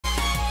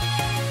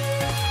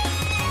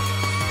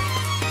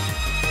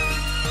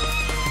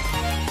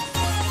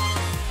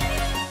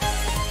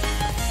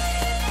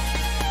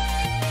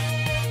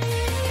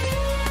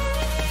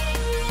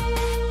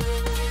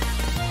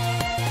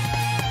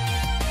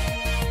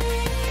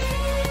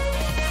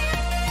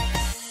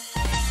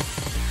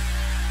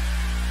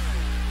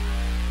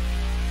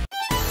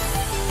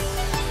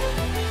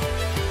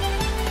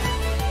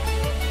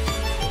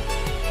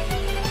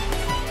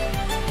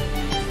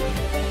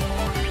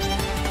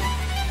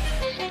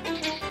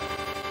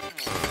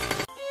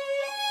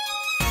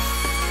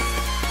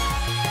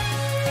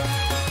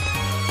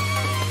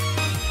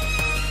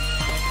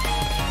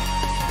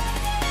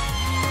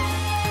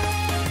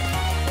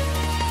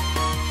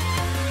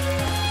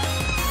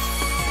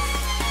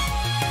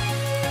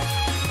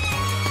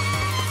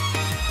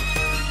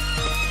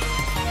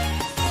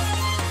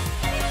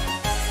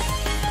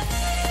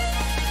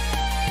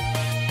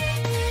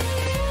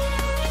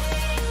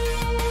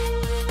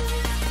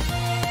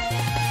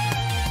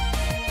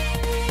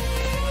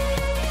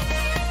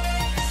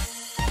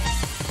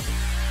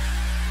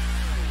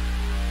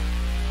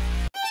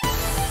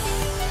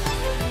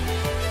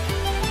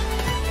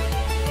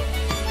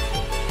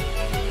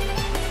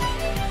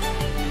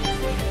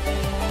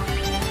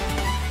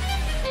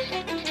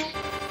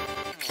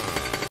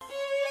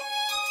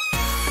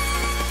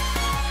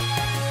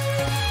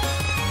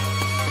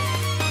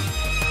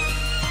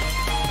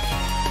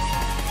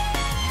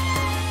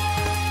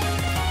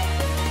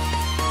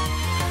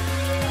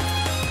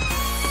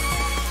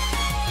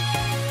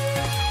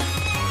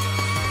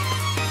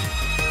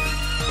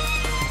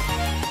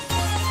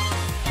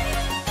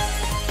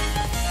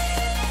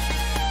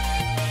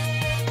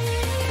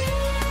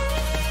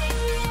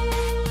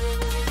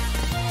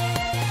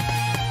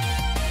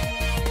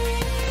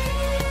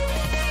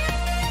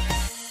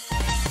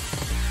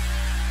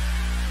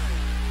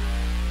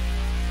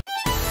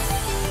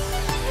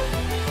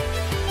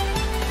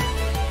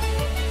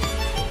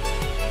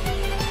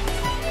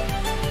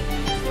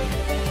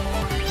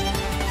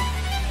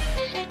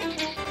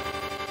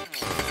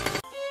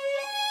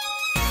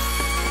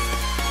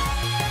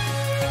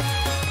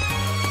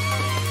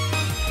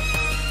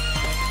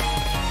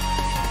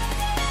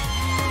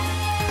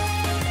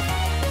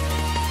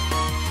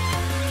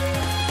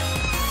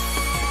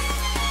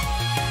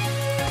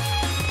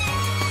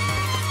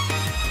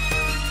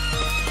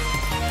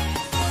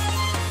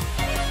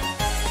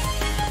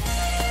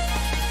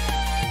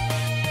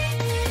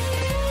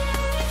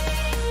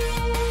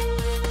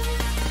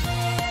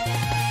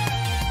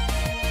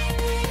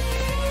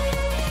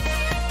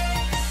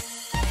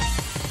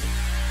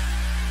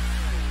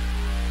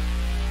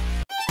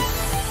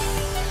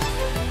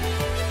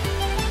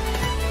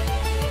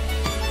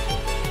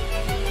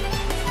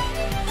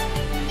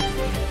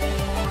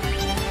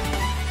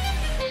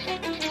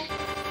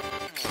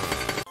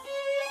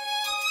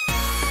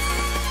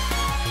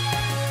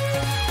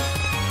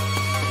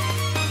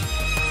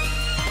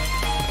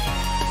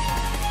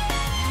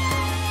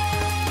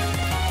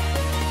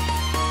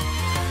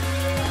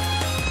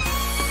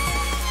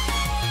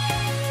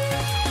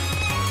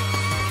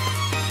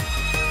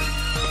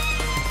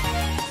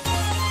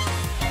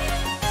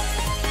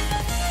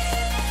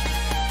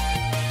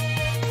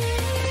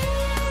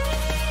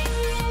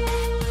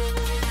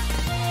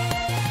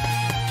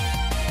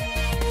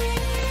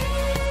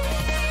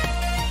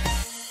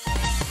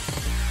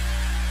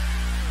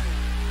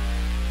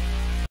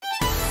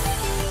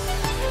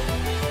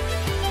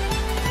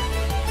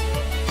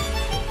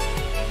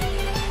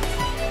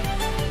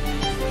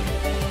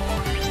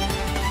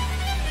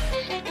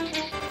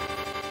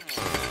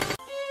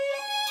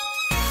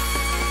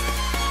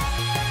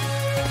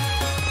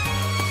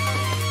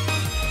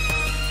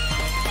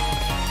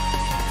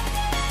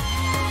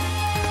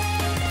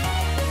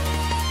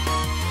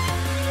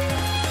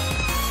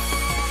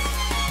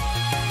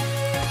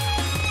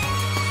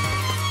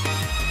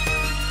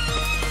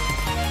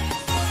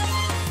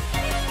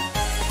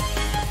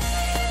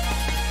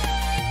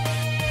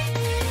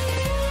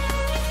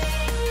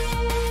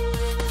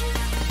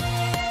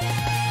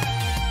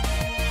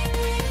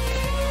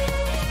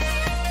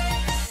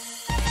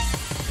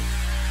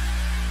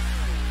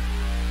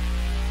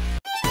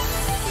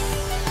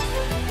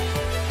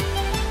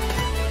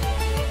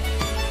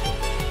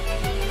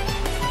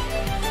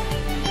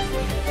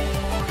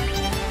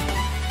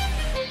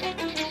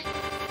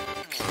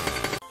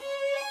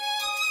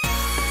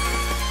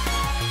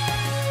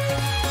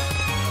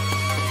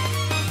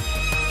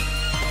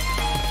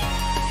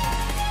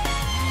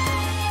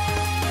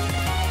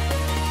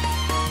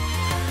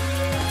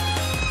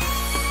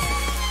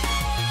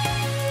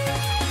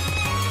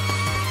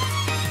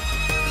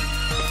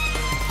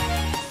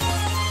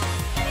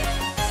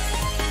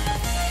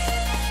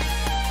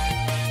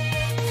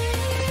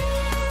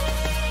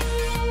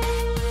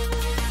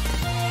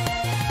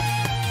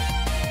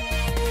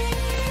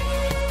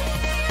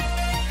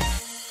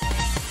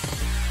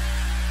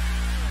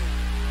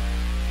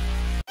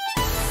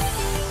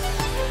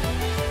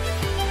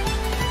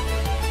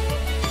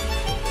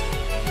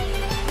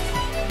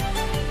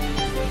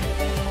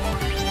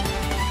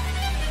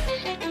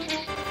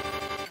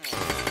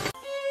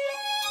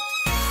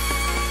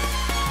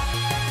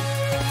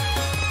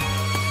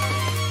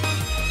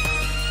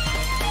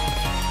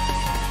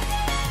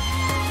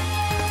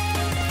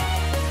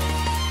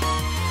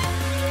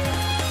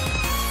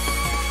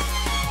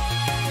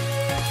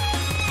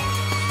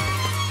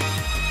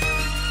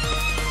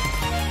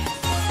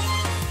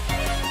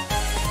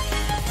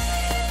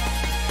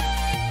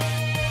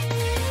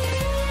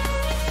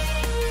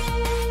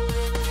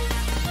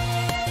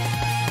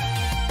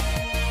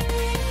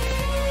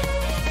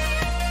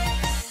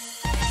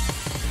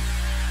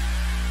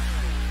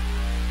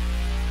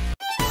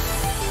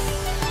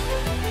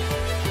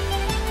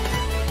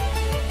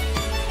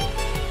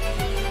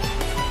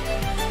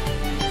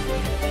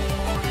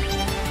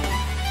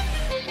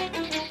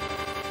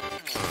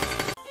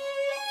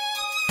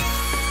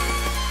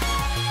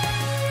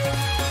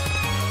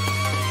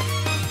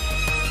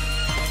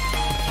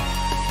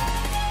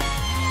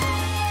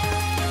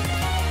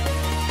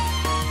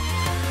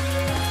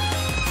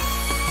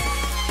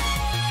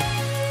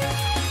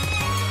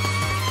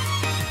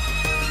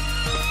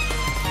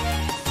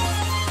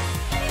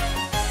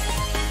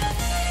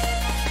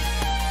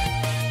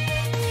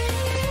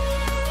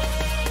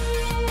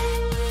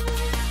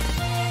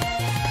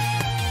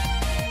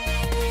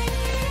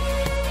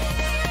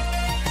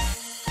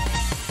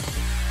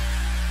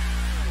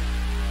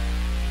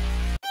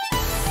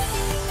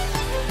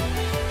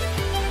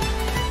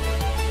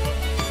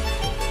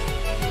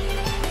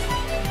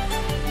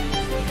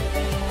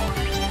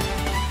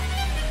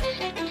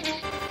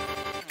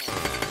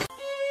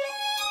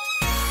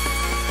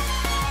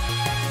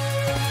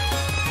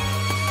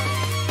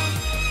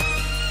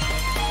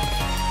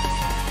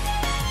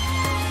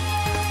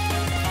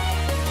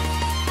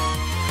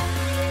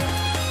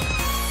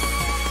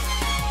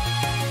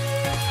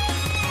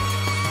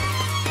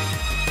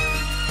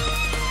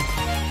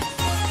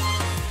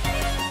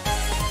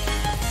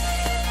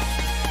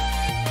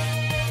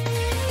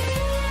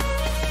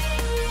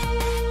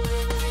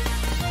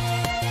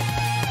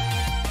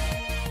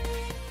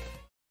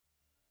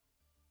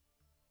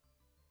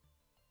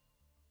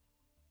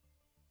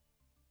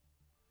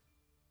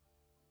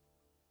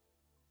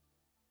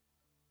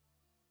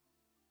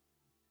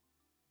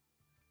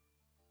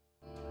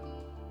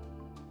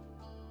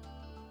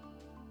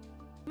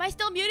Am I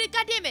still muted?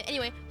 God damn it.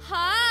 Anyway,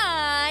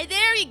 hi.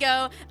 There we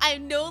go.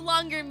 I'm no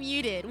longer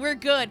muted. We're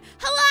good.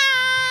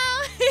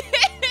 Hello.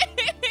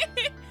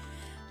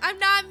 I'm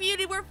not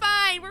muted. We're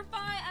fine. We're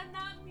fine. I'm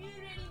not muted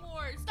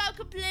anymore. Stop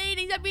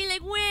complaining. Stop being like,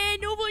 wait,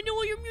 no,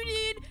 you're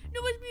muted.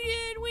 No one's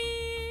muted.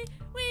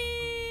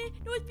 Wait,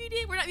 no one's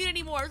muted. We're not muted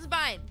anymore. This is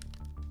fine.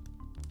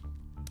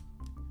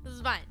 This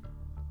is fine.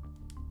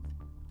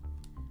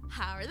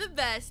 How are the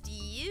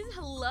besties?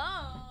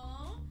 Hello.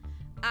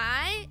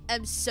 I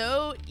am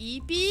so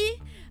eepy.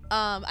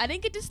 I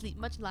didn't get to sleep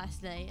much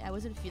last night. I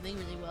wasn't feeling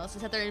really well, so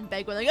I sat there in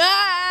bed going like,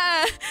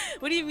 ah!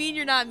 What do you mean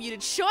you're not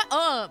muted? Shut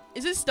up!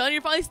 Is this stun?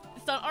 You're probably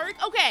stun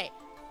arc? Okay.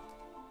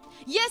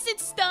 Yes,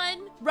 it's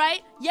stun,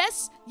 right?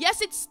 Yes,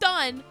 it's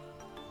stun.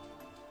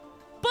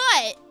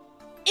 But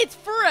it's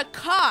for a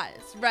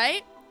cause,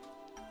 right?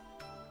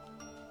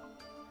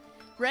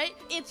 Right?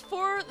 It's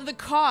for the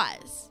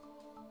cause.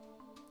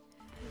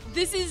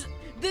 This is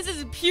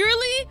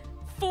purely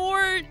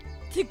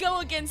to go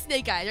against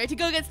Snake Eyes, right? To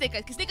go against Snake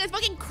Eyes, because Snake Eyes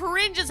fucking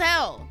cringe as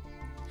hell.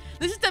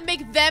 This is to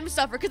make them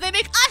suffer, because they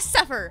make us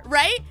suffer,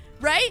 right?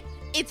 Right?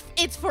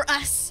 It's for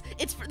us.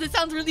 This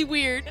sounds really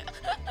weird.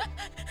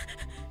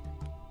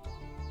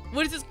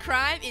 What is this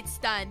crime? It's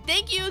stun.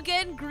 Thank you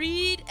again,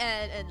 Greed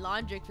and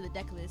Laundrick for the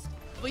deck list.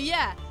 But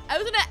yeah, I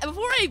was gonna,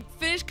 before I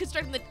finish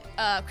constructing the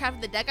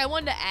crafting the deck, I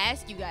wanted to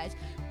ask you guys.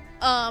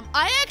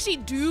 I actually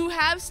do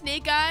have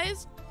Snake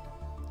Eyes.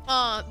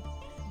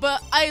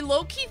 But I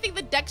low-key think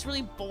the deck's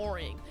really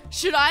boring.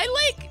 Should I,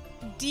 like,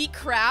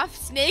 decraft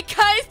Snake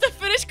Eyes to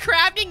finish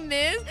crafting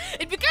this?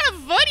 It'd be kind of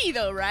funny,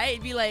 though, right?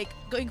 It'd be, like,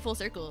 going full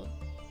circle.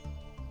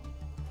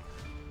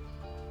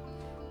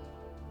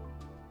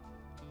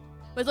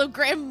 But so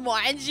Graham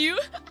minds you?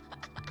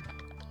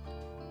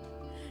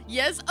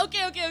 Yes? Okay.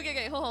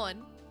 Hold on.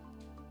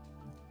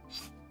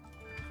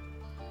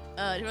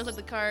 Do you want to look at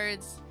the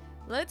cards?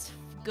 Let's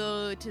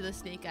go to the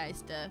Snake Eyes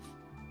stuff.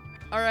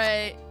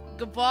 Alright.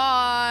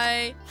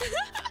 Goodbye.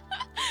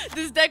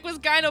 This deck was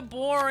kind of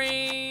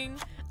boring.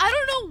 I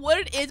don't know what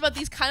it is about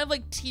these kind of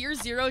like tier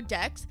 0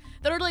 decks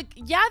that are like,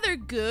 yeah, they're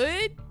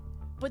good,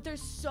 but they're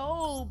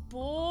so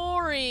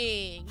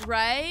boring,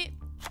 right?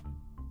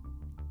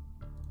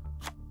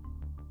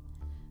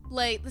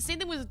 Like the same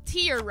thing with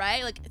tier,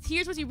 right? Like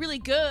tier's supposed to be really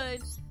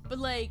good, but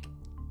like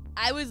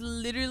I was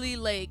literally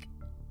like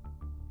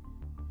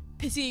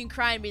pissing and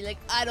crying, being like,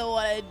 I don't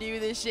want to do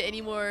this shit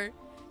anymore.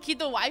 Keep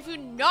the waifu?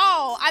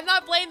 No! I'm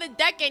not playing the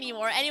deck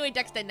anymore. Anyway,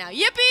 deck's dead now.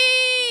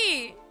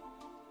 Yippee!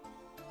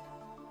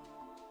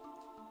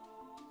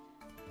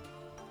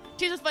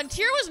 Tier was fun.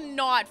 Tier was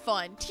not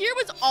fun. Tier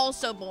was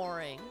also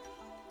boring.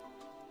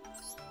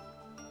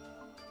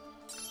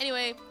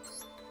 Anyway.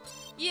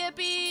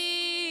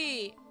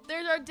 Yippee!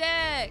 There's our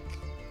deck.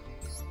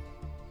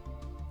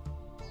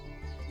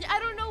 Yeah, I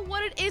don't know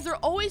what it is. They're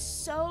always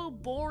so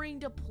boring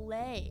to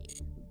play.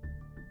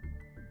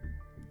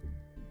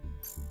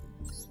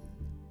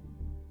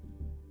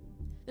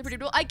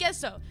 Predictable? I guess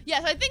so. Yeah,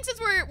 so I think since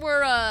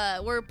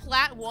we're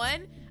plat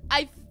 1,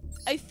 I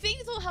think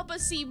this will help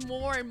us see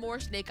more and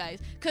more Snake Eyes.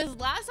 Cause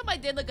last time I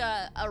did like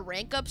a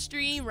rank up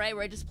stream, right,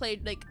 where I just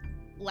played like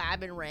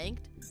lab and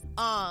ranked.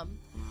 I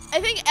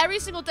think every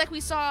single deck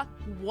we saw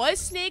was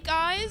Snake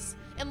Eyes.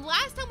 And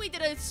last time we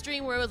did a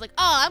stream where it was like,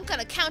 oh, I'm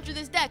gonna counter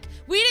this deck.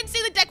 We didn't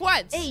see the deck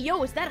once. Hey,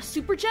 yo, is that a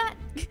super chat?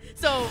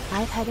 So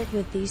I've had it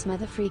with these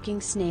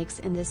motherfreaking snakes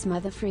in this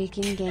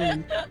motherfreaking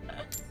game.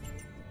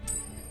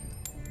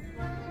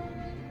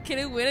 Can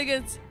it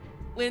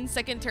win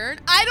second turn?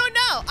 I don't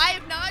know. I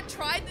have not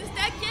tried this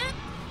deck yet.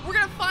 We're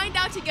gonna find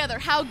out together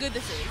how good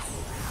this is.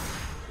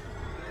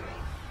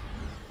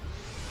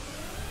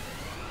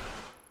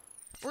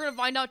 We're gonna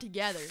find out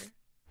together.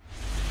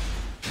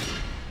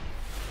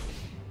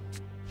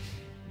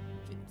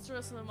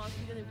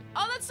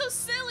 Oh, that's so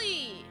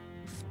silly.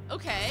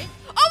 Okay.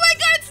 Oh my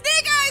god, it's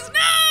Snake Eyes!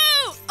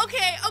 No!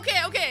 Okay.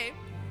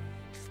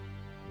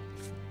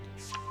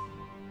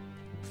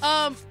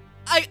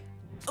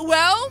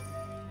 Well,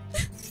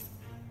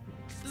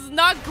 this is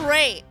not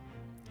great.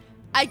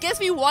 I guess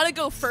we want to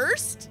go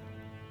first.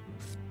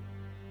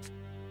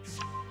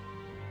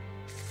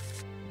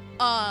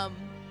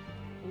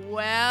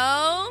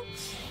 Well,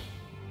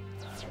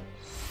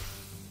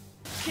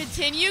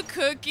 continue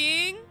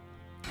cooking.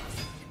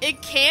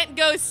 It can't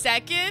go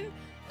second.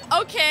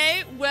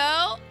 Okay,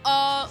 well,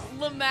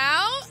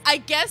 Lamau,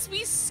 I guess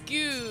we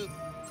scoop.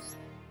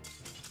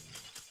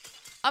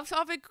 Off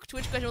topic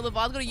Twitch question, will the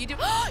VODs go to YouTube?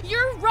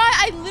 You're right,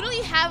 I literally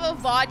have a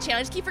VOD channel.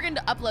 I just keep forgetting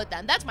to upload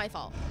them. That's my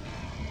fault.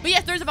 But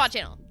yes, there's a VOD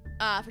channel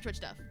for Twitch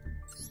stuff.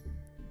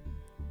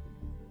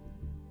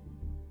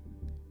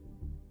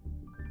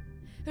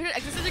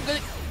 Exorcists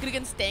are good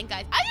against Stank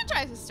Guys. I should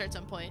try Exorcist at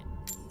some point.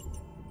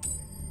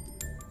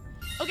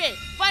 Okay,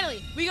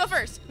 finally, we go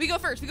first.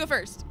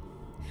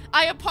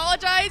 I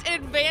apologize in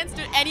advance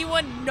to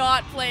anyone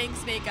not playing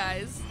Snake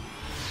Eyes.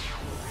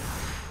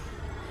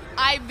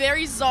 I'm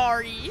very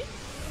sorry.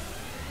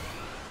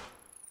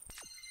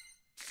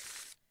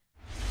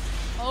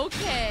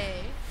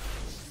 Okay.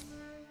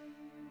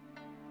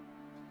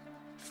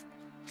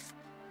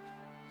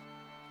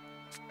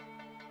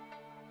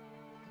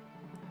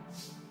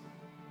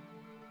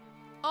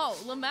 Oh,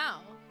 Lamau.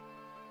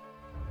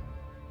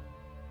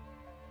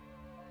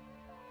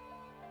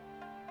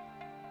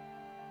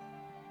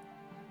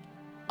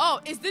 Oh,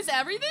 is this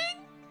everything?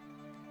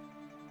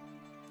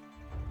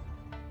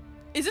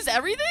 Is this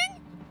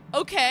everything?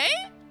 Okay.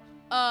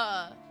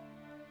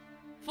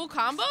 Full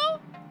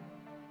combo?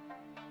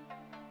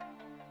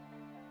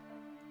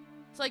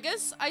 So I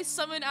guess I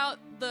summon out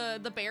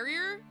the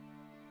barrier,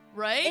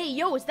 right? Hey,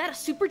 yo, is that a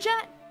super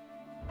chat?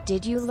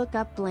 Did you look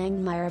up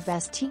Langmire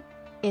Bestie?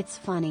 It's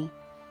funny.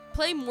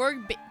 Play more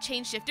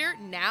chain shifter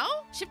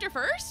now? Shifter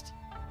first?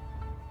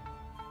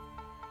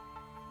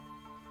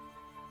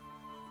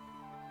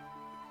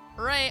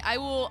 Right, I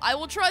will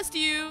trust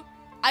you.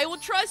 I will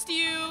trust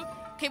you.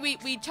 Okay,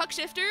 we chuck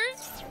shifter.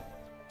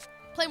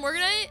 Play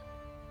Morganite.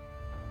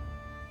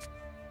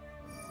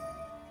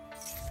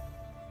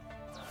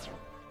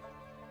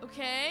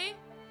 Okay.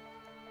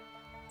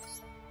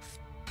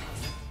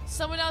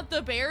 Summon out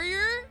the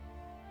barrier.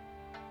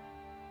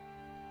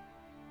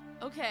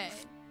 Okay.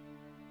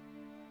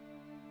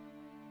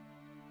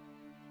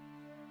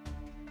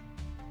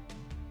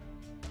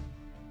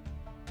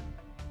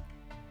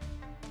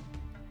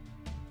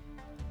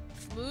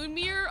 Moon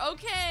mirror,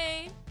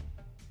 okay.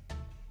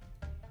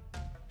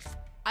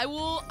 I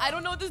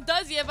don't know what this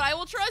does yet, but I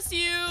will trust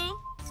you.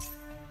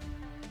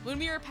 Moon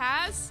mirror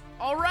pass.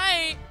 All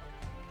right.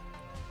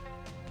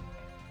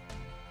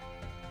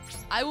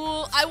 I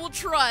will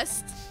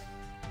trust.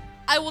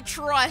 I will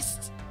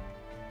trust.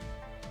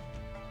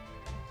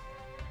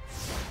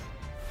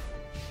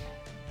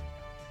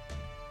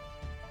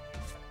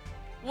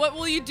 What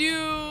will you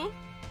do?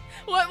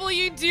 What will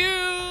you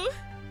do?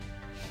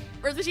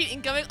 Earth Machine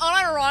incoming.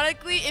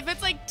 Unironically, if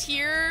it's like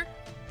tier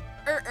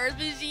or Earth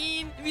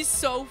Machine, it'd be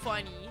so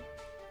funny.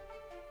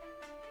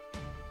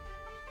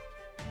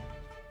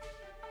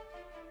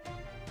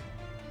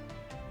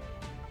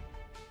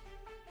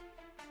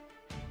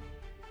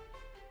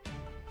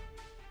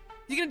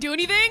 Is he gonna do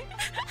anything?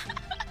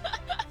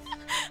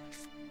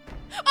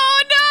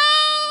 Oh no!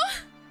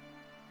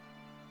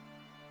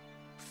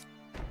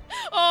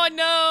 Oh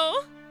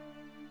no!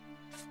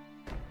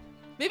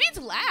 Maybe it's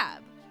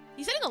lab.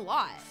 He's hitting a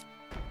lot.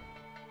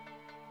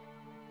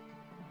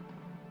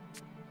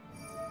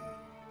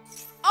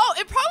 Oh,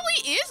 it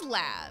probably is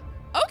lab.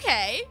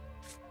 Okay.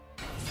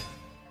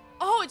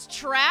 Oh, it's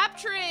trap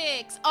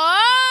tricks.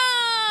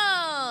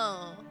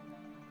 Oh.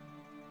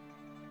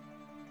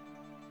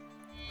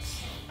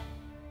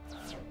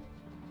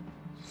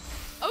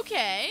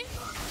 Okay.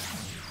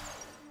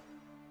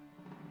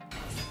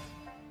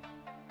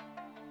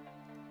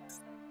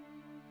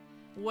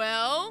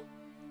 Well,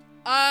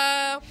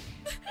 I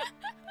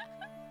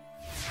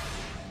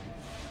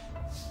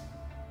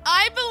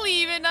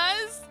believe in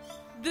us.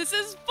 This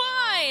is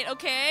fine,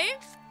 okay?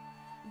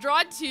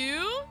 Draw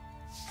 2.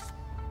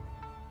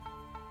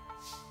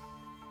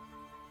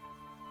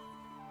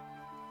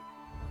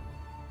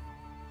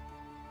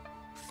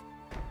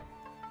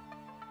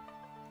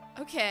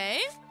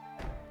 Okay.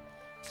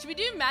 Should we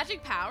do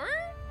magic power?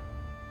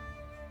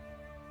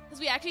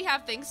 Because we actually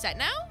have things set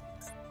now?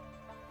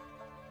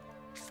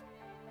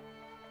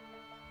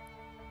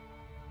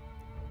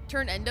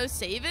 Turn endo,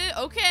 save it?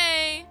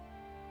 Okay.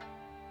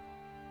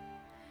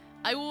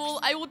 I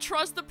will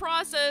trust the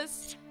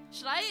process.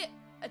 Should I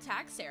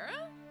attack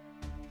Sarah?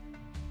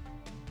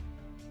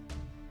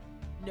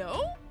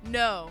 No?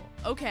 No.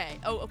 Okay.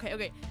 Oh, okay,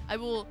 okay. I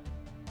will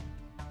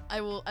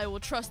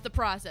trust the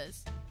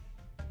process.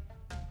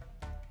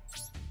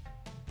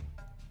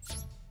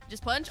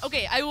 Just punch?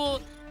 Okay, I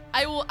will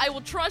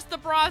trust the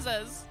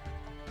process.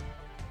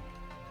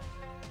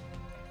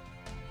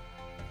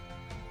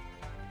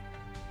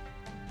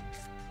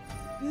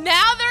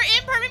 Now they're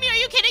in permanent. Are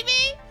you kidding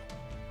me?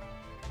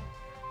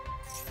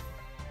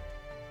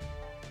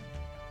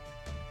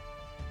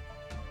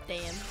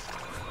 Damn.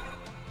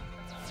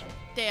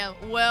 Damn.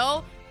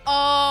 Well,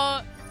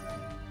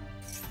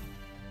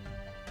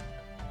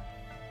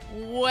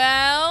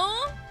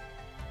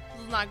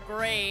 this is not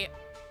great.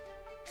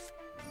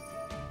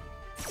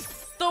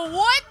 The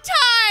one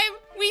time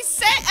we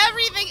set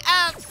everything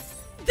up,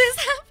 this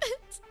happened.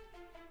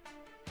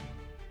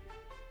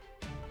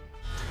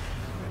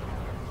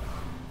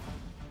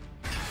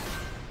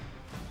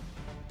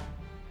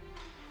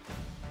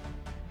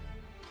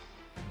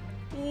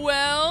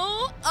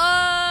 Well,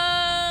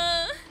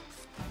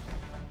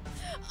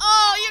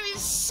 oh, you're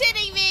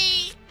shitting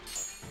me.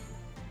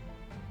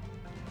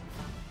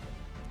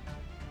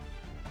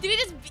 Did he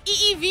just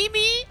EEV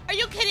me? Are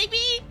you kidding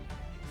me?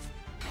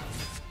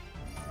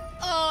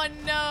 Oh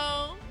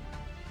no.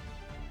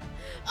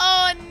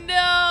 Oh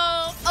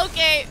no.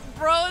 Okay,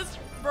 bros.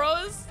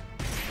 Bros,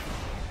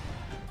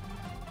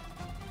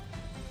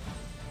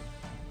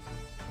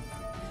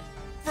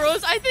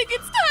 I think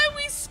it's time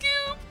we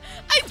scoop.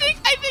 I think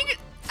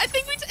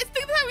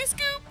it's time we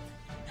scoop.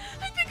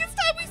 I think it's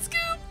time we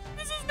scoop.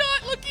 This is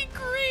not looking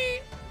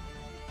great.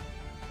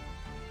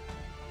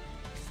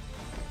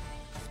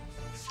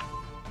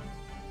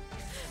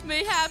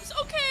 Mayhaps.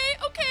 Okay.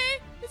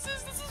 This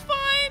is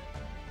fine.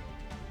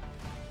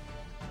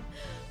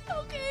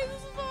 Okay,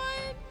 this is fine.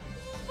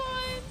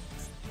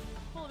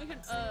 We can,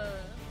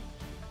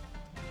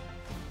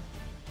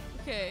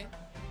 okay.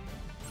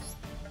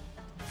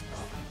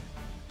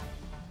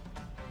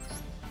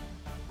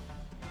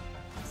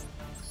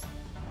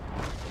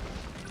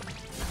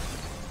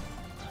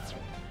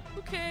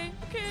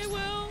 Okay,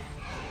 well,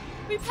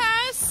 we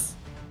pass.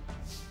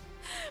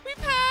 We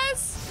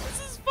pass.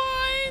 This is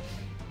fine.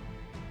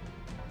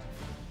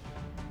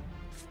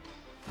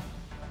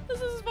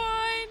 This is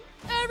fine.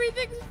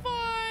 Everything's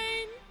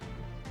fine.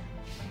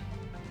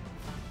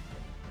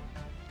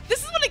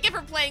 This is what I get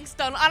for playing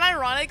stun.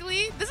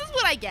 Unironically, this is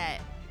what I get.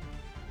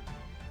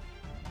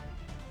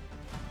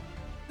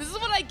 This is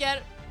what I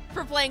get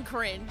for playing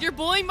cringe. You're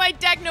bullying my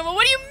deck, Nova.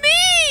 What do you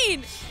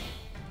mean?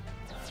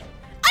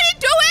 I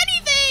didn't do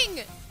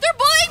anything. They're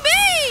bullying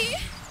me.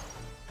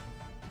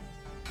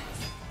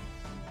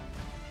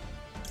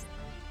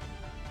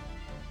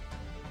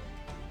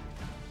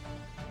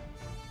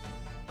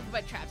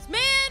 By traps,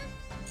 man.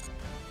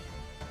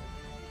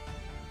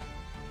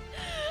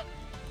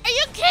 Are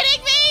you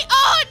kidding me?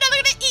 Oh no,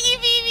 they're gonna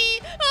EEV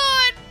me.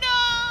 Oh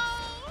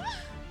no.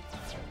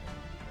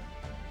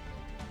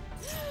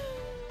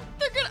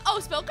 They're gonna, oh,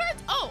 spell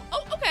cards? Oh,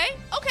 okay.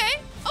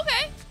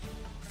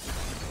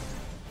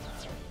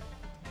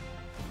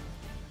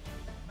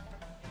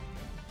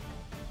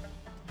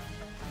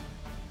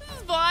 This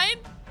is fine.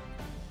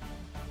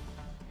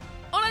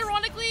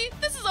 Unironically,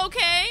 this is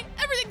okay.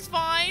 Everything's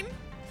fine.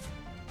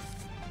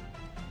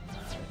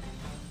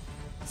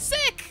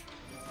 Sick!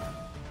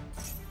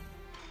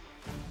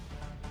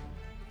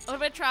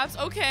 Automated traps,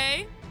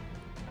 okay.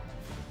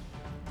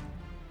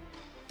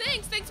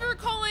 Thanks for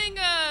calling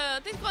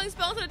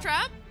spells in a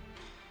trap.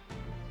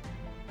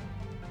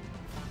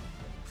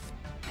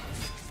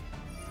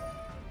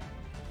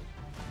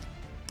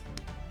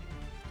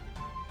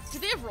 Do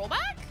they have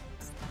rollback?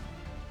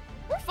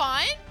 We're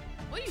fine.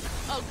 What are you,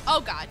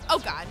 oh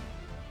god.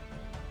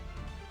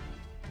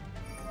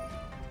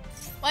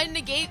 Why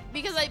negate?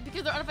 Because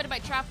they're unaffected by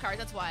trap cards,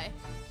 that's why.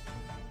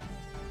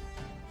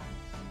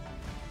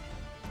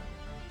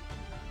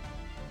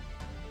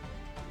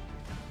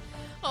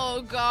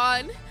 Oh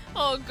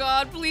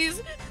god,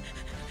 please.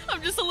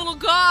 I'm just a little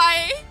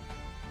guy.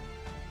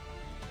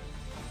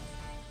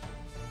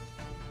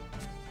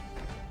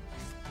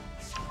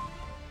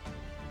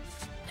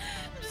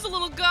 I'm just a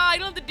little guy, you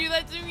don't have to do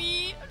that to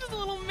me. I'm just a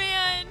little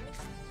man.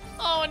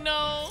 Oh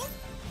no.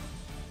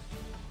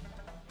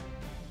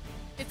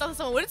 It's not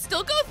someone. Would it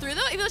still go through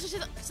though? Even though she's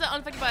not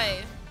unaffected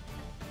by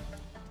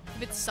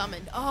if it's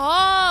summoned.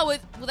 Oh,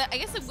 well that, I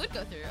guess it would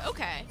go through.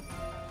 Okay.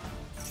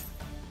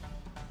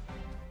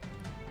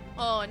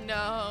 Oh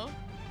no.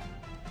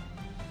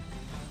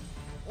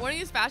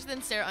 Warning is faster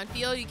than Sarah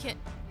Unfeel. You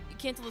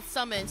cancel the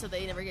summon so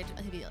they never get to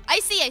Unfeel. I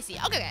see.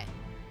 Okay.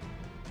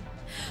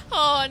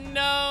 Oh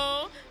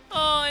no.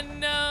 Oh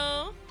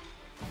no.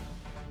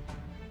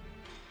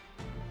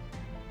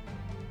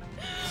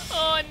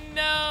 Oh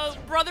no.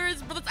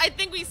 Brothers, I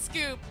think we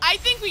scoop.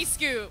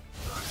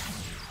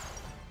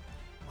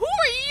 Who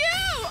are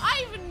you?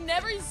 I've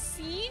never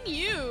seen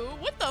you.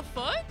 What the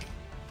fuck?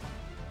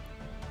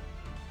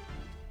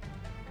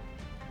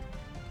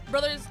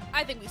 Brothers,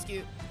 I think we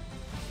scoop.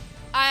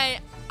 I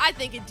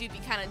think it do be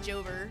kind of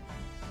Jover.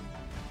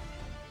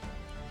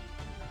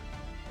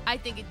 I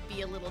think it'd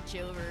be a little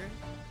Jover.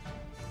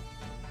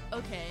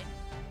 Okay.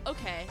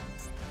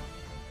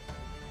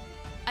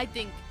 I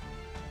think.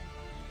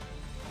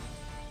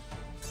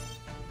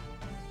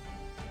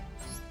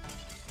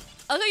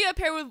 I'll tell you a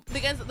pair with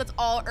against that's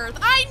all Earth.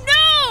 I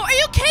know! Are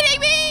you kidding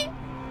me?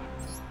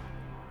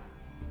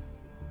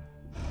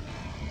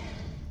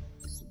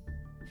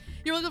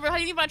 You're looking for how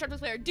do you need to find a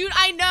player? Dude,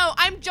 I know.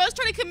 I'm just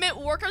trying to commit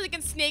war cards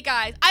against Snake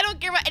Eyes. I don't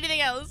care about anything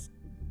else.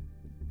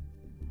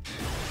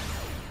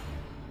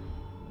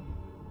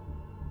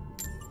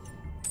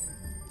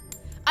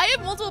 I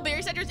have multiple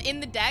barrier sectors in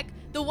the deck.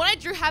 The one I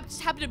drew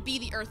just happened to be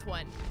the Earth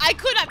one. I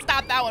could not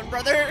stop that one,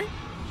 brother.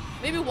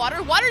 Maybe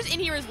water. Water's in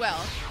here as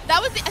well.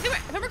 That was the, I think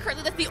if I remember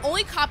correctly, that's the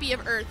only copy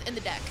of Earth in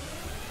the deck.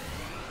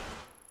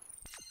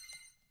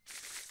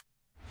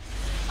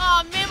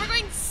 Oh man, we're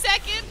going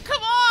second.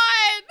 Come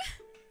on.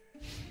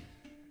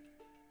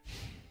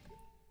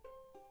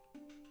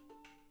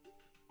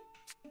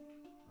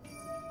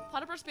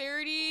 Pot of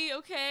Prosperity,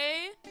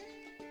 okay.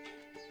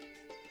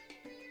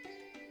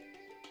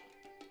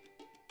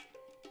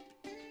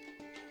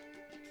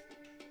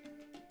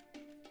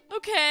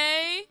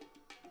 Okay.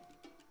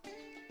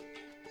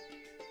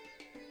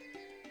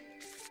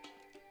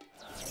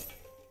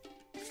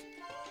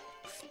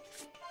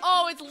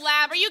 Oh, it's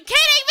lab. Are you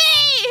kidding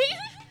me?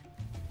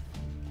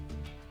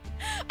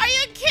 Are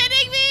you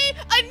kidding me?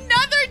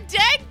 Another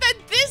deck that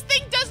this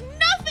thing does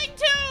nothing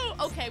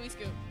to. Okay, we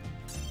scoop.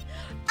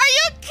 Are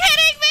you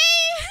kidding me?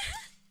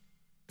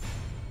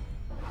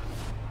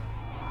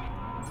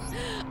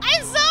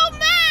 I'm so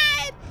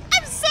mad.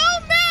 I'm so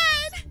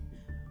mad.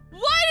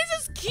 Why does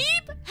this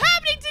keep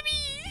happening to me?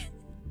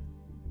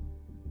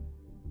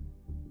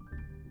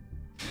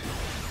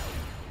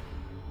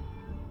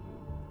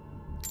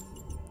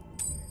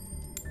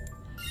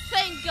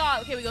 Thank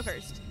God. Okay, we go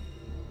first.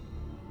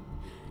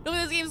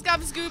 Normally this game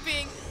stop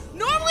scooping.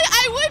 Normally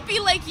I would be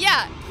like,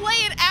 yeah,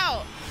 play it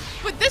out.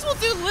 But this will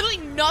do literally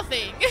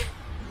nothing.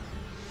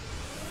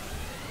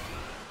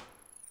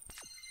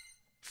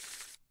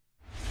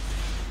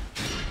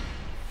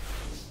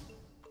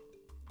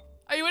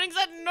 Are you winning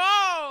set?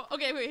 No!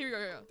 Okay, wait, here we go,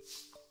 here we go.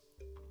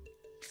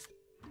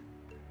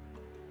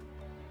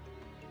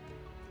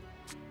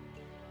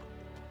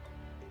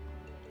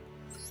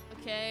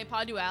 Okay,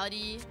 pod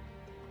duality.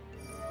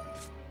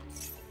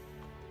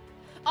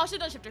 Oh, I should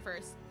have done shifter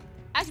first.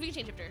 Actually, we can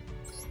change shifter.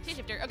 Change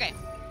shifter, okay.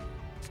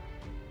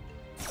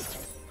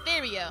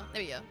 There we go,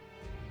 there we go.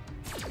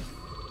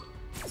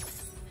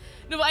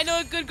 No, but I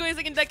know a good going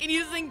second deck and he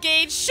uses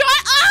engage. Shut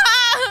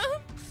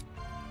up!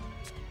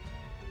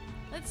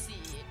 Let's see.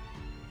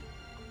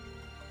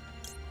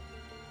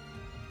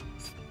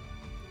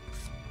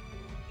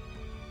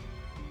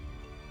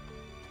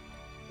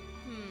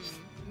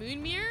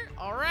 Moon mirror?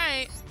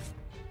 Alright.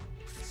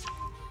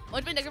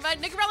 What's my Necro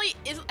Valley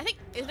is, I think,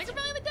 is Necro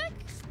Valley in the deck?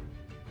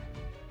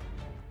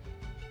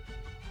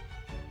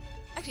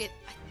 Actually,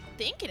 I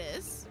think it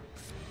is.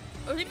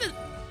 Or I think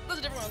that's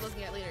a different one I was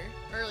looking at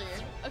earlier.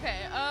 Okay,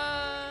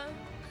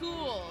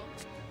 cool.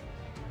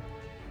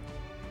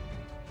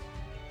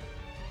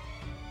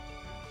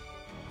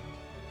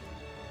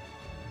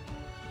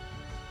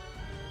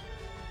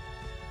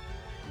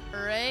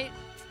 Alright,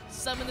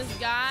 summon this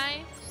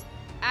guy.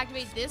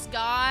 Activate this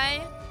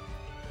guy.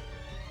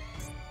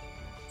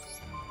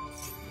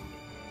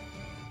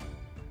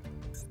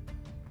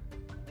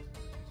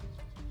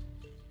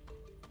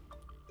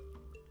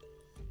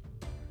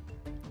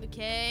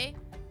 Okay,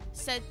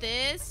 set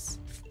this,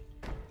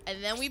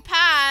 and then we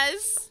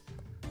pass.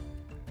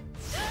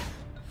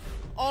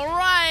 All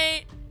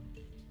right.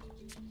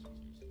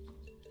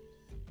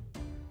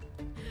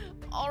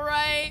 All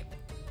right.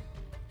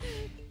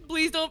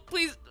 Please don't,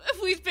 please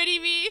pity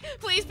me.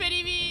 Please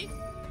pity me.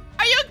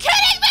 Are you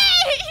kidding me?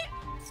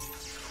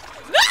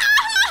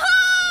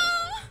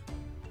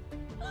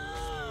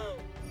 No!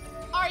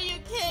 Are you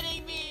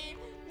kidding me?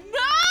 No!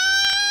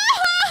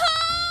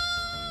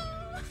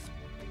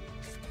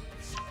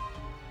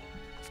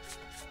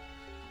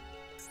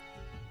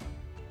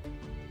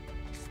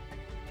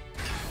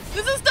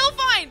 This is still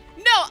fine.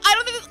 No, I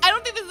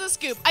don't think this is a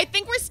scoop. I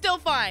think we're still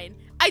fine.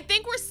 I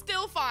think we're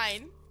still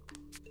fine.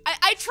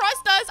 I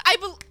trust us.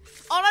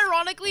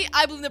 Unironically,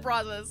 I believe in the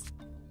process.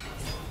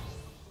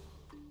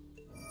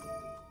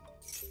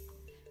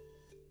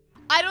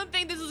 I don't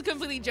think this is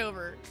completely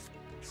Jover.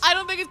 I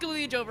don't think it's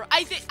completely Jover.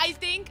 I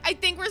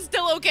think we're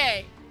still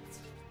okay.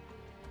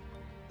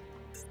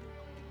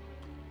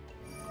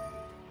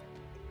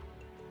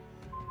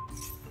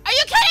 Are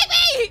you kidding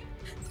me?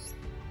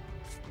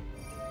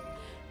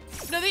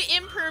 No, they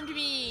impermed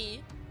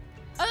me.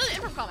 Oh, no,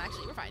 imperm calm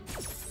actually. We're fine.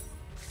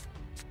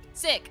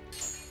 Sick.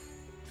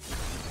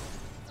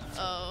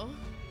 Oh.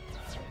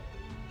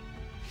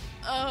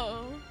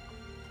 Oh.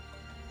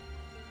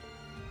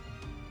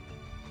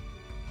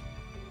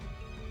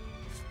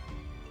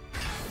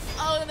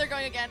 Oh, then they're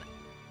going again.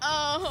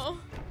 Oh.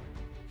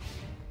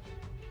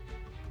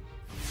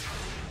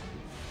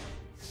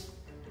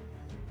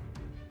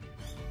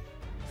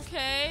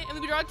 Okay, and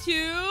then we draw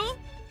 2.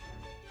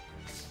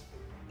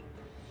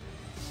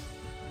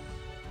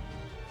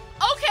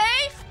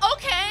 Okay.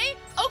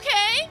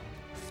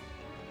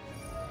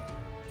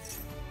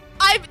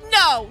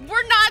 No,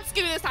 we're not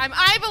skipping this time.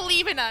 I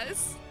believe in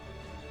us.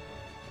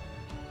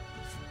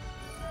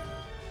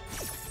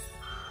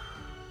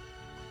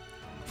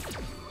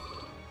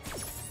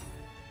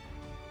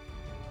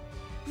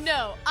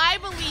 No, I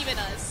believe in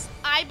us.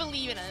 I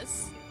believe in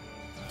us.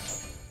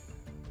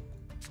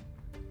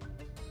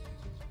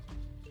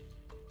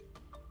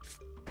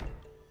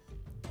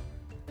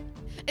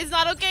 It's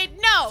not okay.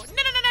 No.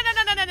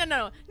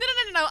 No.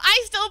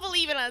 I still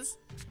believe in us.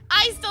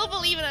 I still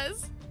believe in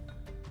us.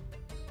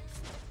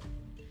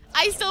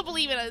 I still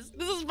believe in us.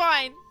 This is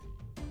fine.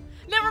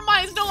 Never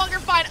mind, it's no longer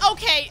fine.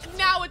 Okay,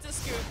 now it's a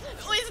scoop.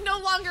 It's no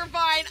longer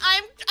fine.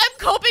 I'm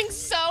coping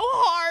so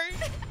hard.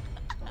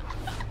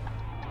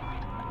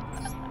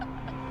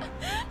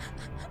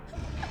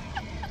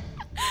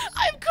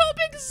 I'm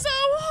coping so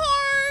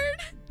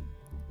hard.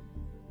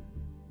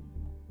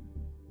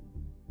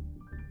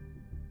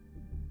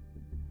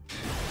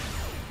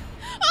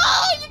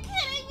 Oh, are you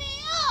kidding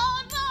me?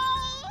 Oh no.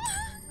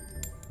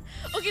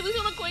 Okay, lose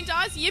on a coin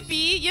toss.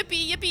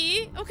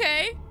 Yippee.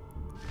 Okay.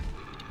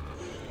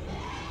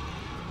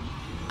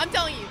 I'm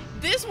telling you,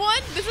 this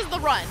is the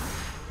run.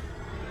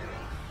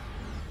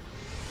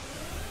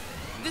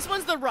 This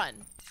one's the run.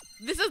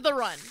 This is the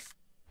run.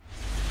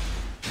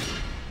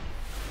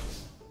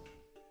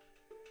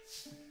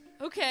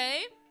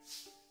 Okay.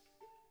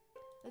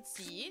 Let's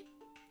see.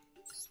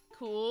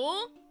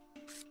 Cool.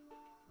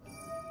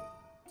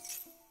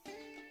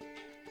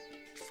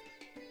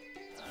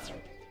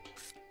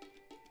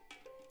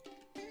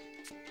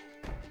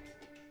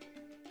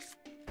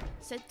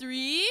 Set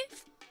 3.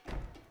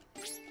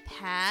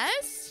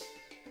 Pass.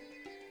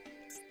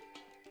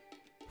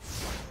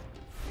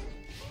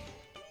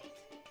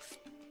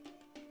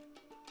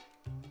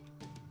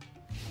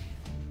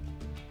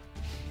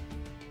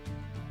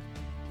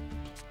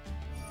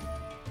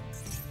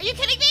 Are you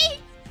kidding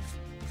me?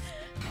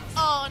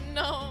 Oh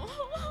no.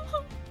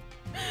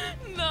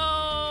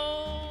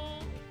 No.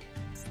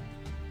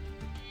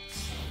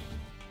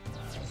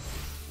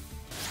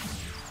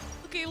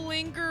 Okay,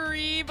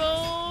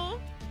 Linkeribo.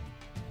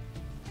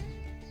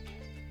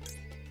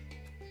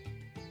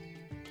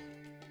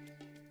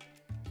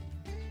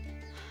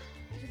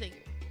 Thank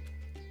you.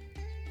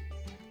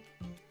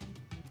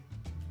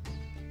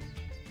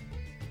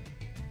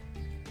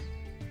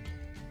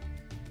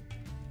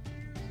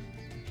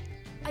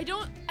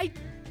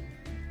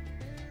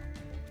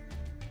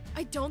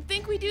 I don't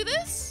think we do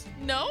this.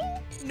 No?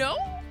 No?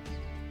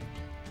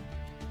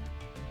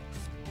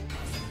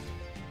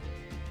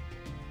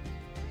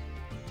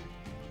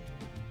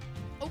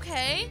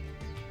 Okay.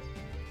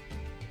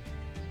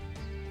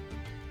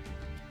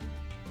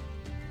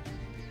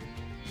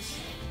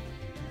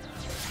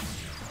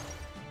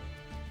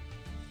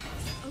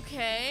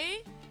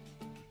 Okay.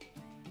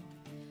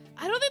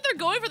 I don't think they're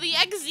going for the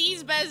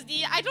XZs,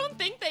 bestie. I don't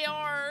think they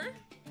are.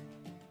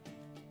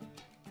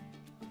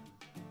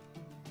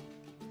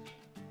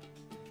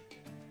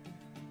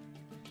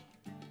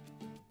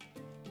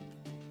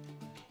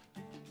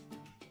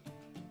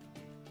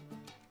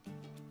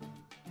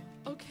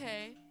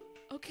 Okay.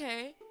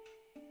 Okay.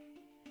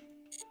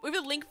 We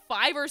have a link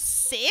 5 or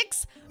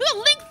 6? We have a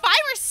link 5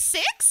 or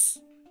 6?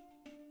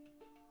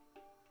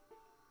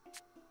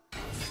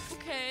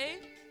 Okay.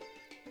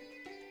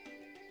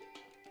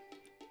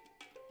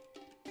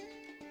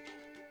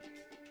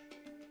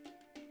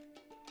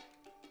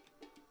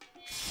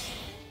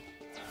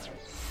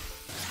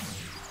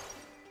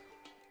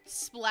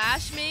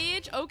 Splash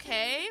Mage,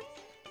 okay.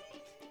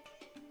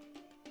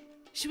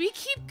 Should we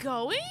keep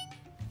going?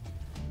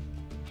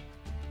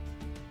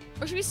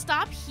 Or should we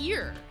stop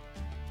here?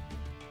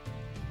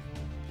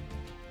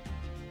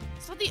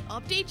 It's not the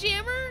update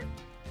jammer?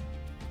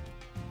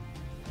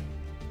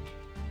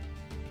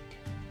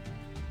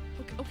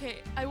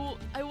 Okay, I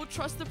will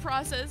trust the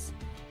process.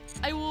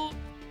 I will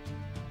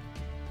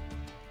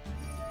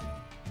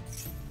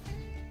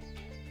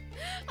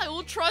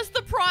trust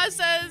the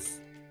process.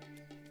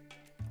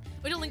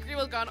 Wait, link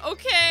was gone.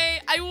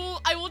 Okay, I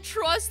will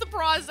trust the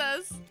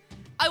process.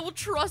 I will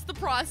trust the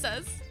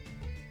process.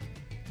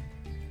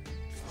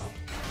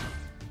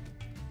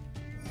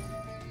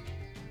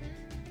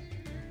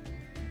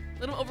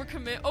 Let him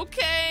overcommit.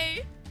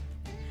 Okay.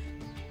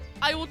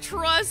 I will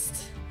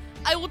trust.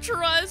 I will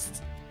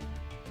trust.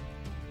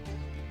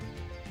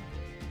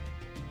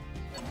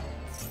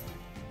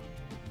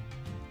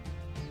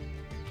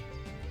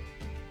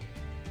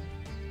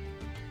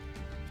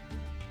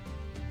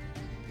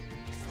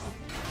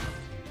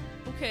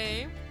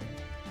 Okay.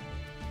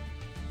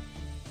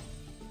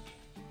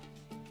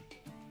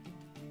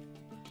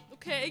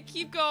 Okay,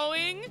 keep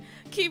going.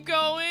 Keep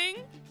going.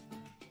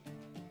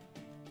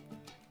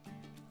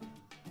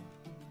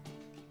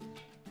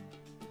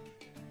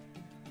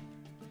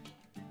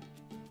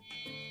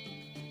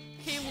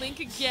 Okay, link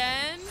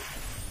again.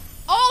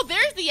 Oh,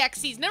 there's the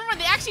XCs. Never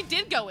mind, they actually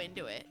did go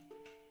into it.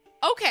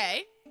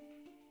 Okay.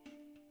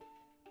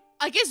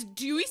 I guess,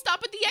 do we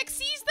stop at the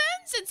XCs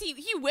then? Since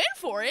he went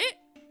for it.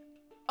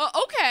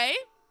 Okay.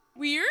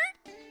 Weird.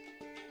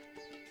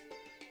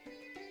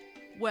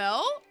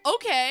 Well,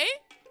 okay.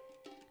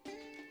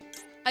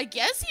 I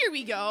guess here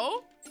we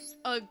go.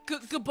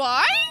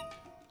 Goodbye?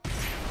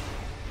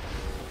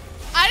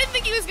 I didn't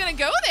think he was gonna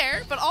go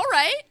there, but all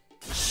right.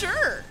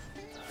 Sure.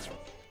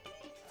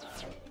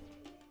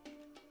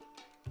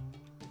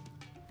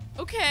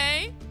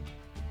 Okay.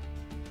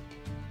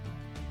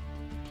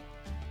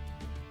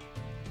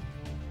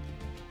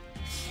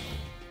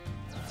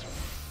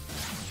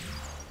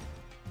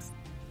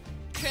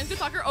 Transfer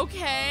talker,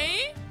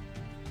 okay.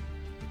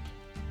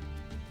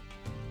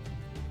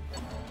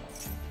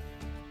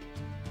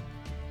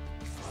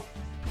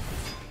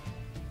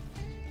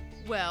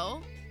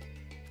 Well.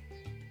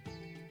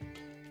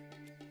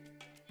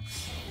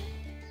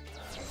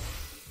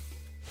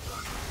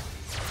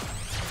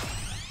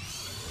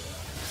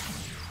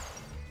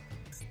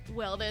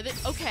 Well,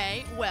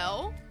 okay,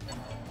 well.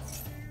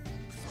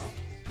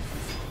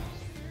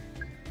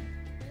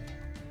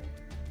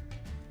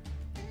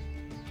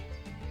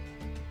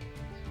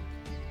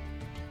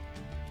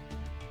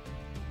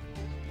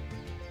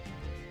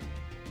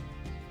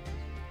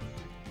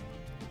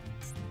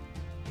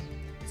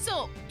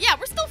 So, yeah,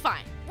 we're still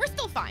fine. We're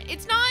still fine.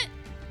 It's not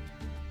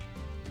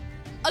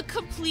a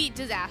complete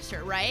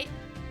disaster, right?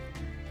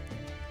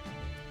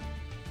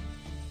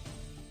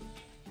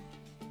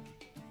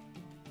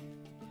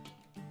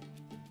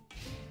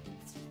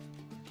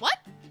 What?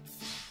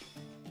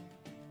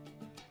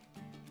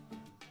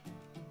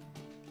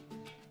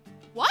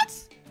 What?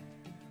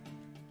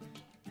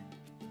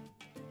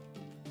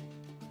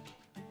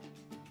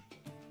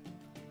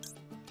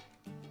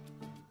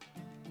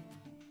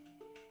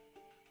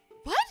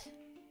 What?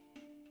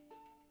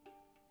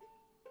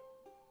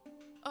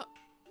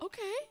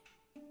 Okay.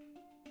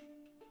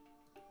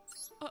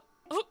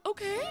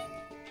 Okay.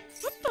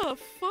 What the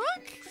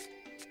fuck?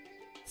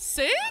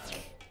 Sick?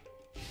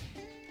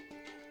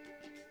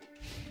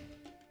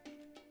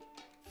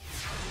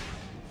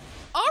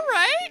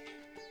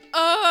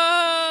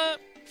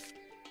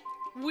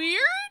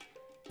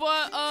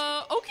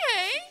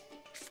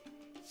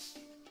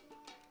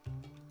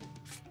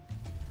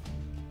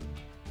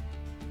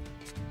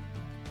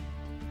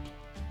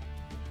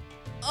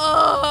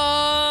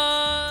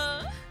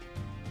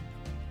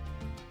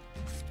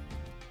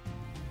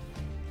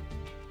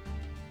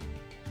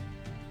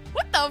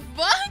 the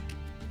fuck?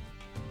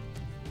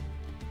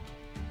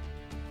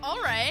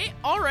 Alright,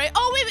 alright.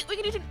 Oh, wait, we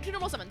can do two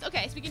normal summons.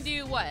 Okay, so we can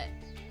do what?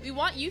 We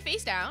want you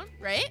face down,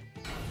 right?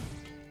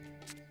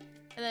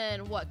 And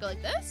then what? Go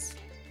like this?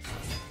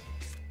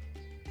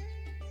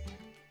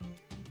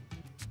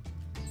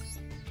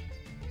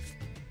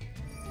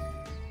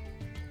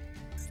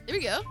 There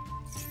we go.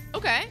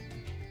 Okay.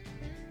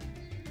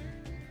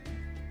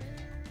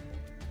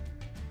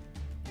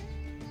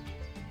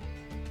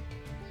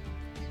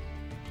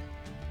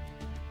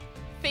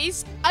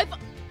 Face.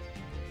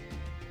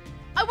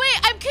 Oh, wait,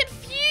 I'm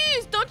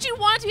confused. Don't you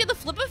want it to be the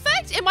flip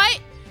effect?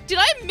 Did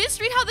I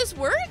misread how this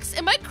works?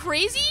 Am I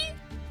crazy?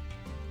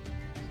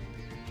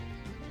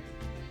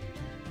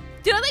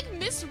 Did I like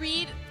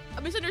misread,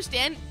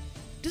 misunderstand?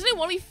 Doesn't it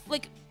want to be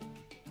like,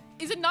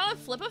 is it not a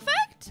flip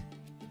effect?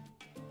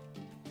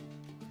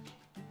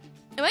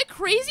 Am I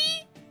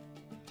crazy?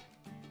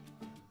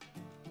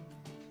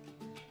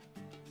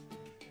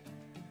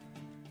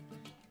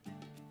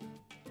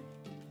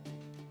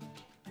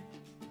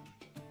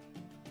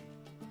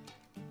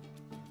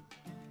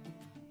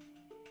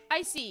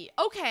 I see.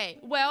 Okay,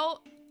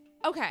 well,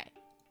 okay.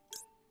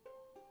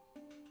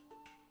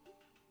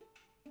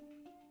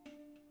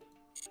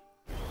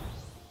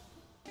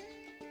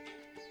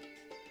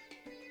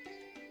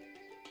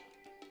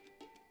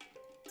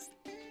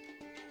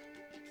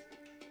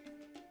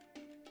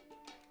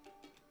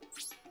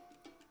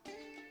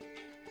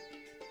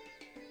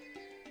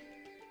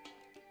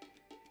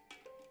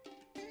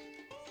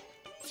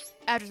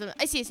 After some,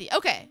 I see,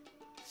 okay.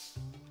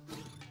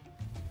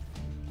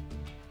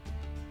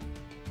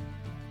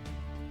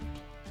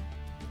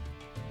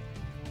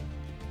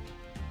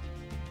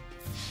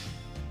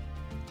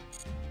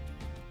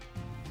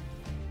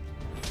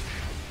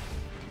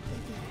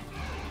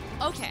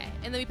 Okay,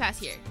 and then we pass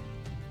here.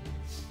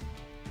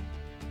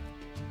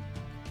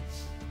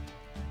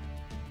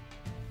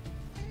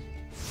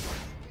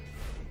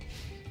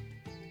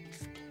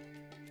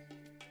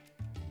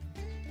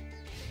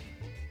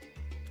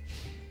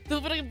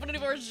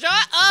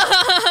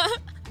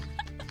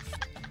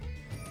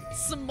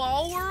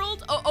 Small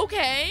world? Oh,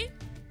 okay.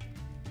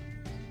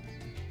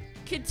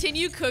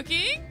 Continue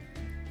cooking?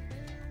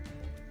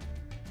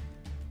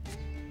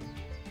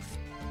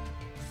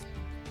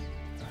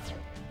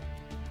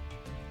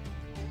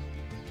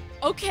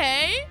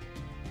 Okay.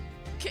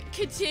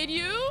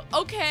 Continue?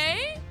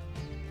 Okay.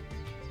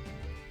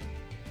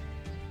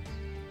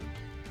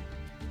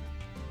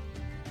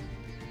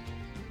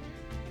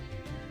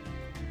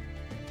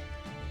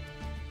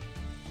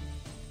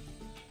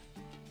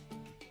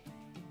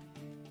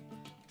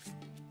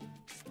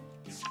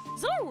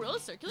 Is that a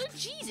world circular?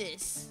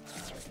 Jesus.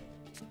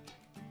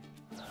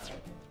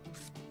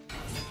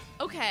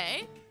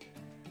 Okay.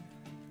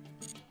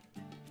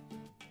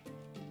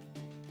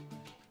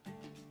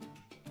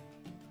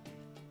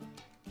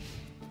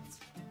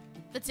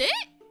 That's it?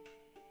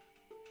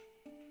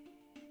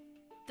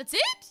 That's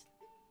it?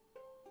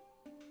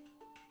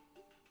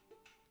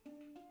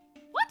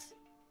 What?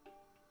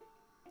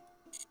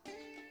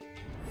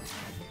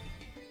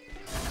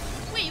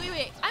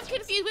 Wait. I'm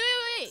confused.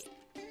 Wait.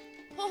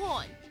 Hold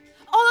on.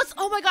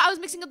 Oh my god, I was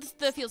mixing up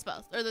the field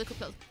spells, or the quick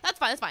spells. That's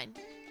fine.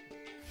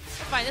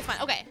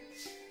 Okay.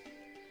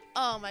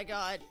 Oh my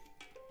god.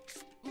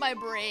 My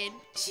brain.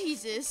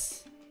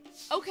 Jesus.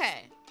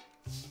 Okay.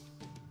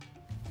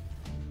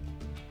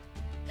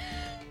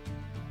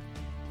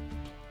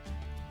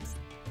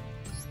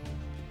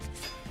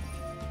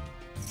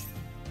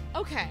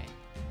 Okay.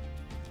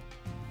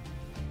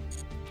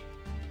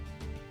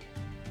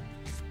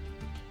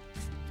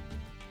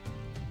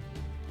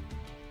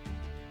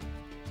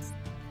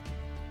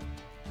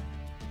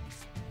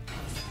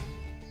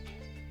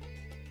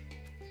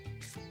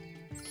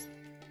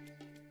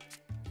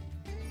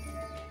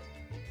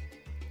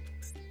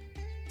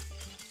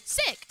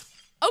 Sick.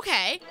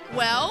 Okay.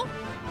 Well,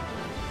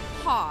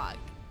 Pog.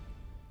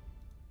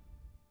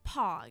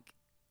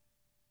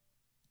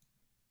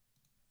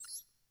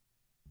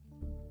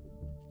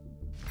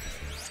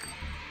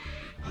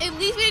 At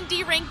least we didn't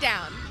D-rank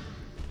down.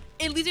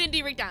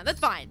 That's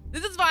fine.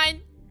 This is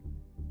fine.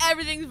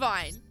 Everything's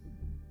fine.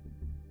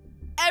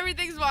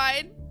 Everything's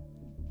fine.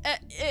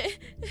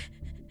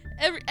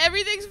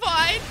 Everything's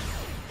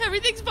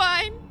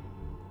fine.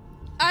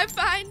 I'm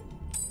fine.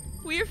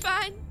 We're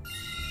fine.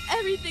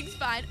 Everything's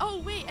fine.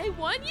 Oh, wait. I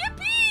won?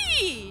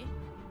 Yippee!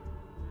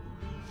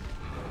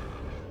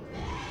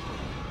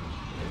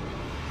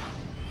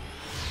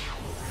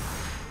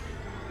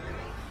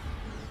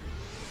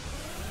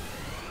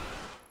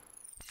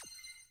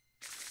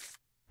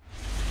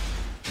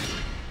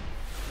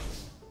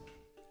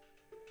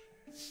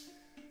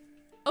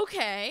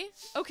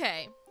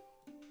 Okay.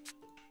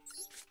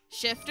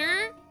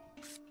 Shifter.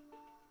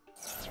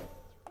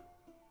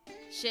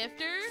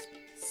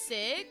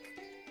 Sick.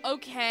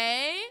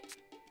 Okay.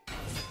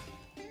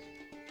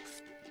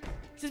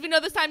 Since we know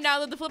this time now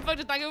that the flip phone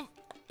does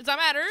not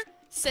matter.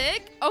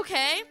 Sick.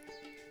 Okay.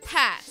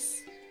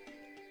 Pass.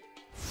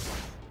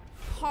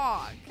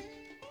 Hog.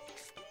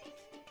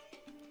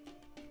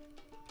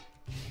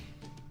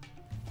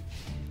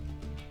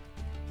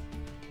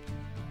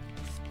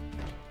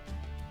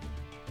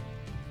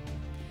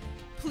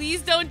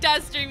 Please don't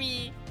duster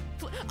me.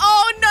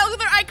 Oh no,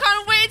 their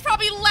icon waits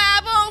probably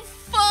lab. Oh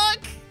fuck.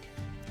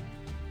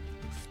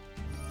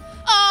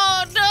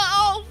 Oh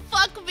no,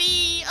 fuck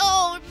me.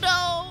 Oh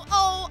no.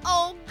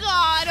 Oh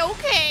god,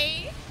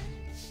 okay.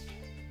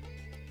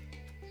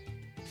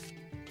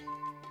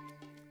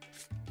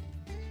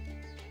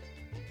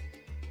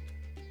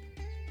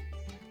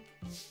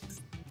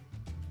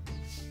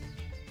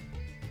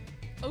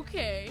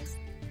 Okay.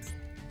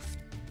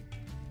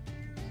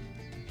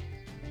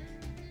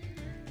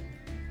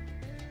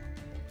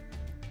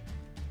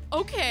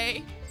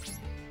 Okay.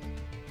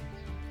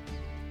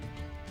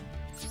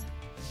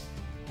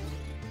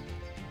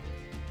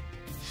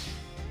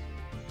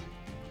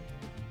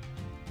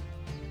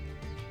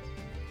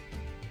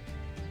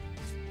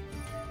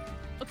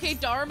 Okay,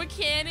 Dharma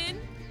Cannon.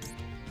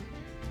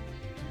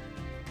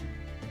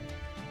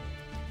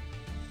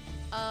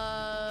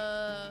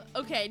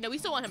 Okay, no, we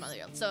still want him on the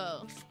field,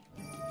 so.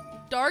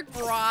 Dark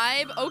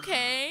Bribe,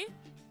 okay.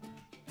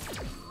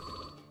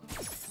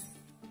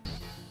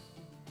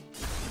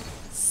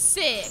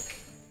 Sick.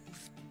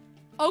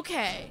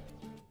 Okay.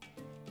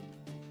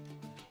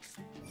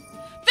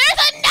 There's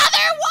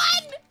another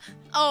one!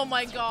 Oh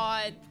my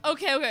god.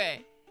 Okay,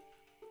 okay.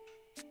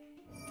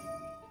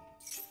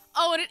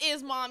 Oh, and it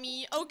is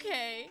mommy.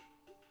 Okay.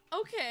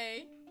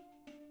 Okay.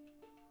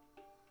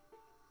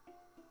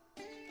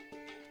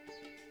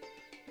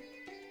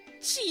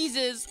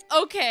 Jesus.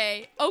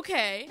 Okay.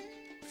 Okay.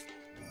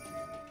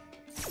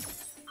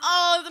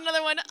 Oh, there's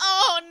another one.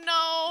 Oh,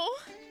 no.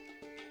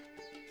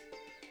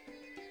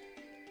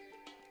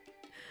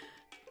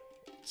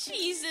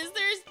 Jesus,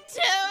 there's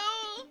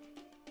two.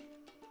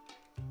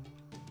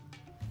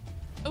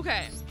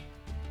 Okay.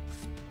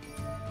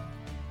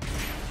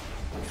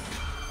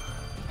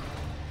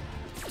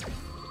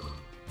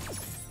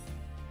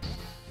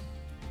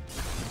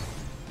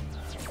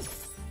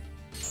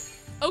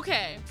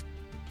 Okay.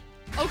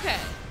 Okay.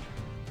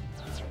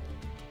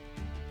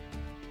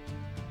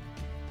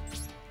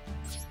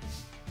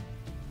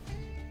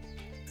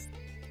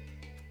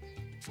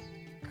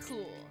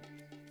 Cool.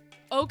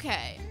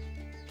 Okay.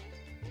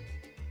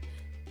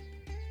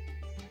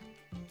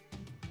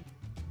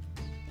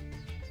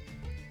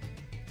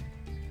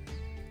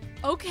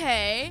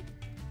 Okay.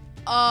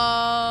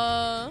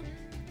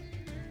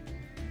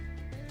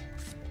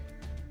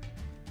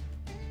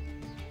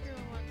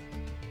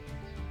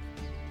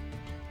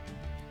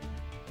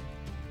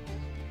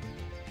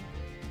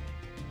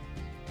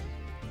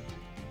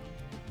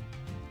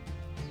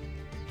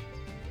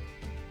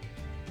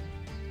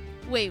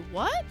 Wait,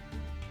 what?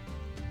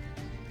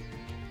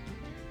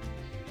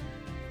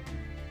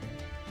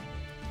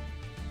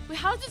 Wait,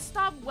 how does it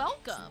stop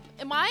welcome?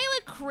 Am I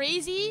like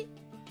crazy?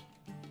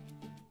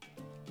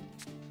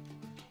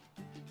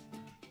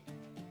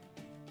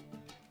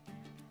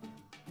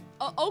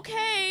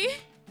 Okay.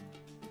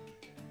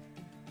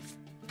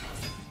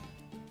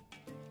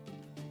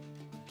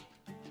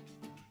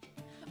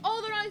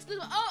 Oh, they're not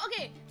exclusive. Oh,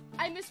 okay.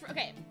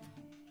 Okay.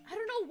 I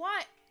don't know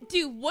why.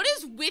 Dude, what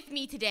is with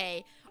me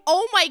today?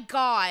 Oh my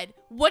god.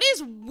 What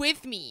is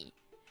with me?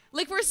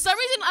 Like, for some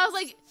reason, I was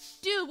like,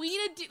 dude, we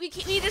need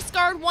to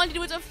discard one to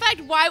do its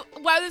effect. Why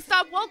would it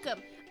stop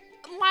welcome?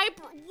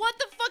 What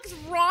the fuck is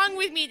wrong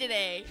with me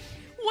today?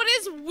 What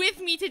is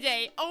with me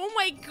today? Oh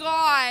my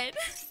god.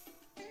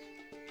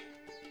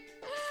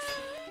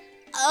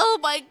 Oh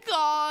my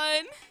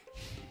god.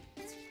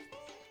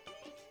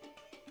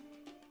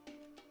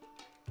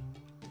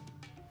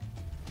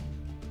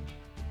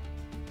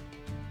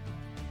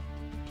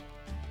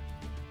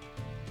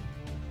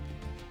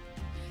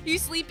 You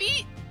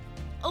sleepy?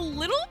 A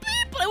little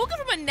bit, but I woke up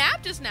from a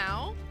nap just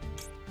now.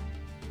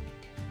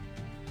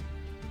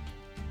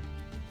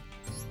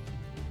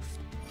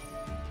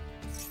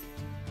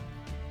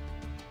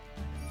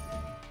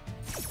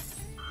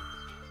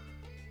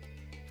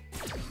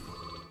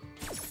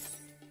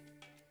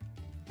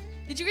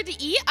 Did you get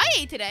to eat? I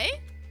ate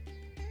today.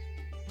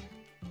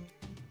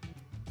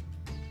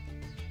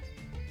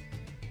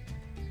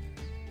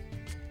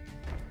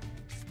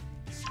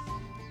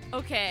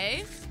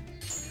 Okay.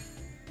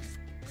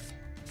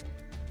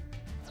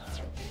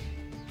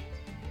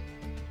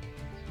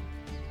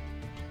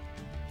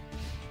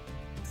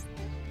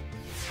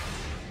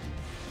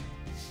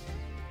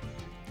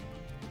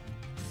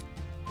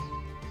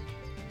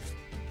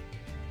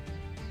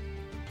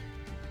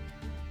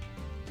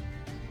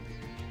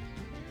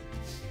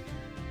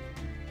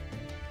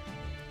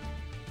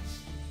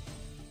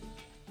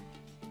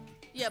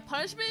 Yeah,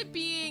 punishment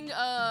being,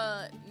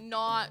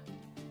 not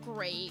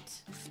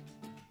great.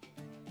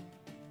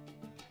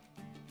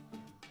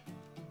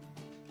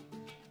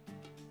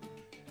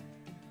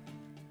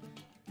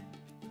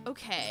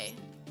 Okay.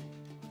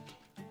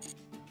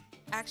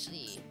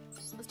 Actually,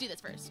 let's do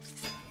this first.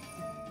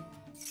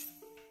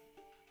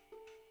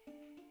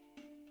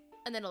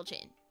 And then it'll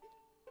chain.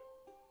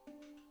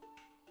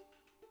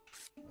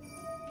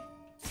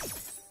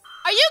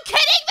 Are you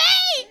kidding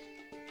me?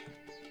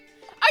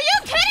 Are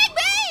you kidding me?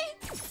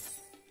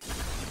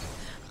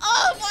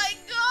 Oh my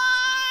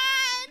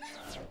god!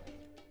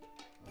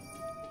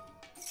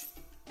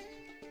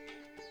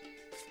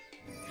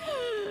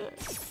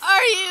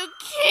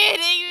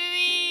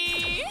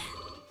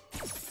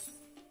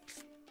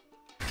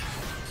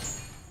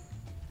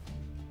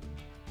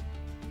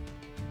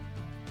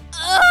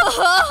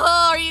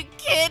 Oh, are you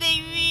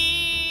kidding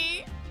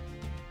me?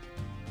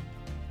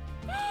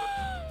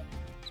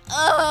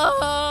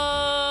 Oh.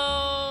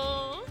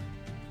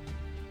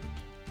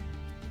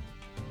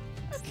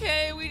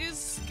 Okay, we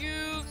just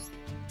scoop.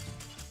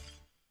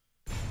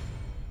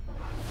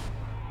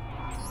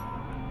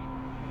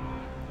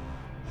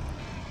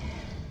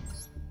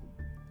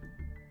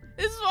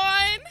 It's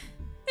fine.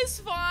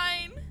 It's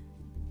fine.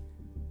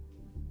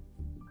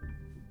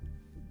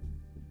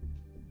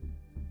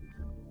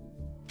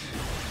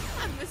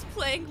 I miss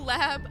playing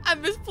lab. I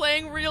miss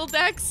playing real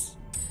decks.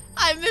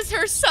 I miss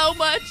her so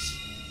much.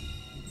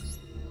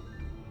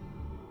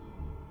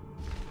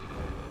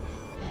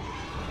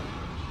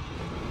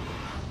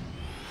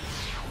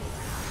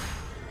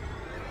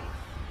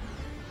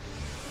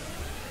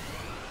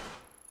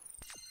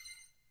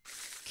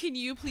 Can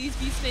you please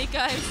be Snake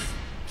Eyes?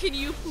 Can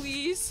you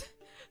please?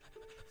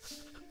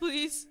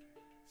 Please.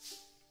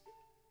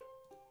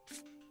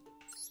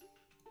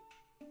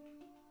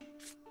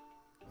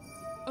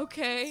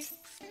 Okay.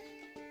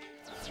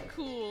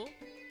 Cool.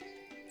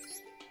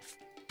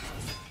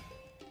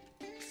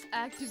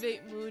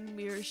 Activate Moon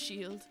Mirror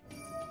Shield.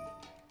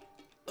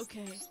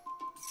 Okay.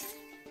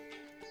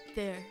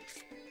 There.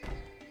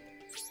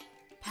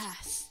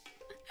 Pass.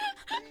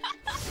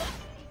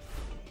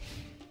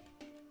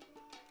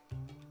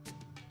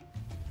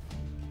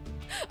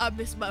 I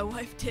miss my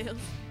wife, Tails.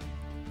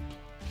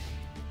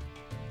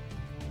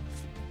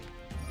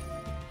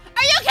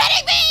 Are you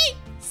kidding me?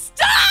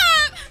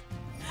 Stop!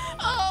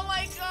 Oh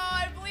my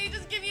god, please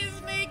just give me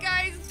Snake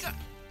Eyes.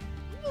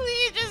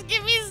 Please just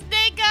give me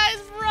Snake Eyes,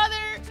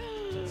 brother.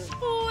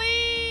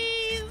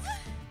 Please.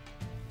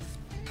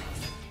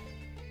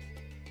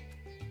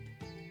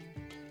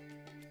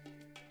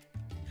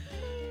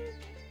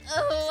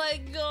 Oh my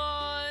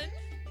god.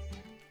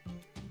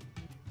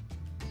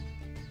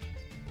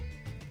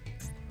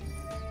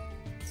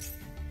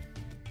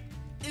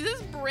 Is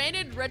this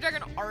branded Red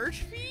Dragon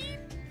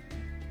Archfiend?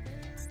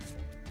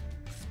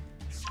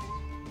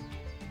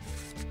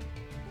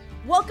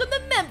 Welcome to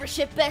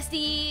membership,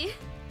 bestie!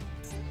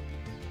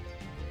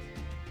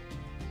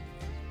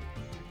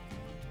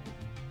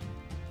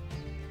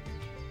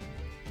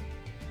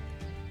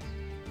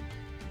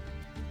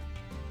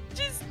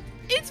 Just,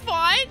 it's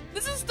fine.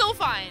 This is still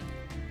fine.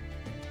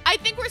 I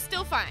think we're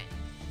still fine.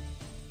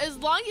 As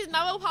long as he's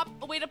not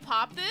a way to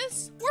pop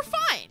this, we're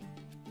fine.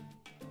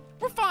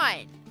 We're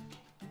fine.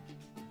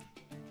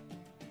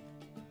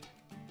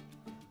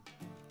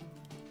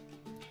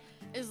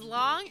 As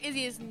long as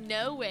he has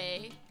no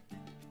way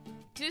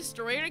to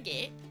destroy our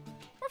gate,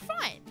 we're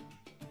fine.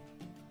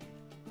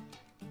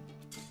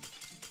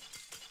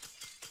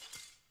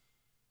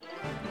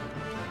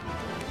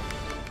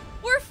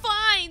 We're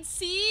fine,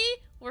 see?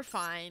 We're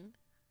fine.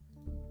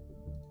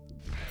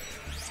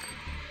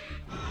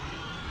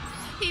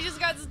 He just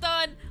got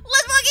stunned.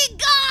 Let's fucking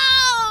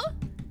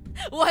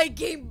go! White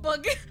game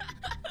bug.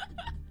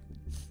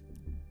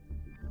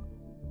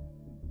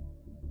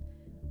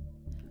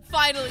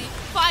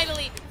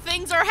 Finally,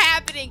 things are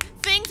happening.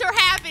 Things are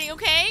happening,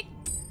 okay?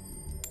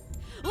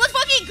 Let's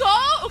fucking go!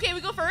 Okay, we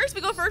go first.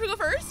 Okay,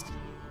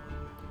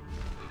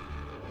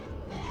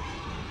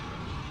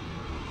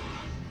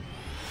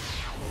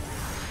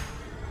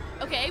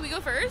 we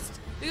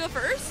go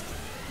first.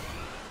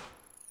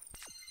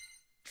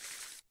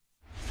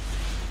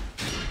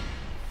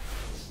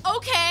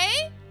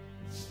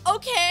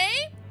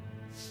 Okay.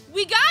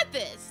 We got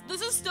this.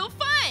 This is still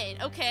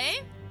fine,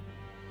 okay?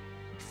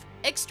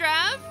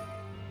 Extrav.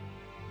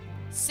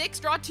 6,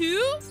 draw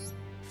 2.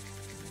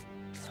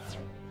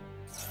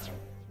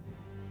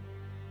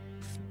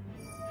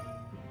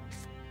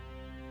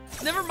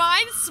 Never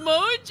mind,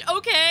 Smudge.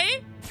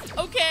 Okay.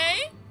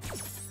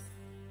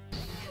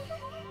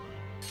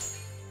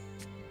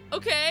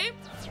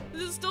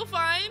 This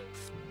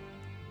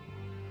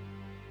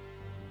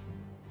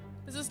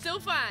is still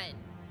fine.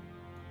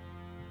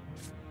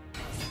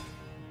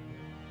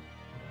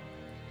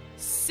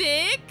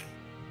 Sick.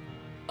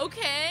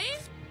 Okay.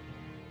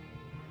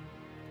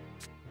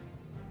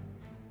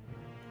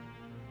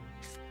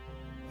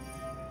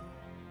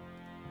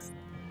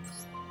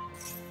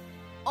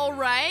 All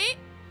right.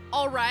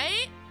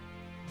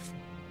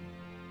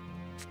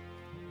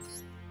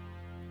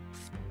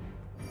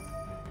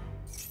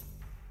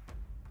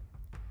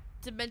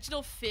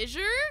 Dimensional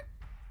fissure?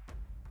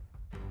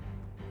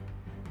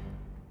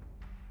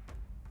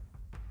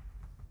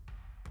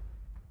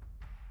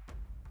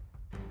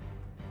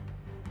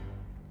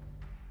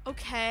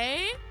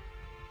 Okay.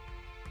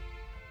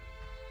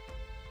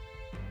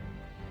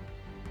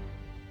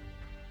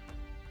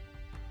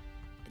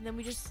 And then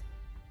we just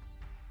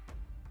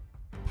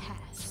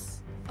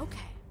pass.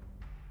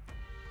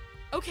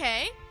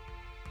 Okay.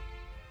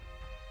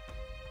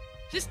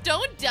 Just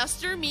don't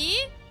duster me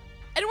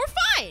and we're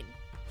fine.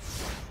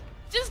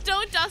 Just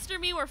don't duster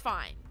me, we're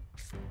fine.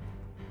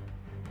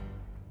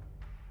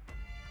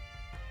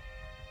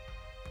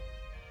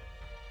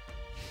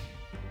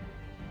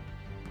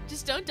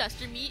 Just don't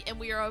duster me and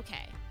we are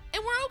okay.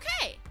 And we're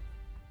okay.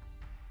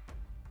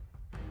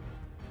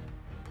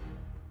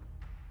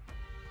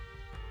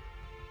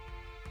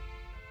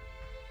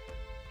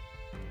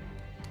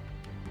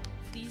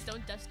 Please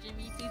don't dust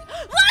me, please.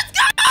 Let's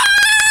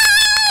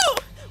go!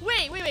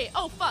 Wait.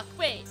 Oh, fuck,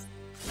 wait.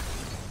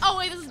 Oh,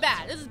 wait, this is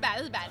bad.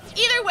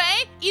 Either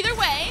way,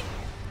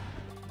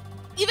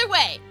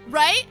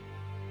 right?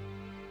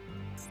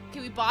 Okay,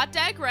 we bought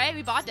deck, right?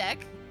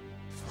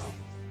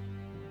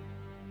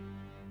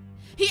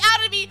 He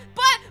outed me,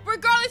 but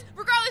regardless,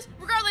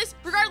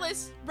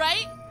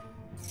 right?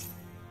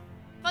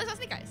 Well, I saw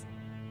Snake Eyes.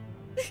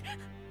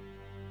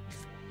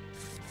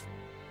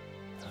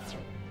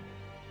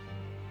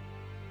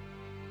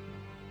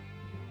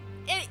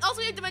 And also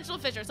we have Dimensional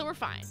Fissure, so we're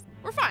fine.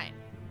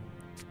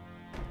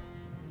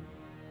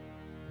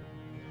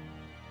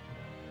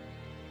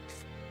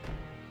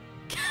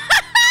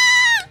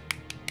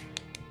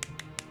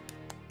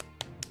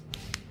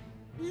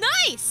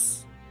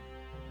 Nice!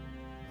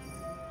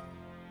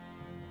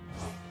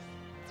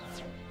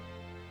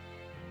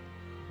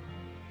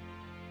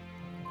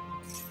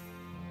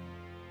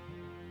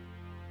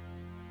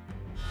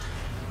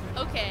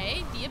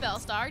 Okay, Dia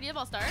Bellstar.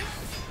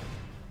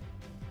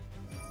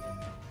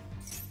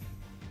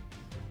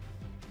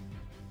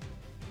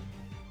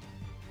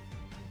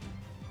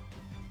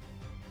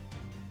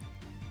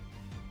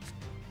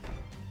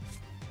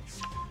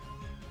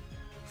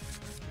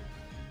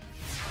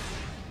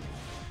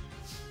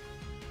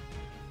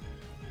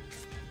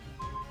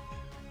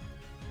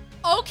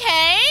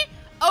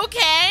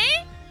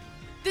 Okay.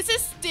 This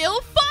is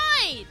still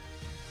fine.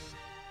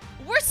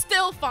 We're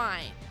still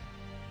fine.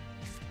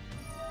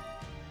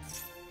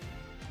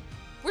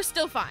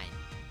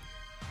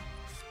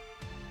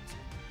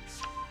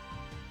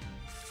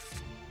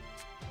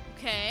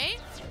 Okay.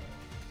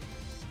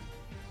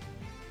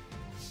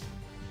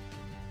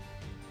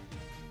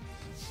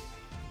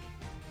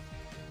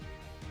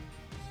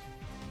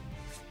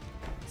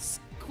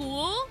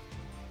 Cool.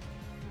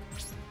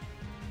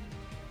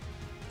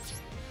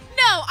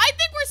 No, I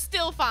think we're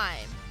still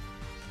fine.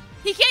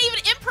 He can't even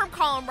imperm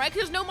column, right?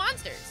 Because there's no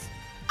monsters.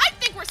 I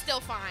think we're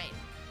still fine.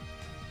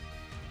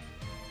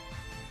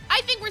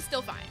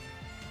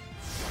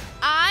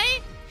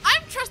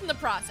 I'm trusting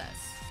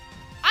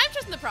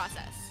the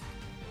process.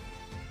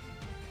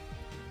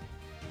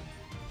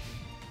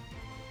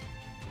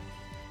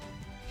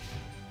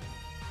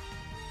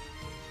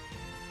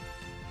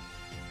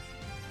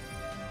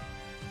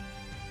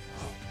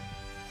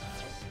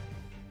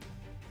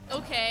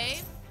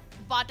 Okay.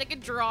 Bot deck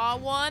could draw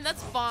one,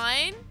 that's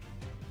fine.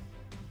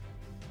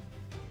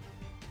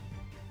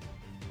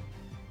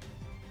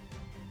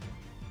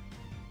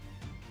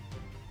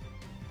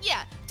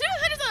 Yeah,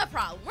 Hunter's not a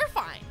problem. We're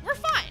fine.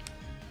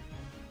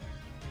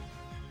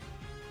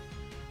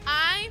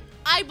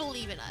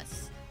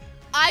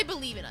 I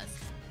believe in us.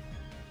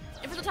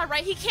 And for the top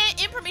right, he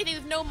can't imprint anything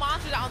with no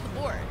monsters out on the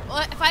board. Well,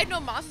 if I have no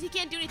monsters, he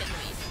can't do anything to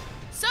me.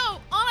 So,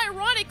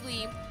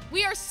 unironically,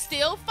 we are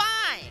still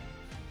fine.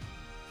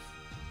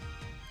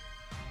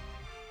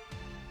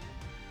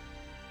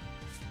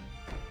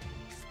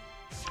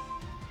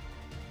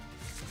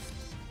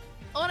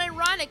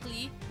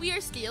 Unironically, we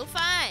are still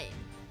fine.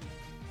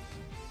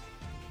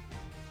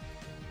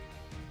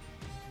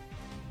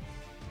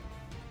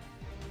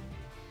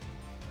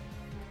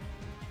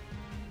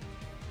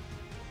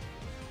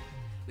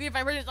 We are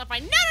fine. We're not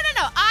fine. No.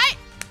 I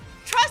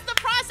trust the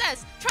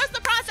process.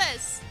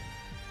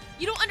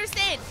 You don't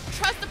understand.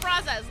 Trust the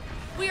process.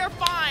 We are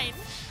fine.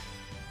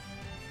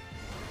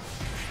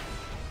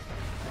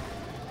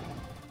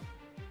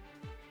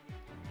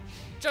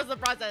 Trust the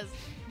process.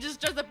 Just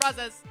trust the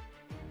process.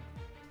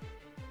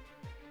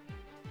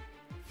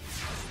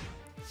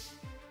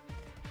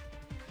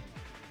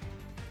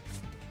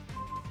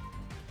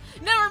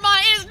 Never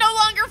mind, it is no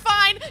longer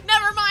fine.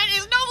 Never mind, it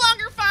is no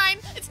longer fine.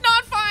 It's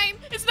not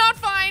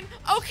fine.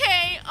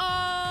 Okay,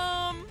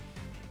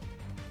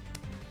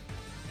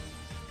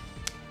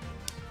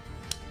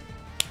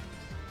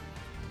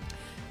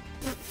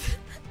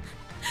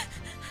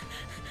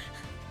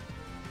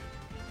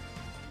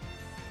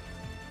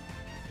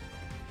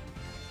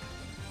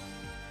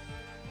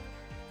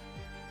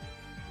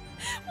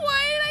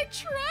 Why did I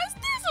trust?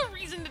 There's a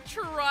reason to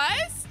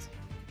trust.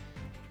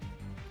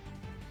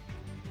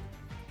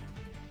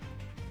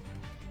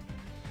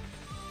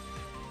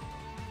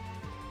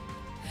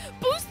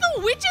 Boost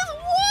the witches?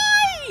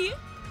 Why?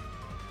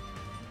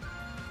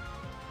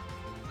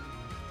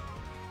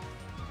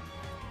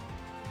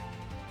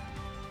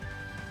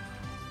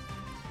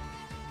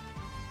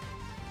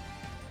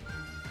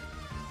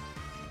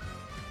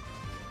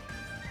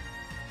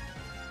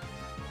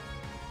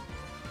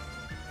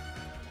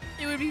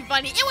 It would be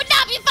funny. It would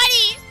not be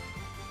funny!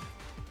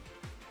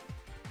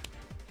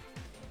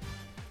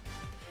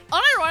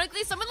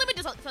 Unironically, someone let me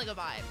just like a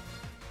vibe.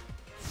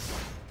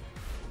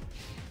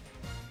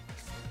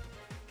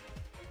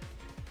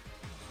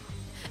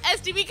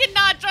 STV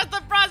cannot trust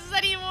the process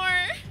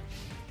anymore.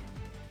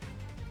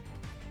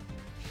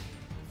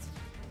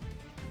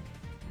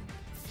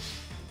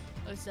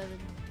 Oh, 7.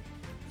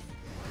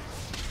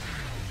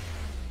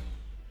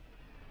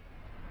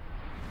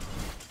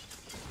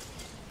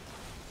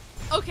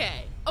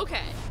 Okay.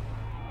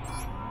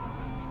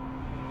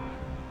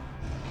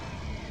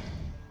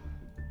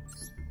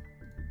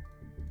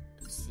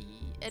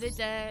 Edit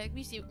deck. Let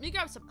me see. Let me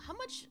grab some. How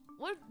much?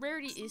 What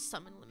rarity is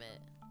summon limit?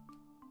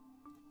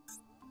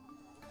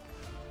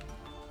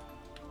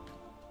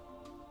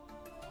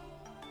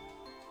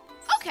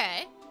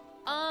 Okay.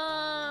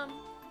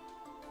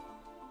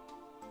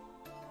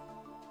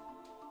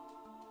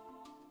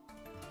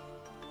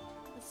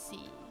 Let's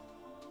see.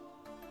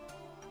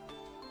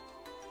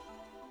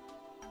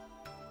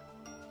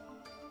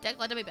 Deck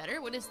let me better?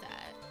 What is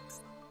that?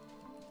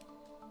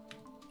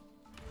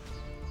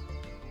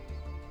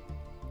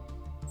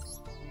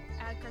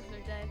 Add cards from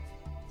their deck.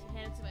 To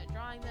hand it by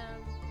drawing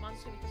them.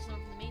 Monsters can be personal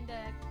from the main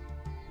deck.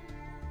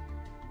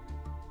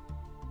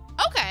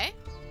 Okay.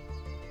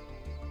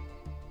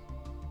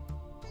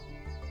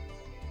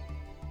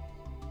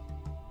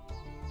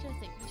 What do I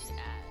think we should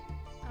add?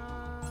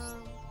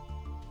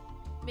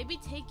 Maybe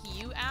take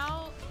you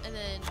out and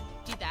then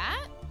do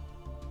that?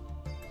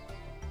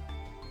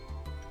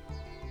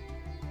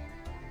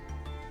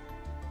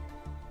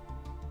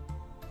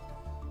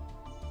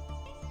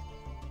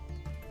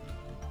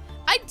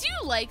 I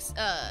do like, hold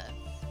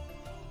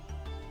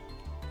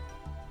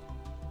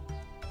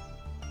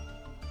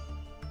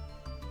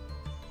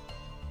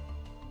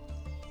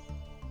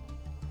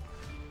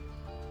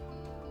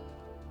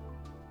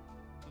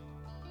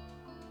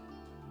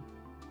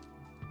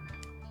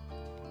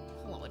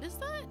on, what is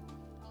that?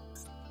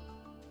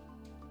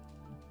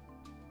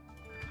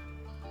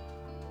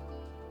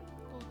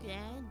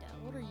 Uganda,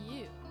 what are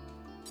you?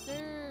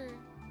 They're...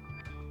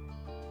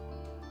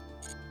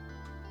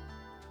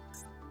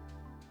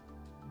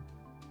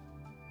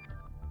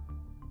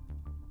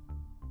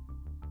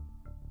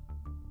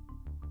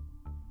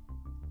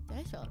 Did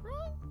I spell it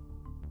wrong?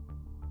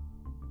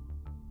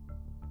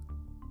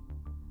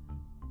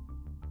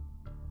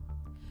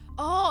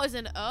 Oh, is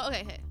it? Oh,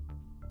 okay, okay.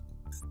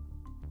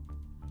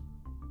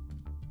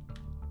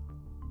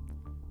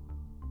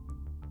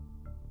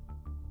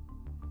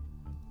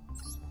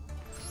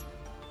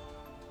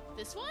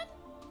 This one?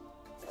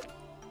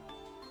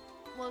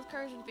 Well, this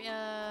card should be,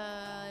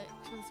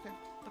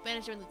 but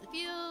banish it into the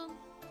field.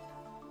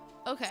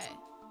 Okay.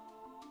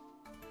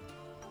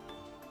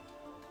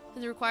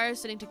 It requires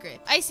sitting to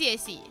grip. I see, I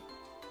see.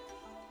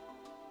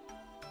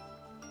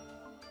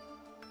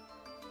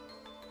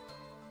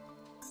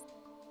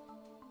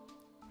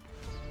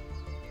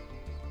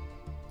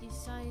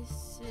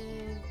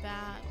 Decisive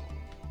battle.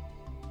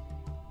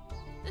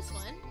 This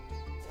one.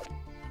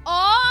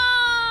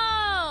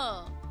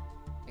 Oh!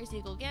 Here's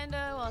the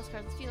Uganda. While this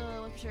card's in the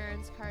field, with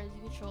insurance, cards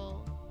you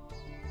control.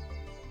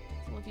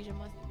 So one fusion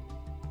must.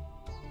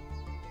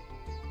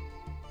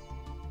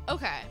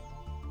 Okay.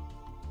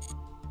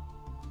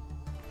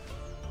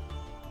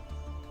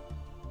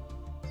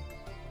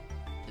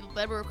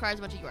 Lever requires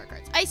a bunch of UR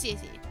cards. I see, I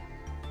see.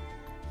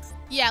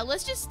 Yeah,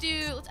 let's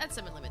add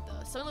summon limit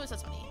though. Summon limit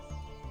sounds funny.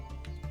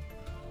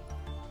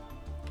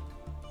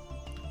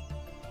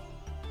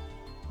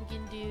 We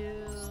can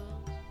do...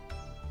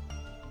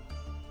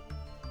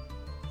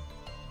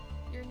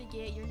 You're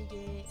negate, you're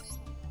negate.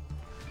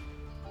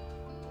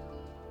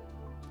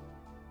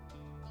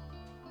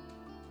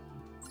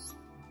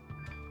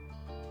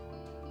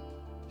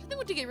 I think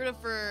what to get rid of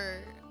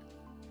for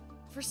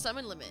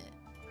summon limit.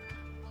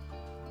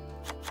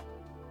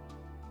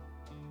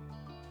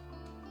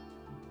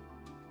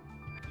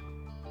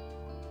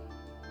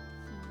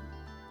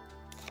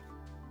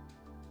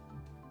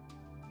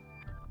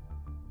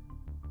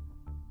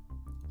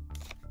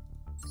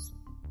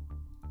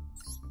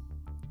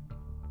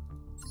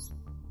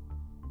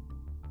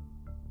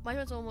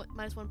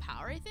 Minus one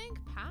power, I think?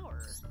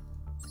 Power.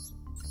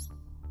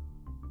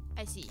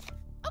 I see.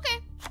 Okay,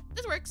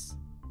 this works.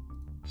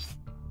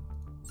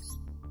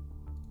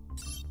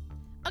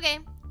 Okay.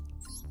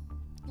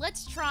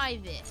 Let's try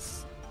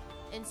this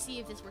and see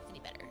if this works any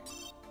better.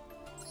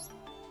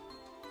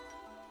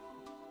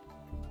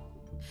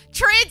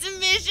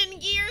 Transmission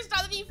gear!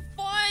 Stop, that'd be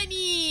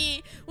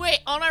funny! Wait,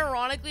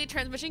 unironically,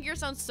 transmission gear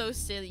sounds so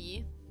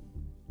silly.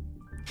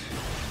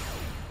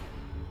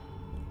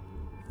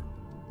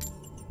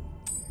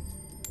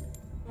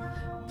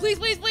 Please,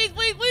 please, please,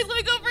 please, please, let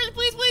me go first.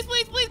 Please, please,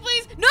 please, please,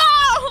 please. No!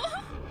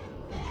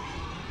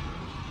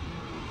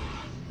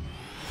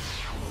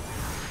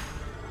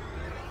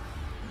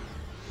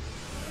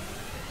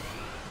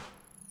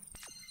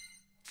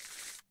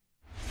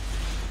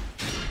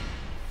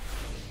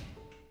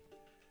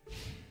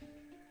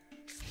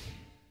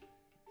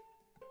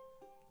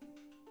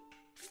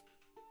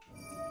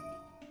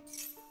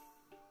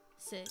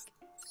 Sick.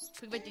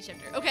 Quick victory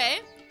shifter.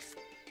 Okay.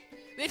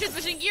 We have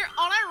transmission gear.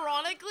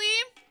 Unironically,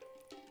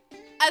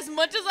 as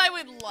much as I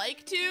would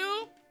like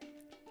to,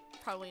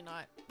 probably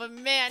not. But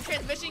man,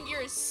 transmission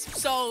gear is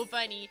so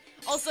funny.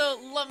 Also,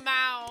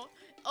 Lamau.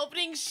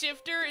 Opening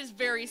shifter is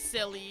very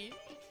silly.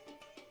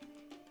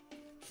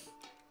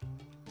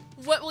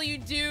 What will you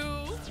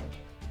do?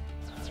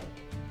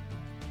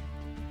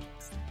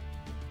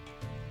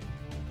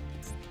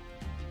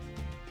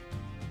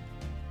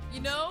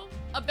 You know,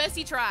 a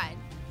Bessie tried.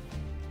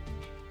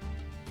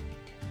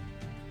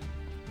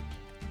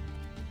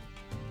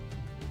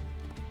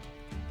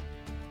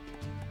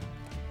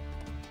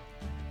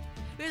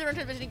 is our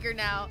transmission gear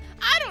now?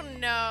 I don't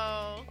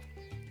know.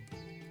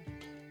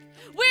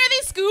 Wait, are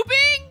they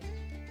scooping?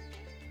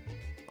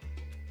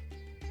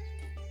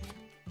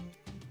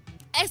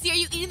 SD, are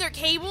you eating their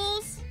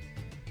cables?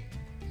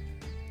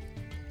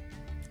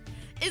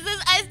 Is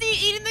this SD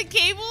eating the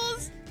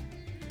cables?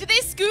 Did they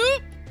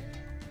scoop?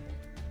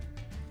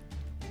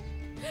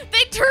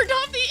 They turned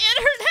off the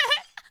internet.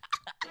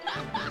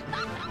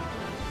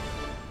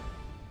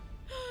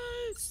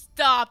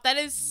 Stop, that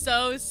is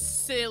so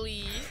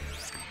silly.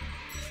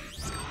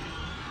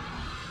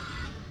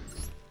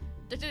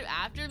 Did I do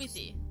after? Let me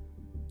see.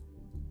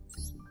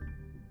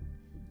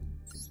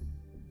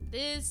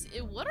 This,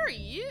 what are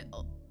you?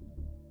 Oh.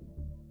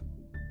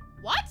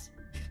 What?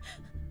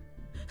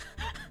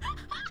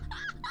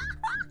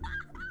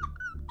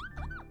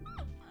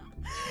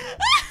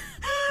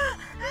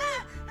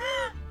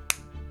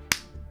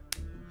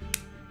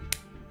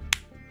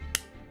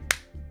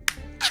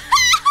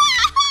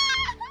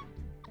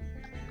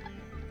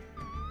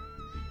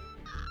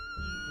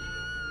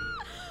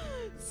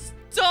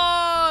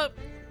 Stop!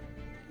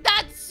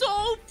 That's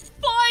so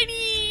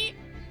funny!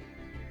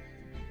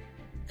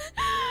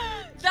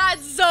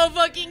 That's so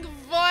fucking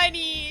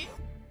funny!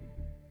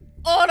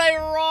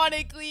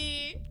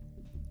 Unironically!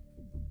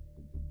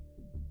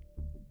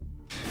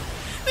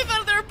 They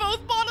found they're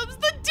both bottoms.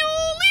 The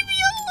duel! Leave me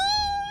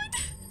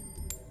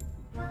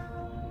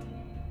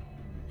alone!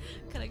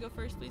 Can I go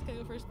first, please? Can I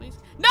go first, please?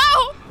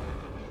 No!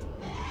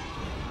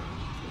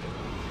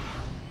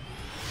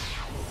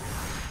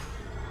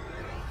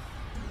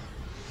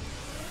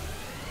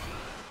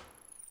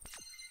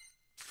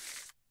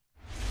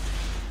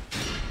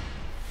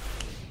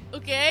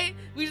 Okay,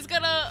 we just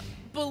gotta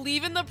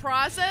believe in the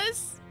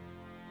process,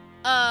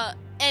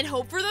 and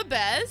hope for the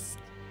best.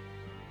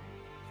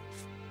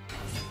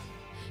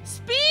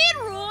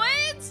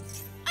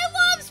 Speedroids! I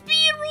love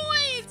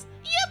speedroids!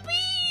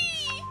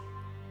 Yippee!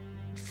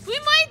 We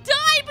might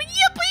die, but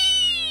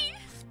yippee!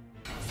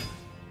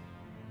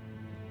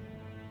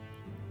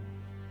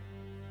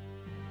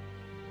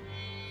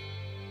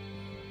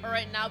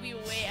 Alright, now we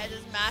wait as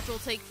this match will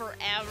take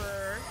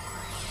forever.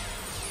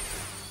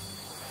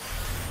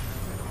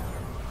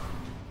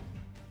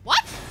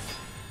 What?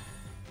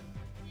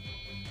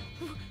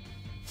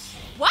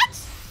 What?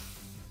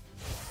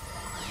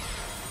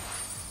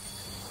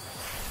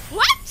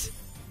 What?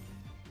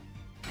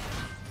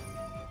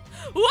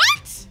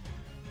 What?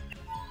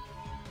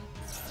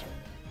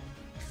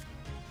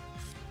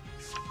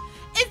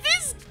 Is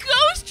this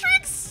Ghost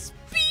Trick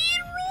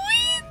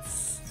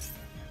Speedroids?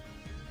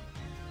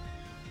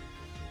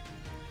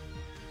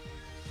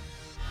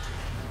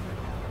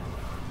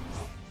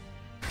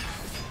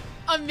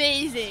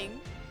 Amazing.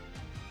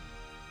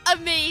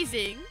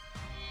 Amazing.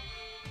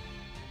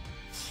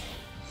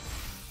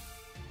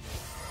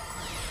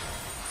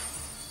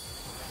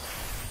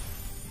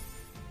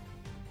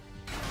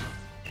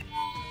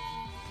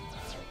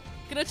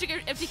 Gonna check your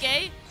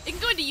FTK? It can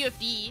go into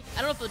UFD.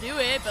 I don't know if they'll do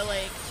it, but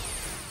like...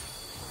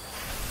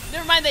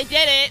 Never mind, they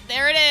did it.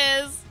 There it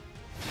is.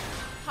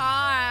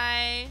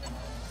 Hi.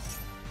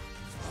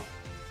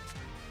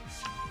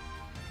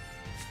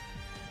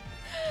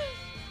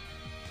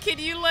 Can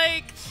you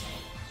like...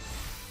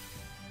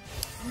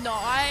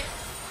 not?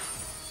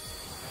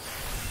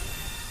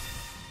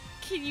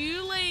 Can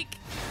you like...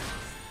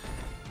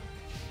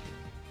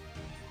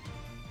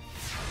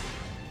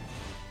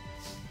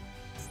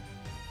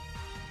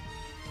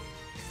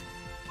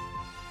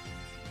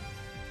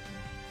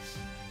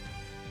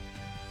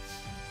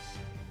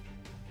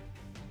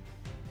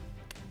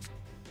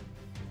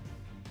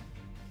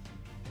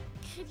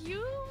 Can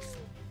you...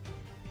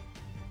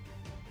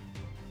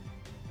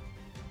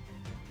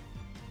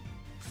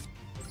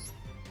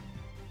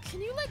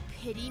 Can you like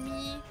pity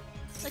me?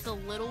 Like a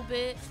little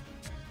bit?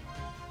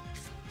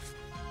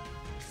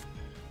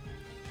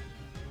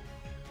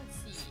 Let's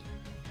see.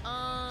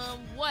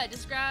 What?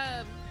 Just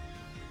grab...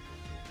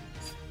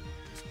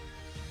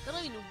 They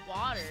don't even need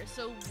water,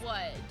 so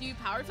what? Do you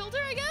power filter,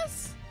 I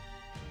guess?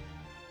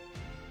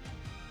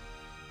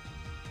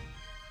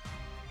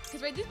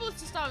 Because right, these supposed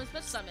to stop in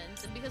special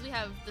summons, and because we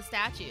have the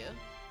statue.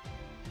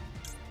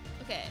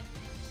 Okay.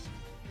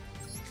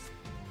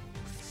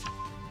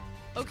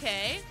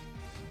 Okay.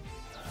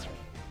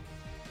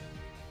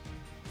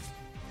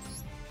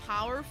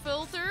 Power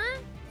filter.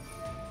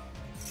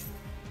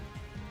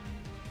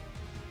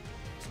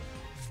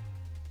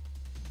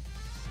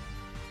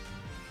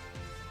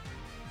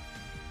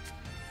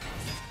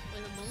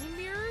 With a moon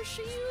mirror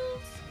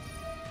shield.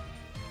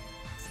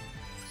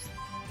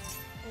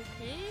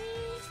 Okay.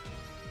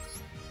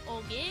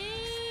 Okay.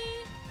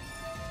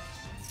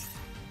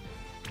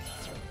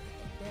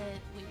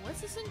 Wait,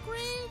 what's this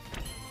engraved?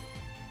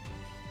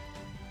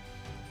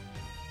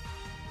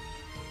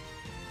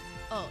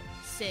 Oh,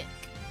 sick.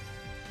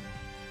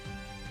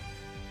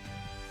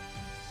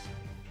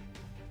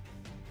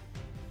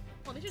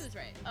 Let me do this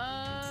right.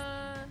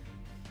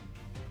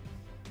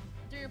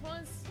 Do your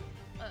opponent's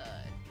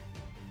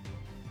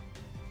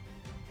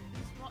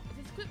if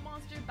it's equipped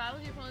monster, battle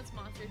your opponent's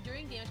monster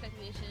during damage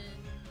calculation.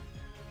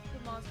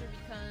 opponent's monster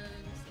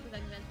becomes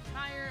an advantage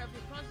higher of the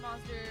opponent's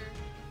monster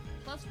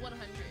plus 100.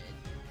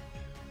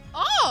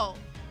 Oh!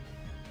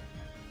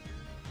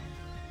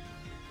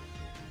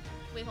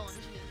 Wait, hold on.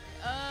 We should do this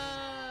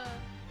right.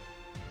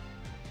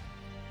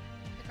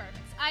 The card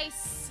effects. I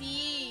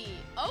see.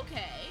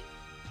 Okay.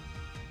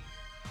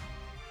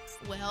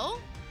 Well.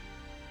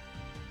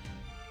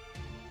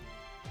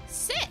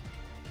 Sick.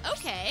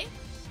 Okay.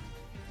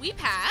 We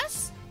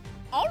pass.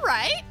 All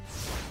right.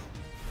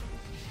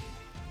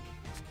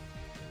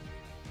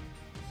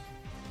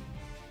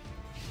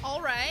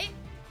 All right.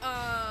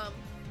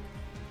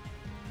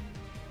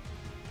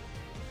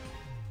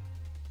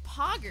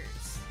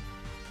 Poggers.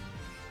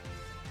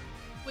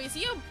 Wait, is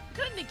he what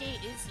kind of negate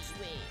is he?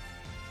 Wait.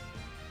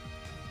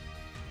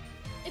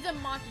 It's a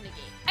monster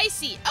negate. I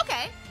see.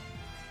 Okay.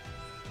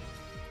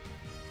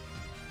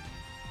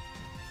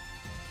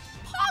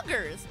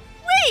 Poggers.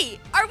 Wait,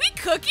 are we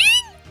cooking?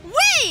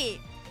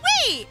 Wait.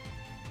 And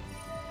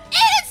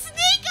it's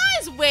Snake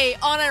Eyes. Wait,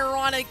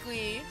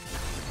 unironically.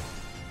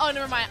 Oh,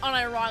 never mind.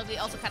 Unironically,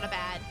 also kind of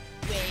bad.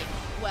 Wait.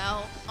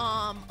 Well,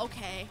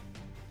 okay.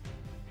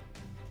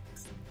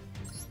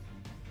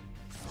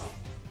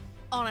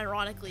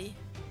 Unironically.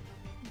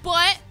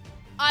 But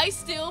I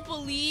still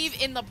believe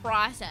in the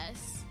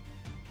process.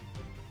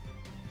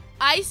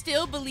 I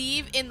still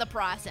believe in the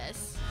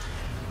process.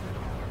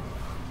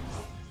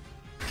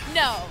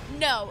 No,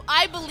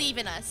 I believe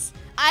in us.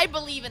 I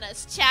believe in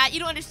us. Chat, you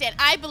don't understand.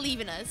 I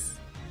believe in us.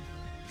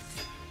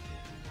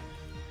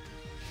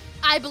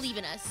 I believe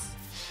in us.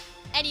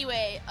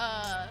 Anyway,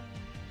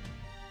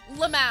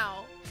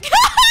 Lamau.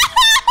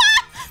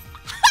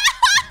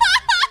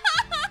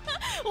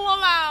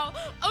 Lamau.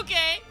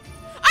 Okay.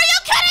 Are you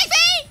kidding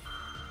me?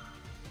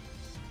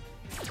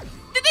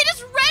 Did they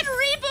just red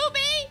reboot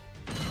me?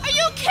 Are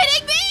you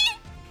kidding me?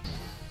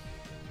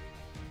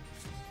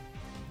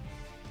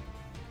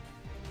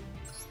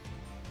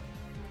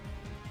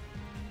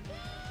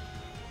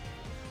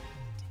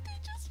 Did they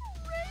just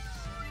red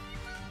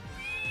reboot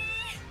me?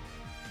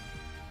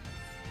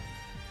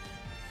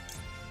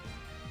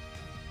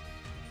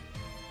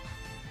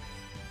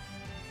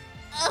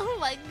 Oh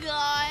my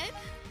god.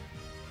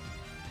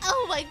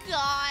 Oh my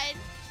god.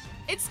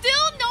 It's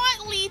still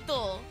not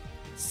lethal.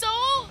 So,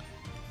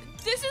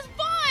 this is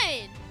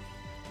fine.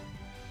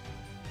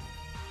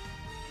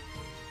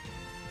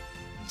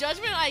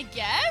 Judgment, I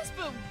guess,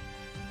 but...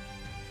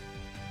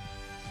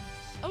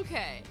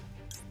 Okay.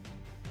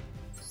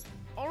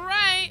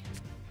 Alright.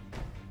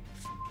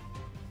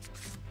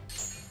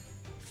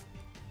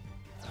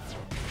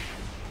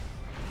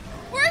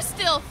 We're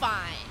still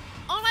fine.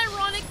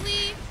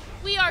 Unironically,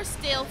 we are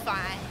still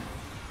fine.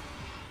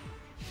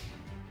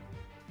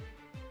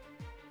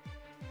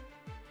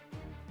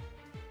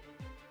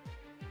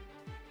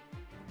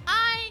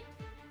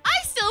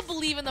 I still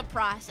believe in the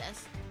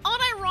process.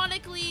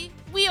 Unironically,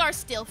 we are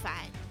still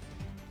fine.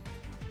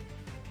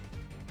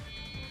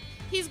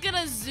 He's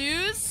gonna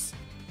Zeus.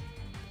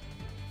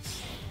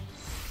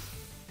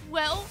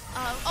 Well,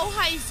 oh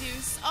hi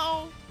Zeus.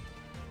 Oh,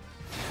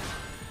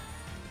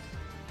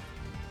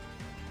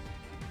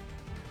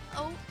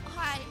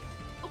 hi.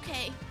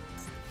 Okay.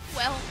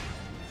 Well,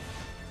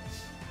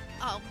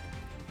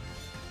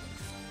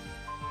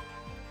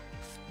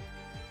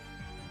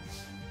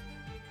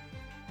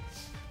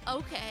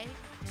 okay.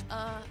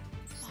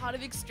 Pot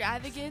of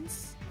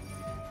Extravagance.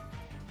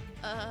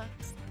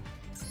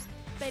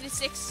 Beta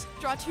 6,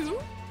 draw 2.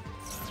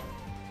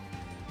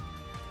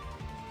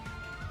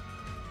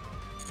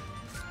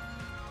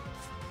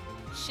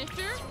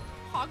 Shifter,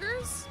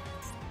 Hoggers.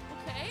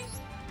 Okay.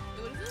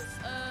 Wait, what is this?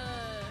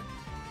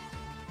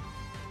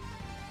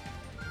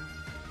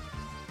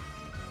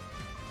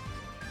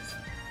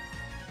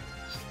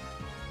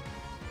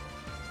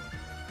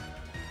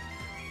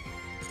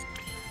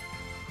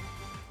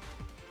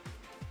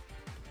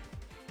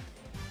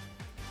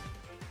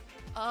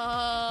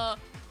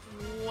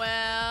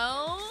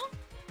 Well...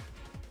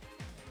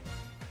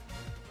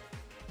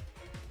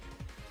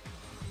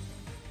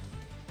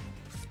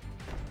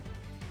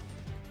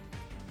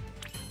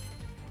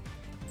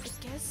 I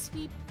guess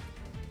we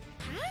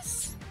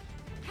pass?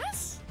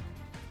 Pass?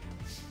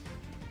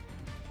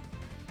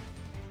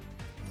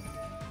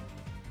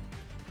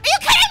 Are you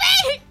kidding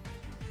me?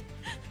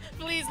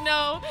 Please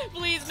no,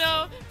 please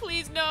no,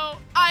 please no.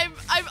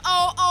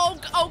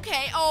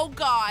 Okay, oh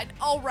god.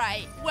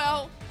 Alright,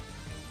 well.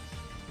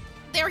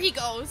 There he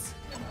goes.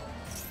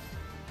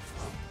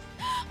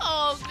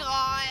 Oh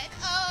god,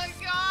 oh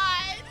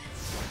god.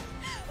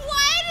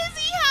 Why does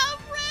he have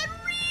red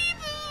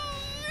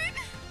reboot?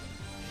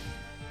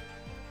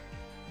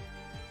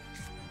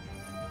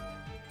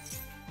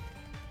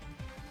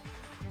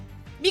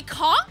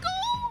 Mikanko?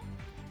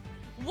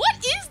 What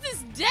is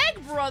this deck,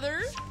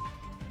 brother?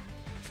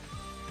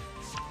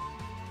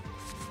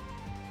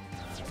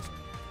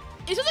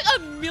 It's just like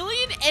a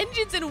million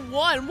engines in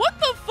one. What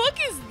the fuck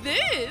is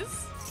this?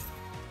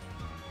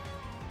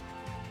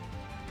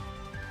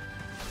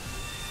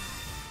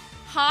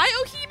 Hi,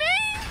 Ohime?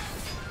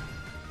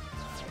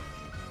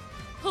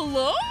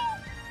 Hello?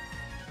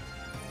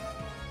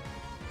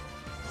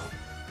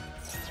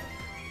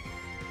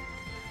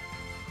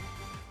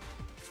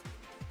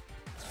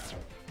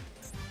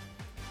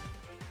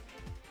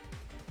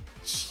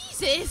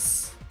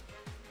 sis.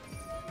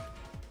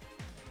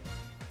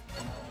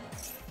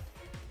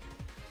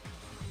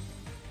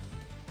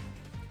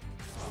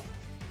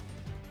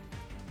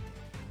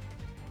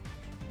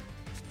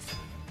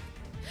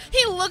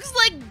 He looks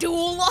like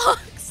Duel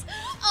Logs.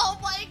 Oh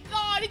my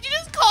god, did you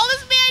just call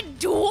this man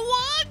Duel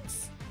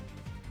Logs?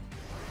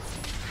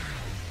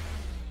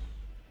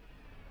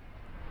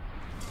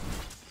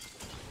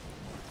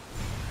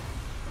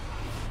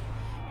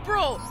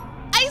 Bro,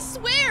 I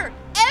swear,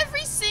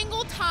 every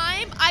single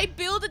time I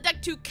build a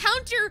deck to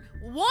counter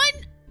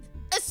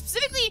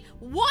specifically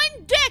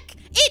one deck,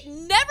 it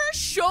never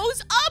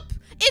shows up.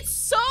 It's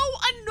so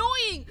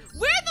annoying.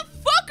 Where the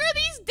fuck are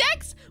these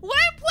decks when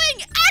I'm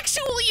playing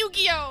actual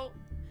Yu-Gi-Oh?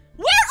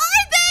 Where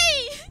are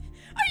they?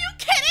 Are you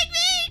kidding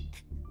me?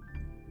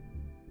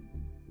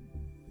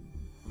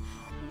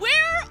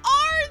 Where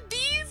are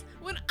these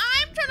when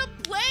I'm trying to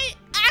play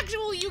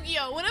actual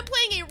Yu-Gi-Oh? When I'm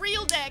playing a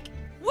real deck?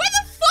 Where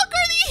the fuck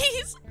are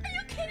these? Are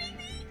you kidding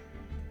me?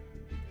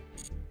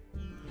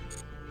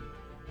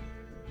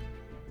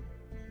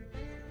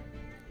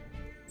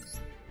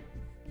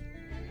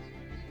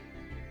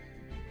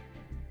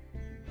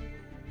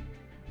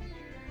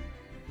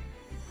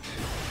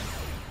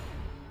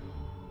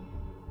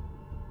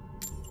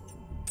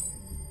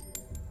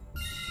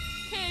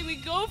 Okay, we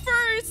go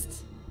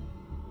first.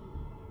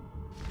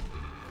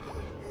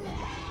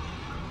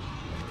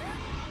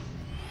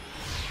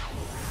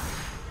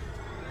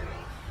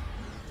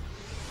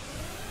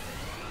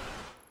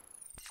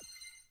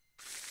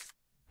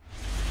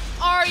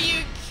 Are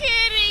you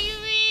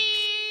kidding me?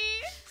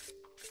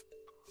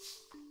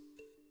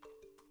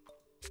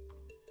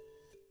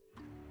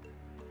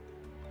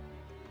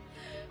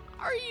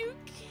 Are you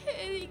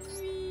kidding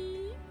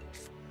me?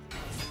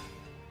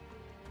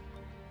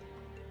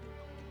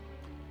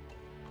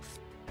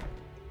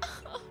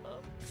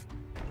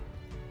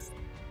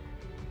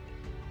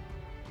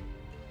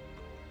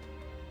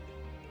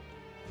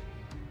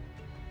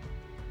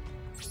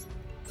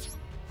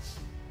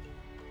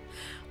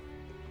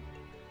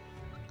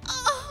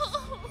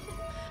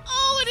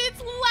 Oh, and it's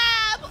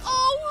Lab.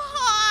 Oh,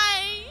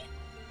 hi.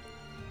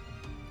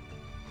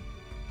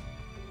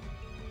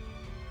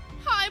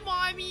 Hi,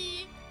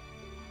 mommy.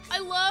 I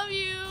love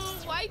you.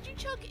 Why'd you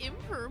chuck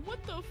Imperm?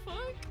 What the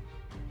fuck?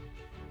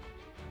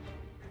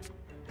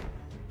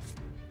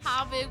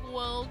 Havoc,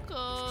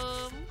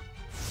 welcome.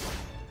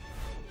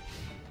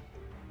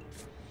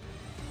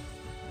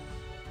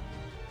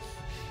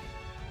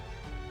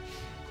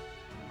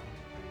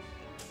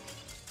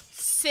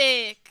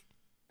 Sick.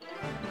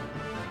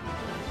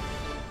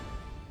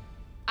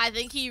 I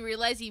think he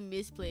realized he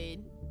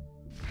misplayed.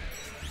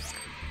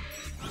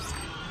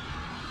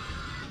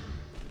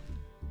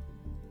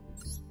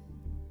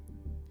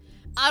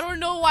 I don't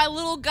know why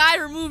little guy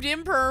removed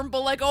Imperm,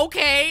 but like,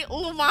 okay,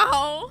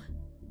 Lamau.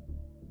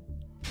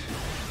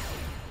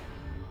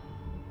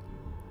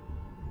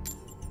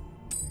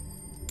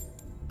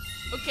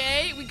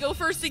 Okay, we go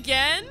first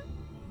again.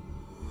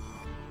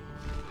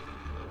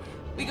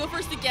 We go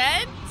first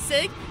again.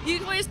 Sick. You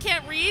players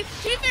can't read.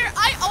 To be fair,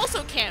 I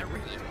also can't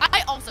read.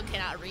 I also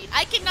cannot read.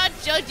 I cannot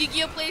judge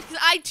Yu-Gi-Oh players because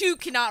I too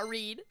cannot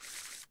read.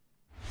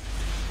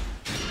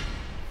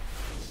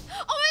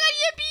 Oh my god,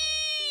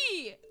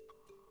 yippee!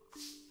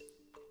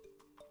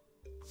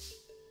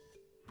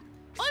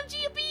 OMG,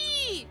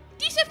 yippee!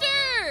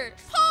 D-shifter!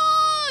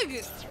 Hog!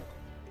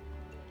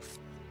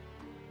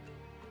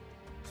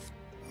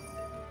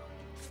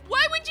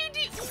 Why would you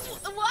do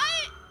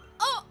what?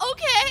 Oh,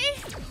 okay.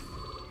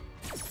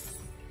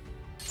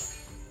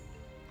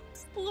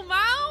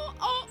 Lamau?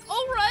 Oh,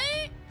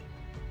 alright.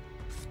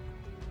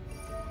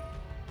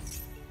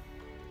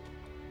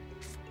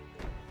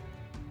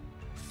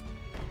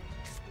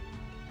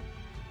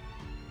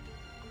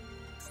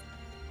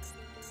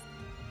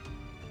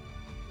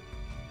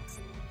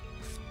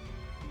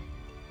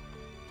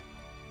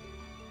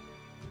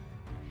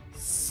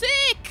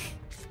 Sick!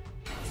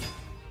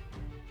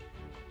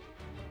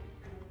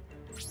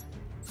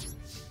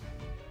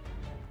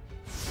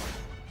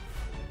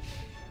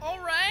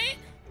 Alright.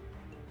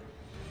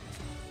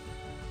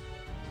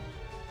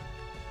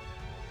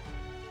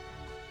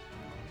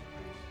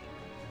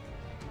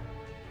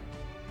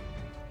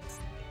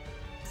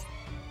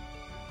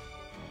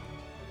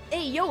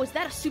 Hey, yo, is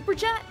that a super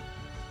chat?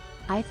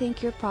 I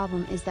think your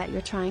problem is that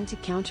you're trying to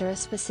counter a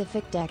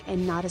specific deck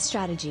and not a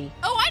strategy.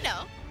 Oh, I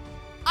know.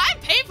 I'm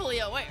painfully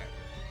aware.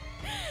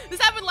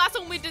 This happened last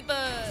time we did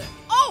the...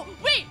 Oh,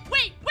 wait.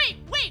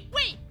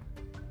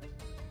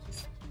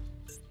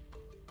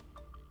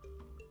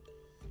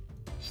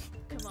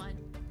 Come on.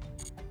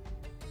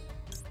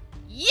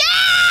 Yeah!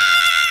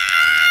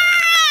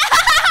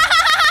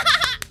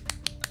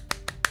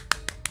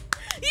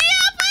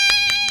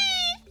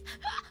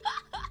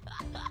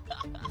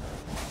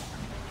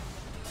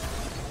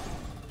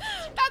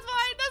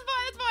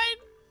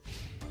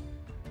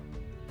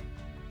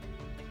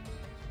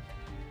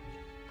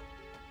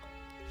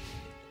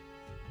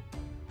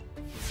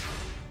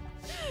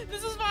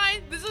 That's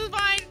fine.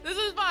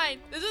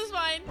 This is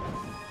fine.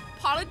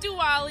 Pot of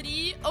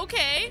duality.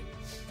 Okay.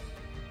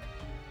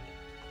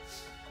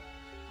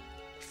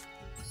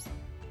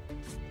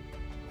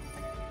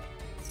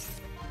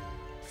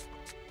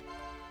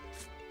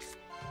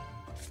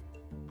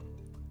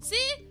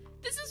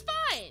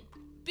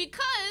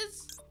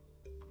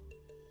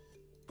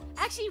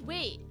 Actually,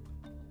 wait.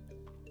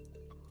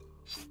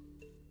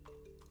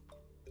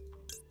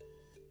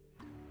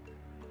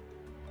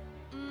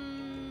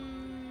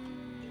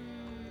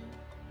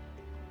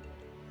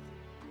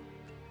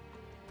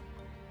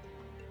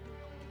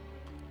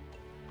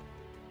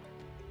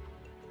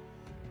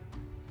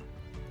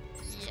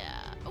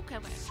 Yeah. Okay.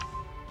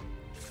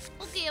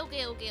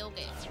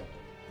 Okay.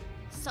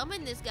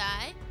 Summon this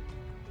guy.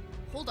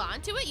 Hold on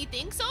to it? You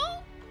think so?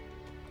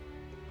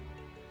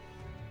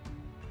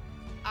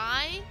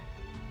 I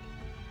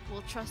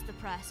will trust the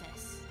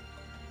process.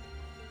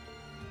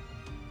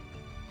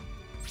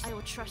 I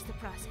will trust the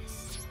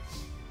process.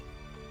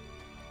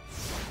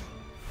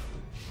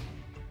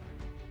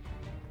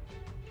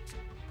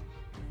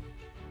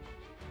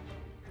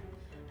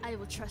 I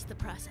will trust the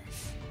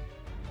process.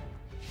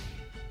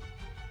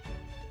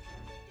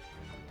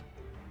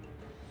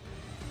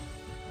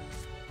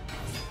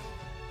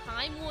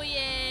 Hi,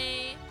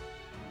 Moye.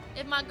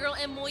 It's my girl,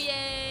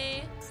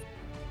 Moye.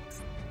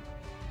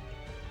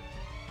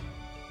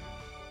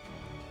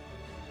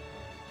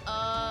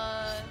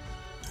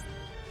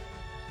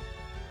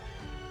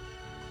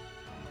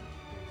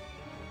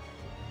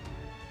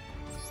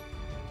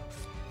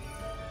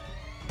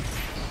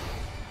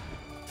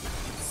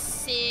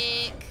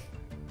 Sick.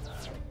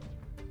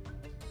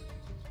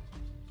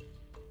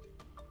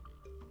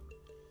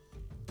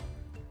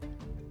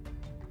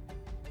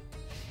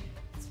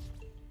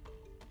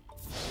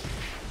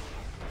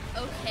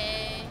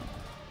 Okay.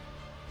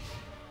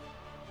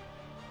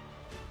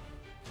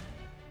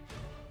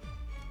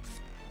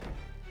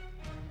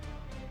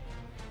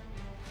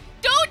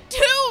 Don't do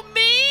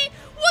me!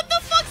 What the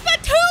fuck's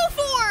that two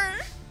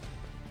for?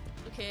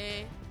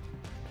 Okay.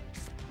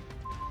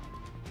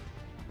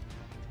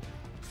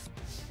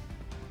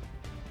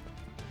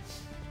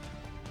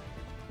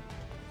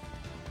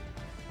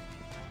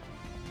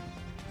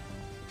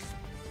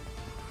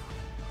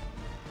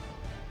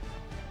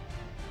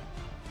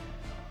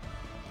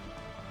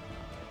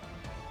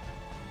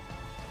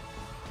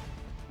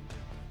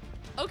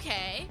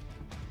 Okay.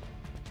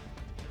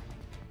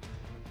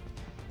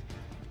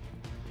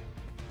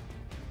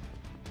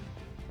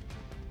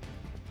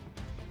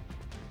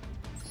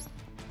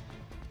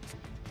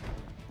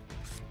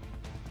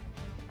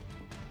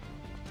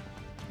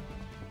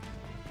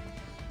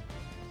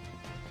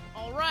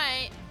 All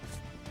right.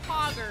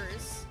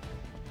 Poggers.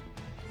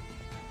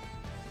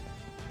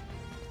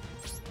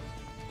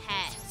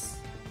 Hats.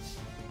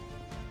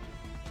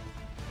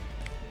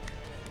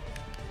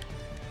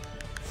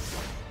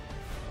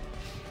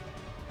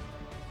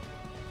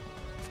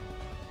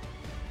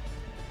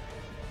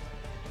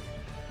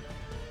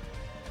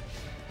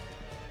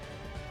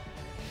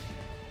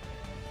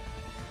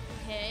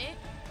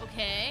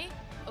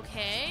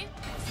 Okay.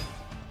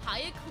 Hi,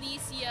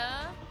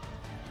 Ecclesia.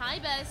 Hi,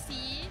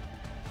 Bessie.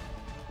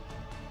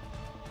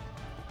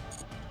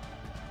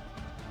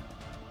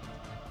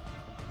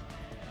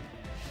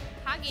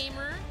 Hi,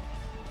 Gamer.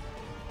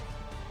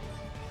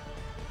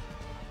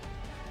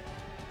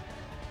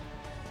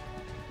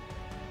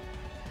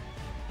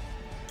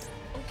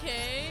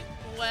 Okay,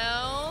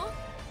 well...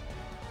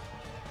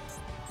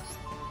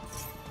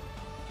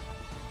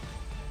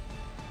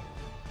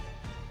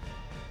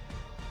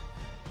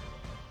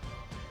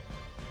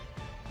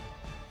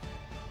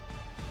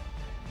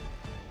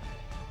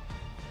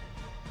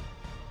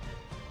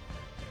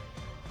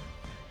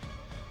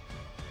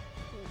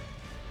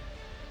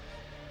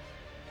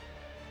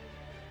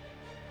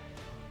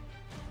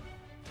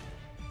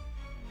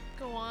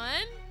 Go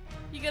on.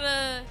 You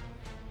gonna...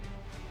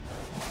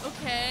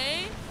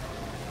 Okay.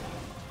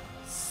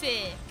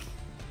 Sick.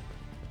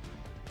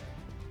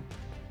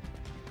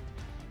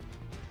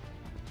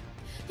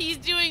 He's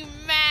doing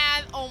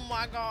math. Oh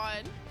my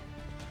god.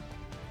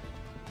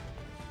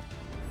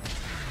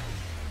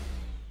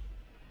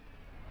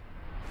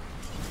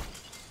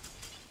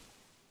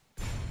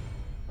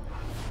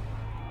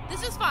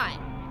 This is fine.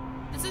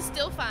 This is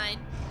still fine.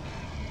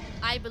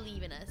 I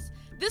believe in us.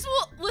 This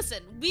will,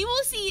 listen, we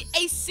will see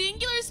a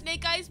singular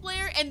Snake Eyes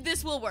player and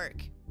this will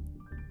work.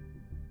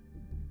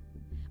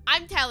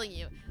 I'm telling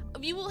you,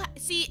 we will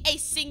see a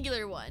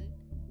singular one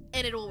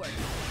and it will work.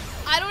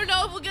 I don't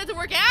know if we'll get it to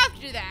work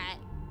after that.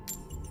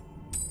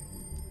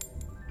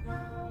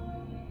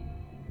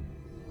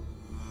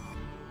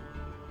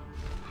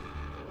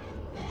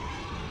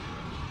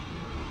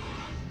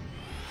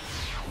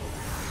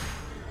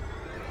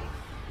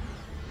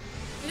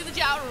 Because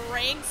the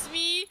outranks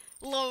me?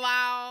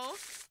 Wow.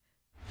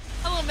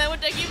 Hello, man. What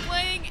deck are you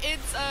playing?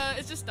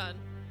 It's just done.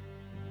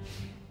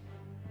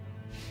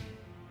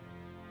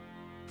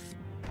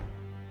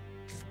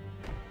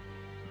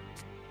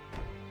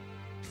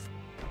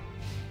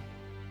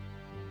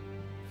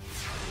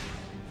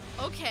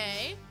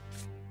 Okay.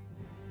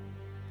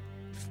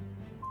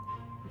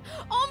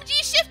 OMG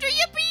shifter,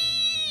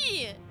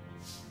 yippee!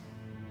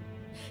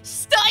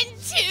 Stun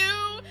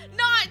 2!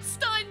 Not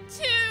stun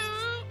 2!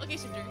 Okay,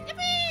 shifter,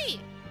 yippee!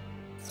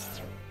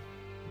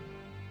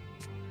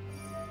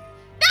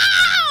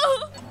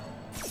 No!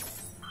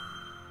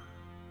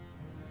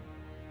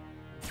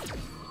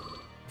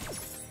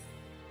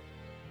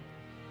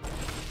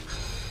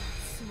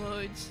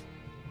 Ouch.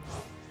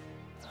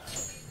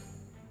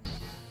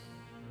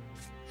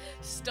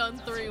 Stun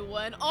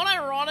 3-1.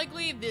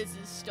 Unironically, this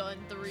is stun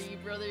 3,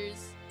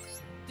 brothers.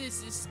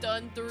 This is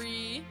stun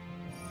 3.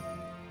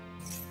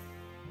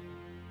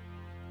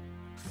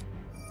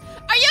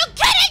 Are you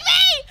kidding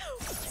me?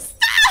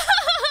 Stop!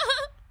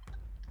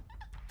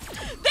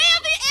 They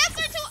have the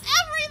answer to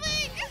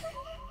everything!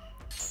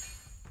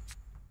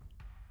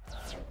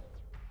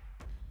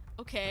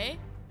 Okay.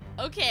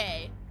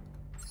 Okay.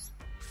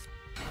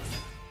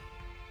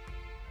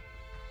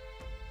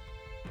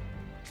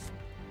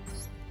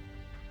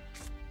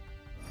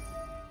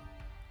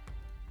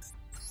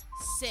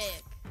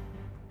 Sick.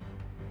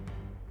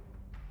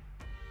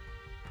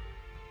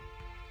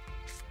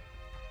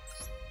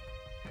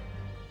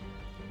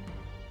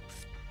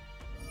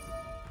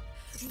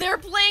 They're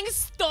playing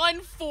Stun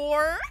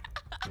 4?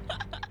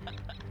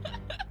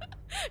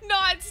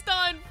 Not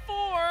Stun 4.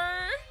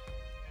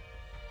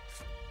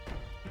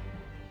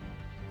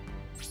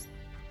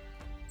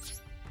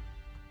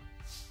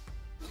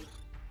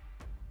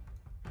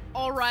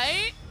 All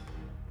right.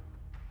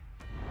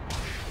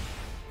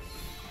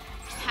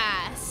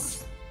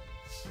 Pass.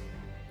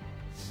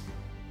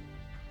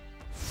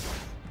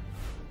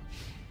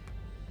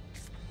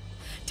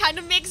 Time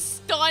to make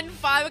Stun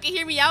 5. Okay,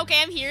 hear me out.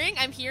 Okay, I'm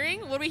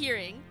hearing. What are we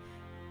hearing?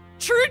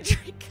 True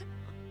drink.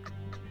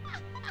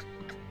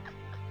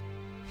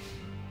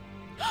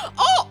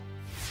 Oh!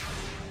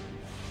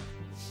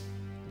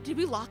 Did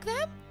we lock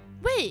them?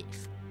 Wait.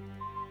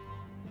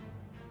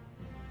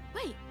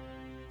 Wait.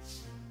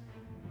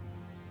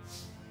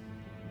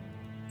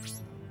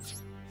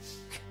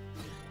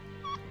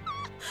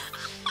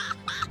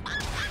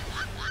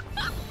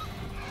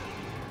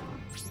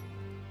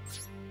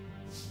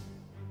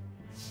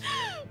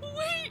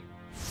 Wait.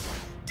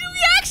 Did we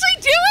actually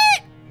do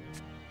it?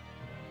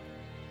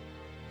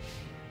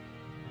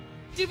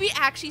 Did we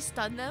actually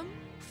stun them?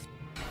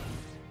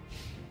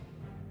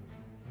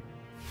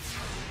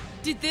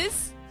 Did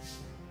this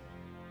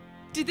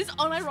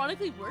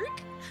unironically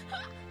work?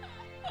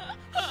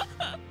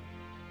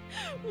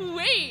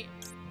 Wait.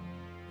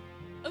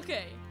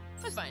 Okay,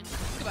 that's fine.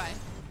 Goodbye.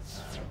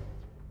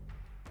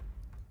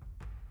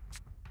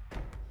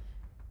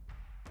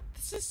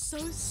 This is so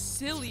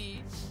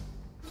silly.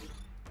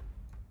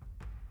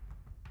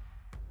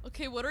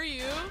 Okay, what are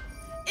you?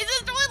 Is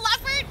this Duel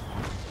Leopard?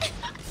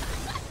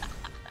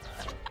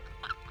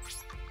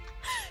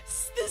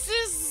 This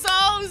is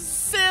so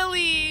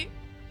silly.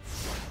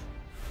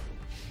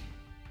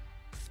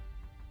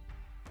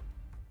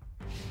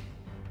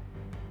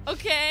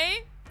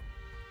 Okay.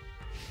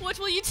 What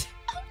will you do?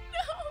 Oh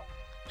no!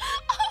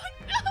 Oh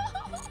no!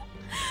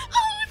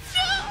 Oh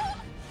no!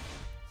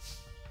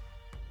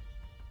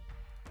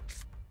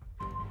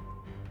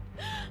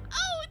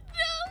 Oh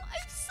no!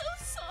 I'm so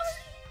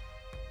sorry.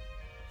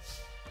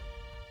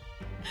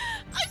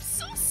 I'm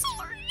so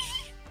sorry.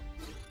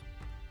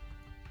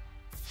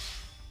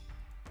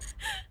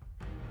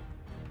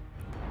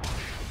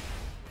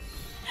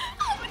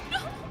 Oh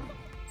no!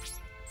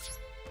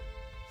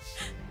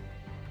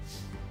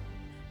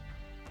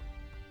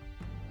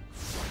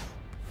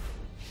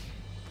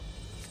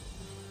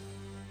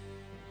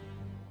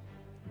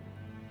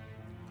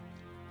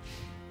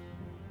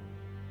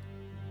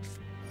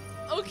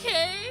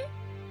 Okay.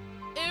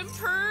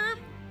 Imperm.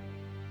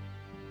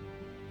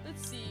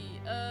 Let's see.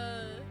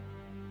 Gotta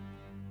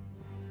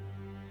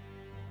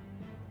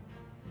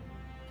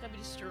be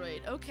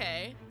destroyed.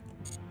 Okay.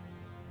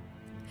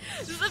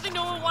 This is something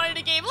no one wanted in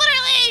a game.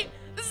 Literally!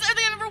 This is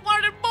everything I've ever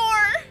wanted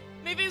more!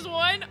 Maybe it's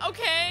one.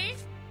 Okay.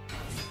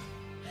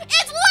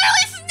 It's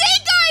literally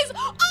Snake Eyes!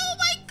 Oh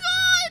my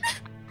god!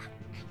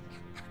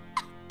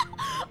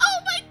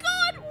 Oh my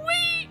god,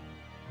 wait!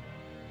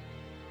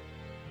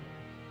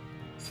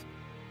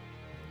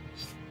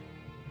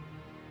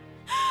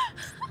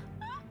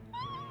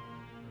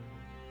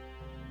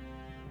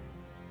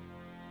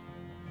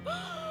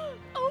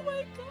 Oh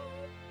my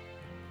god.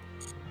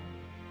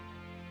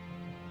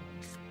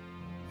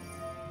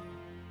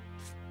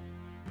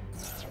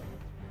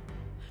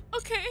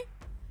 Okay.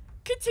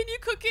 Continue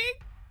cooking.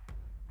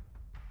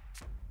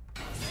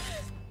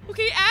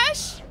 Okay,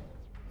 Ash.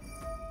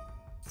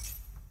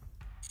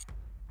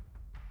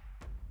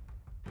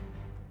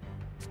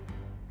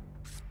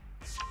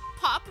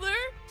 Poplar.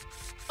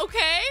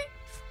 Okay.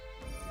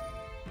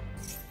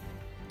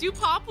 Do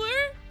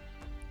Poplar.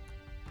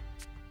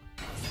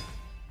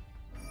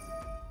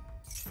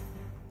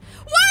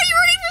 Why are you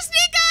rooting for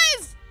Snake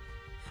Eyes?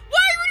 Why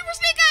are you rooting for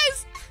Snake Eyes?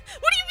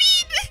 What do you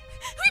mean?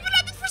 We've been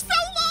at this for so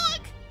long.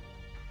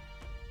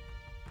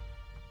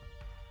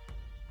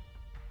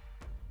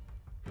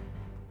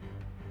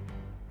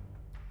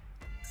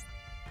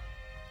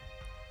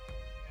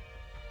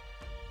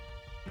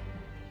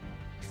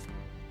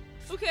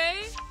 Okay.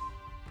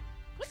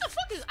 What the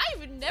fuck is?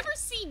 I've never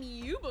seen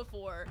you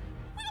before.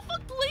 Who the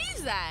fuck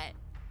plays that?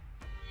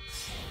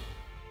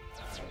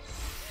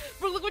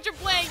 Bro, look what you're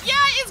playing. Yeah,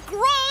 it's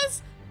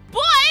gross,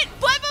 but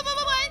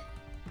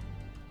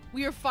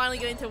we are finally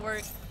getting to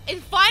work.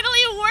 It's finally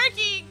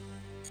working.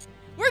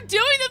 We're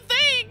doing the thing.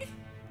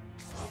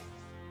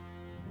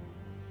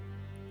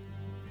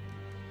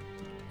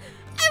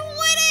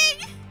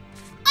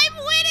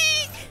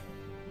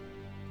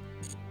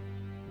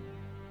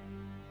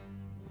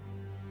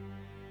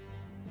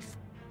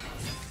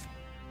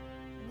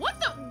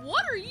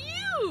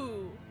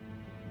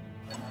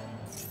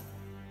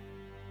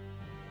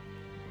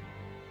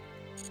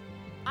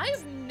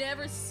 I've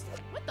never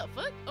what the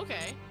fuck?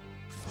 Okay.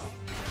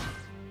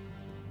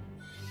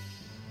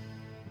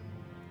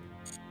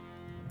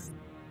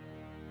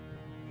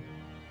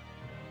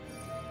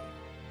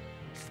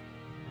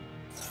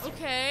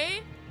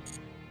 Okay.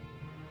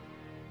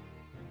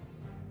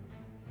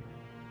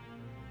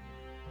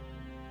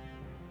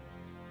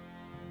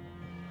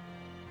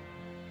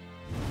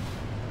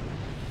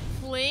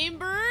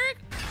 Flameberg?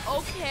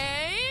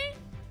 Okay.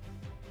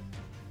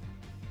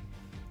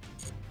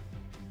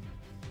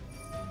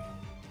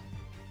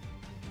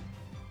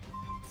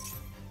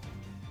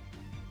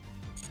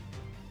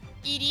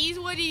 It is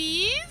what it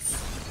is?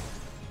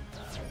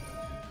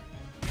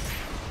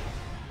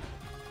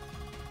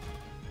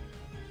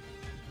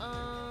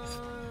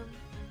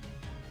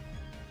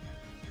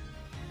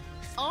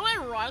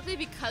 Unironically,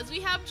 because we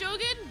have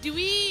Jogan, do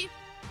we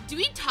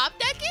top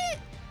deck it?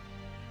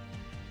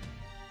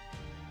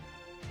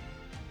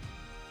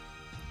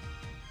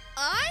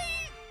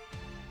 I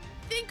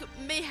think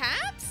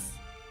mayhaps?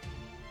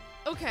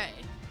 Okay.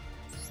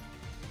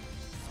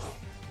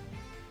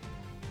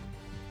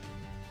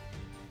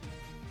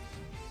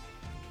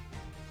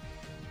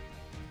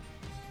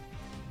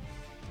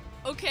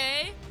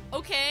 Okay,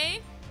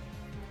 okay.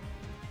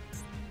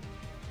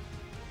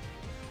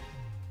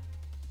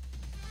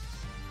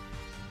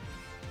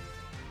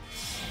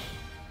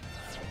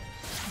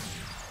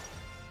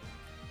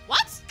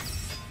 What?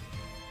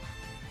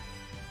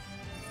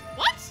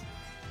 What?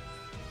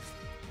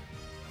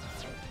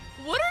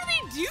 What are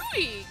they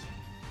doing?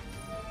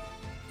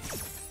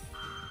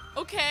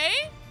 Okay.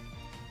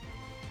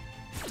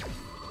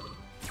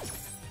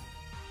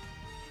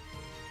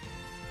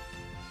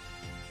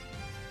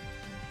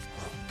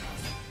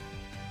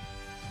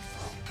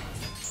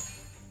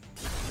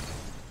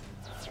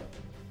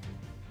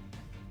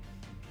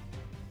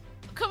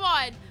 Come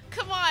on,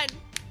 come on.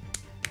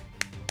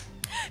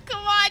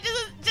 Come on,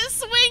 just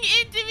swing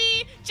into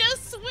me.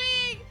 Just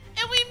swing.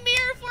 And we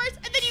mirror force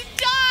and then you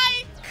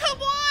die.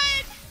 Come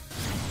on.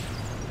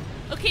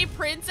 Okay,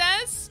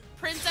 princess.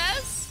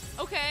 Princess.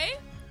 Okay.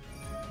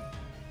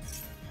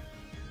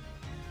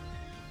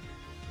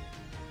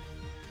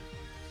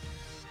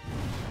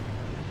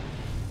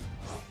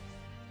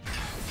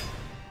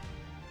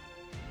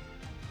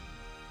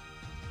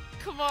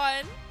 Come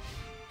on.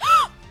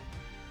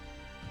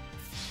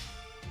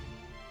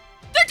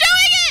 They're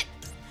doing it!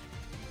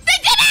 They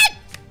did it!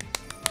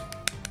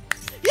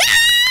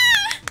 Yeah!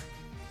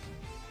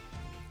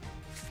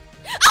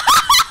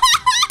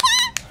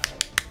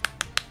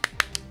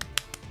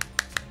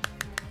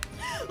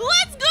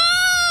 Let's go!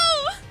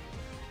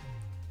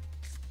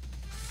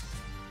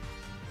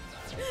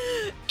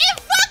 It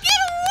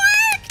fucking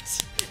worked!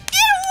 It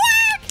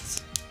worked!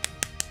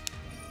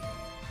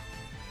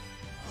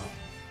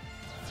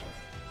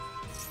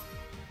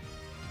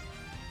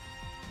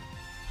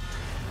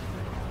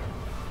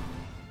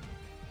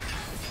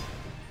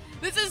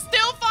 This is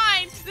still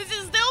fine. This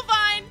is still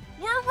fine.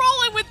 We're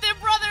rolling with it,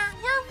 brother.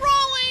 We're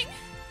rolling.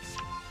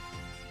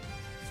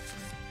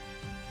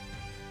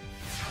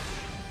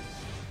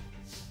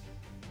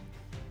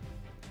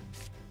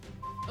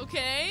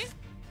 Okay.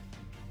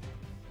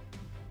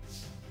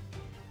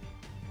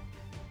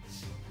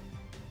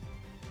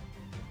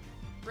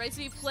 Right,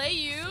 so we play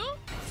you.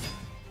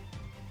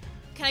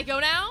 Can I go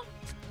now?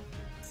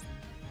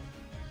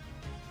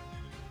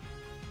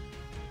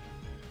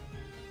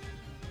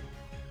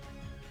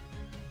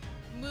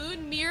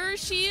 Moon mirror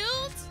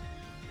shield?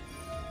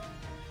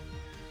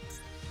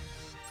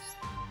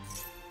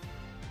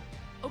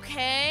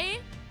 Okay.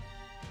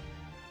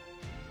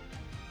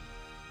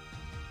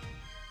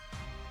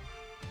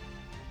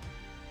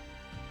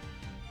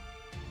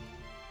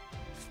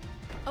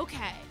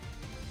 Okay.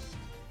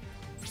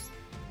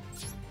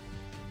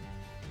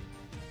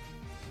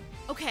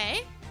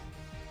 Okay.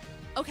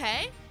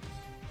 Okay.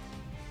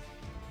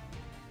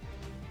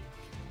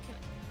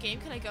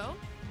 Can I go?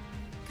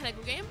 Can I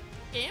go game?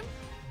 Game?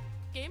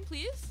 Game,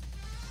 please?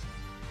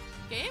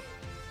 Game?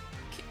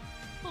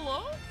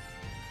 Hello?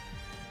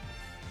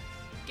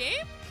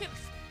 Game?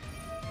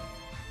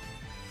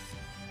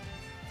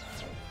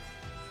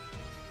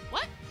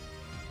 What?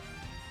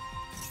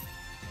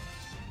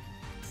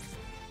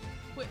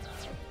 Wait.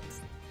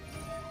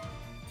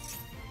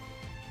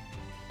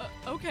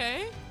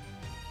 Okay.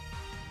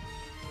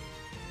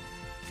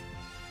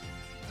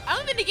 I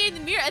don't think they negated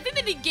the mirror. I think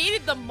they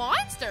negated the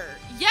monster.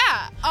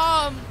 Yeah.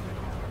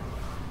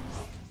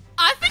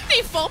 I think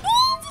they fumbled?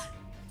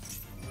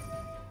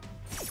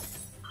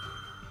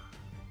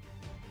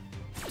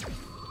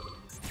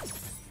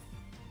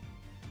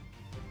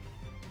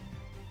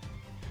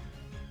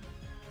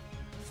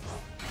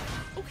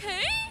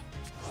 Okay.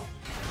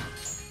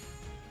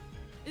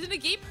 Is it a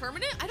gate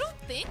permanent? I don't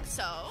think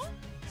so.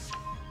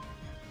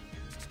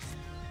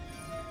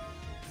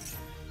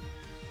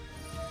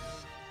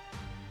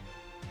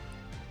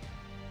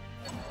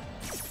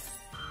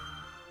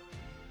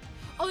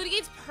 Oh, the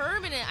gate's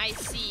permanent, I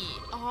see.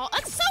 Oh,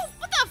 that's so,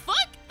 what the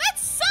fuck? That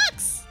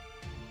sucks!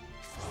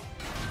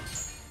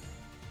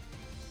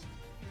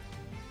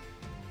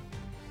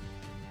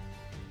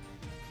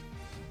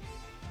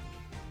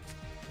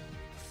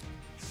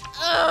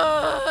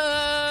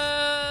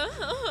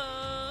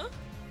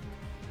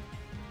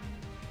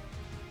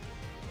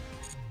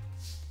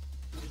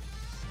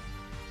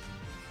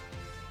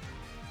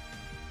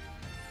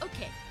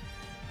 Okay.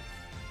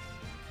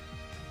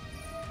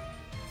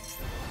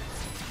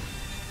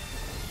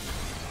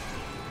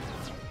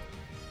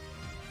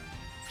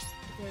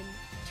 Then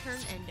turn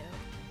endo.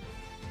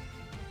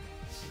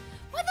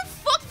 Why the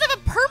fuck does it have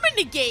a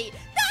permanent gate?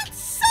 That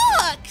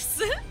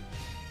sucks!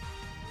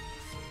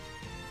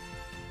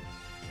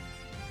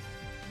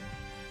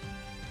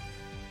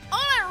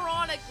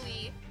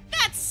 Unironically,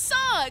 that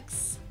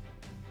sucks!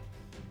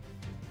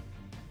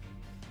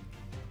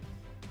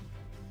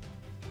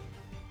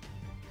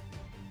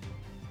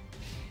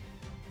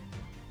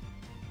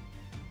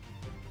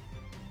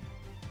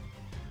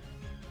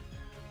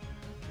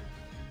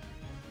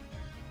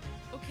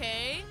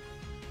 Okay.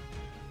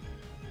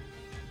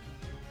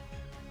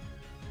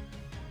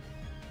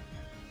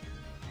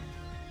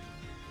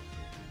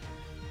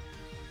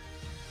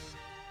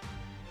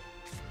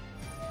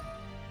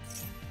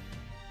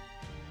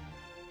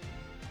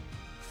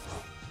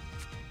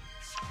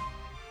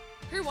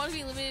 Her wants to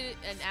be limited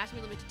and asked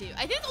me limited to 2.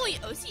 I think it's only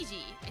OCG.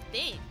 I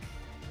think.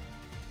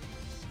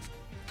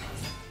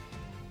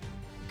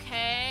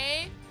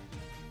 Okay.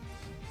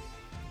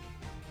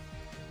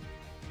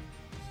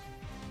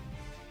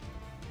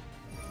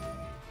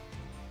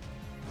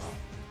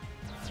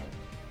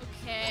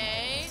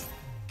 Okay.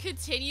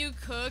 Continue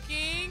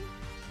cooking.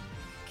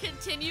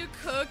 Continue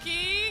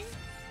cooking.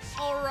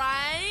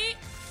 Alright.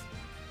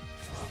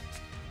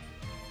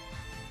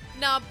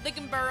 No, they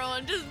can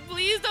Baron. Just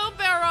please don't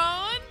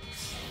Baron.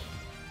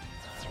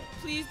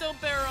 Please don't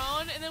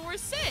Baron. And then we're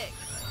sick.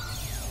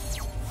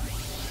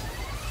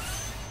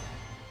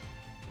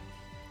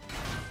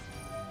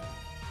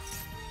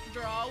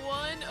 Draw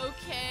one.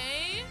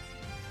 Okay.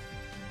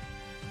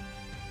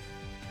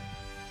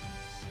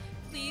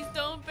 Please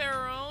don't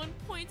Baron.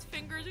 Points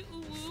fingers.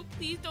 Ooh,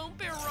 please don't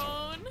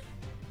Baron.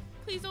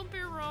 Please don't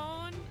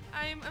Baron.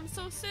 I'm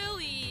so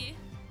silly.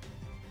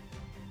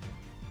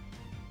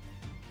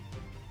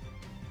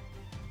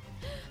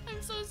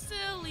 I'm so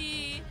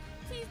silly.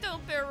 Please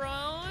don't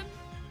Baron.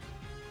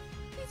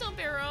 Please don't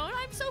Baron.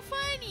 I'm so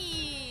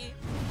funny.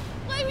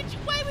 Why would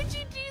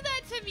you do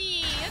that to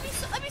me?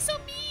 That'd be so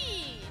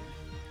mean.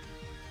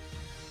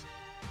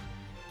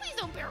 Please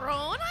don't Baron.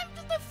 I'm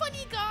just a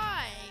funny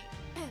guy.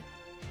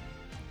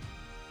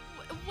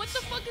 What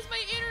the fuck is my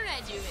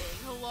internet doing?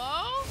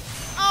 Hello?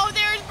 Oh,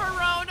 there's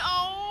Baron.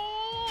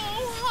 Oh,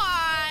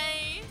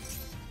 hi.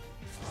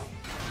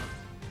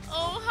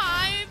 Oh,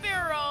 hi,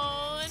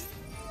 Baron.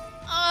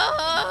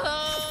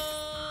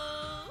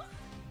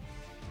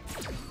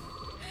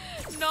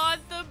 Not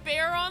the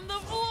bear on the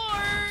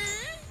floor.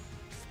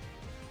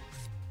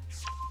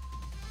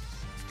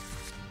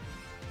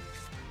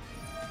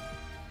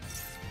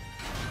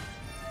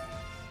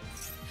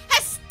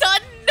 Has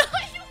stun 9?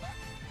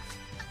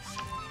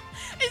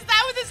 Is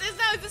that what this is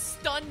now? Is this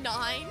stun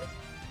 9?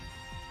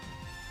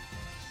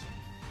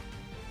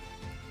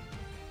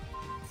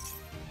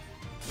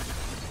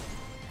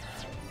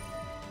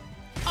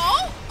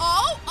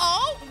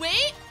 Oh,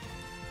 wait.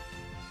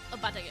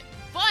 About to get,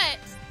 but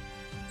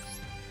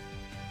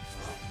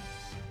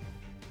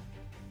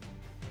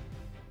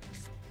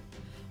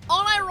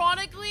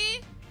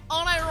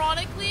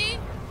unironically,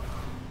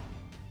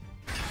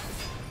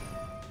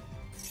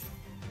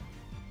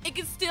 it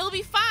can still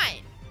be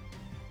fine.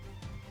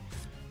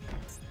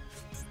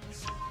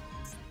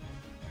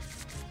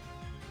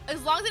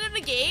 As long as it doesn't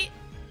negate,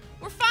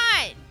 we're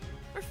fine.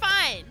 We're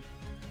fine.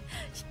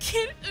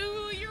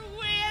 Ooh, you're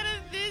way out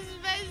of this,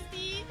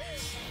 bestie.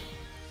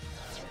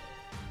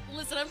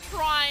 Listen, I'm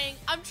trying.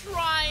 I'm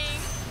trying.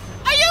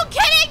 Are you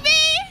kidding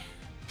me?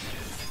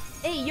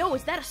 Hey, yo,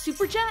 is that a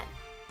super chat?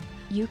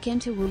 You can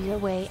to woo your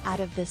way out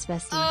of this,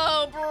 bestie.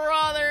 Oh,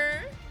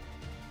 brother.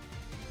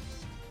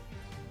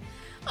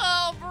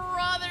 Oh,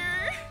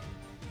 brother.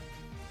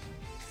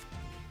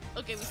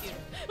 Okay, we scoop.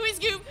 We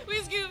scoop. We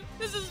scoop.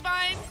 This is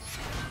fine.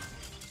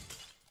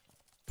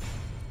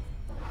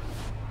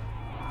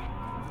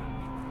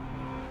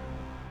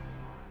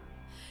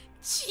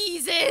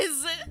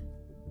 Jesus.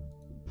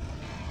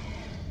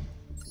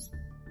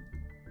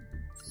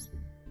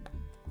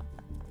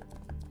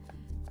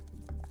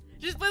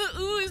 Just play the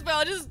ooh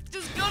spell. Just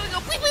go to go.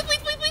 Please, please, please,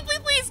 please, please, please,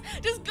 please.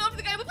 Just go up to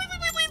the guy. Please, please,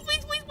 please,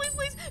 please, please, please, please,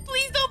 please.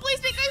 Please don't play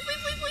snake guys.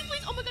 Please, please, please,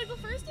 please. Oh my god, go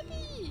first to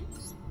me.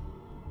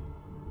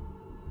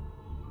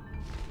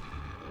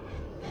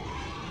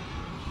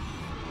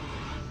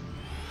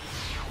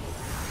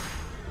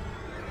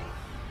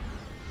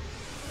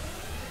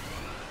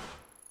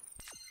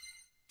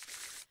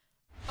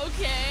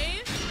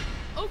 Okay.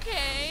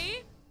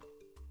 Okay.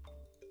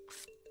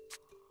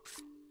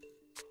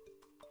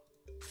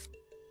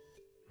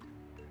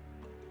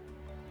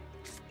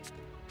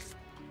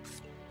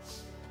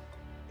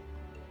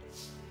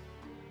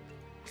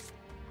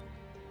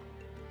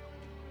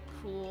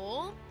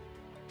 Cool.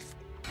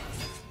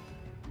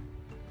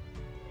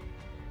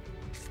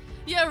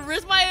 Yeah,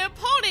 risk my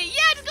opponent.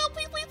 Yeah, just go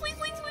please, please, please,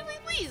 please, please, please,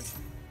 please.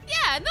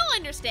 Yeah, they'll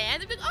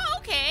understand. They'll be like, oh,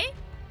 okay.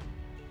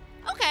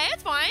 Okay,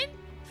 that's fine.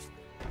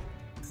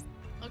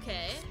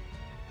 Okay.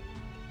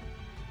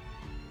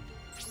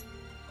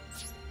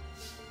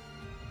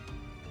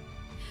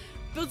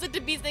 Builds it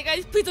to be Snake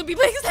Eyes. Please don't be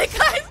playing Snake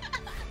Eyes.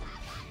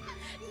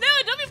 No,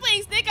 don't be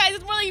playing Snake Eyes.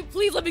 It's more like,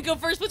 please let me go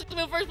first. Please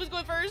go first. Please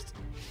go first.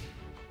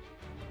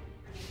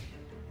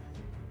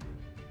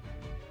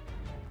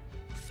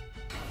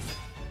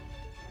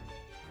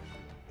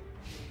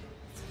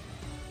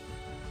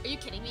 Are you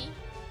kidding me?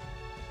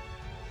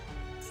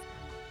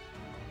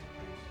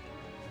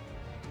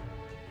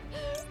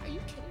 Are you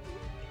kidding me?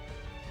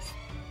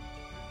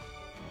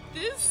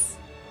 This,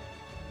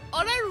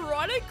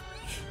 unironically,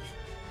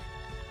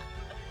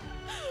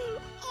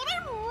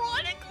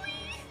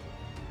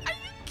 are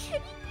you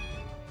kidding me?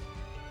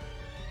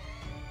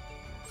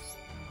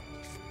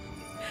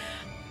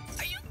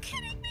 Are you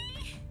kidding me?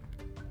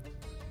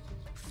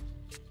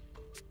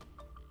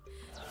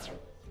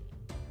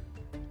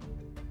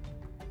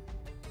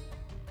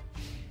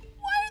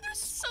 Why are there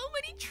so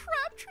many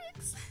trap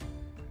tricks?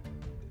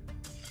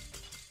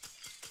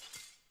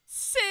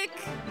 Sick.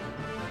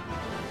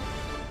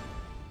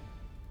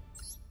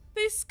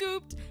 They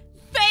scooped.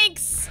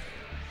 Thanks.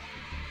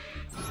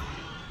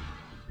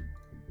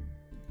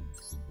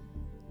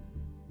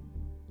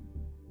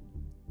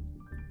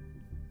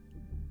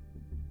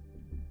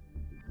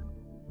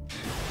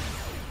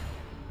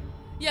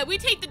 Yeah, we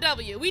take the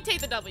W. We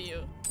take the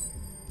W.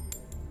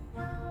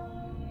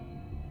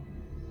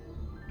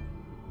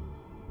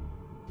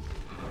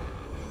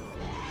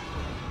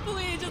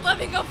 Please, just let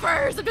me go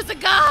first. I'm just a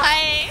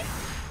guy.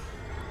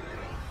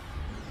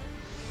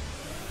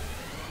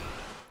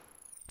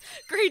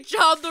 Great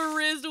job, the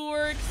Riz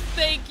works.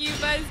 Thank you,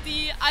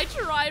 bestie. I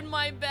tried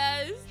my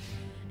best.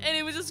 And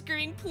it was just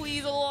screaming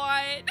please a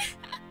lot.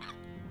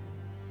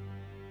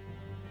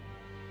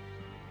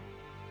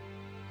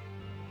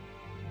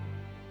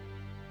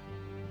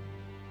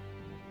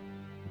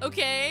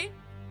 Okay.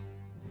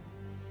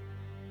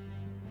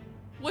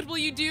 What will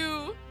you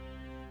do?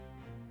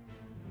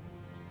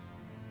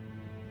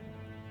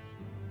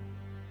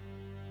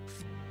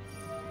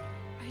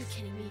 Are you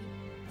kidding me?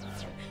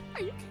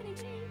 Are you kidding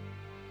me?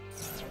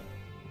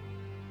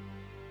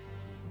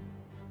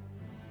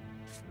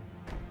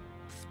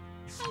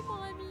 Hi,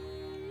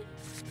 mommy.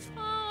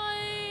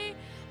 Hi.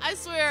 I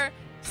swear,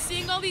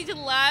 seeing all these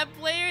lab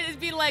players is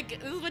being like,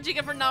 this is what you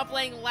get for not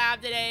playing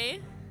lab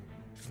today.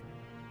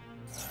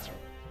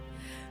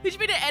 They should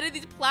be to edit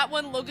these Plat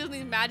 1 logos in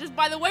these matches.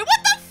 By the way,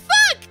 what the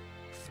fuck?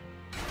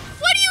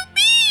 What do you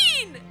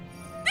mean?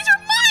 These are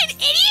mine,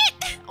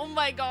 idiot! Oh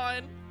my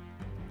god.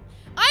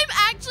 I'm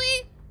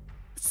actually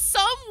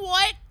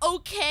somewhat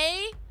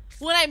okay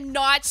when I'm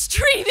not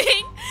streaming.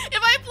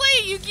 If I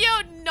play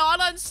Yugioh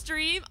not on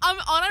stream, I'm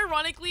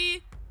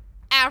unironically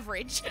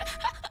average.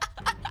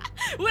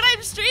 When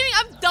I'm streaming,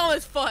 I'm dumb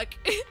as fuck.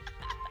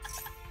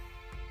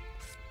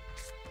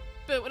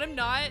 But when I'm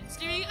not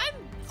streaming, I'm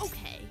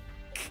okay.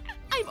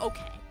 I'm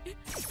okay.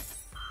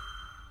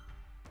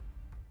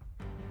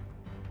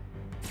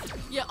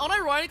 Yeah,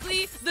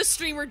 unironically, the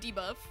streamer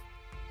debuff.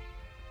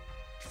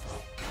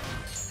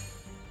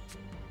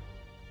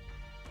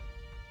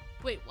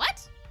 Wait,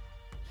 what?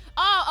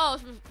 Oh,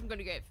 from Going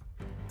to Grave.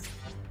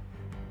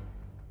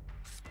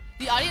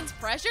 The audience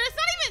pressure? It's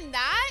not even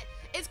that.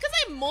 It's because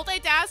I'm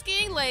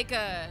multitasking, like,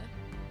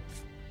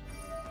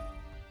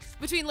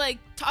 between, like,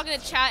 talking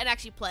to chat and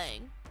actually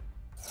playing.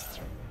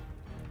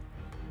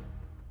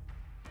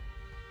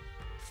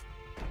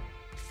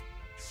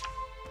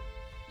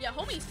 Yeah,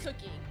 homie's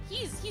cooking.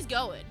 He's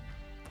going.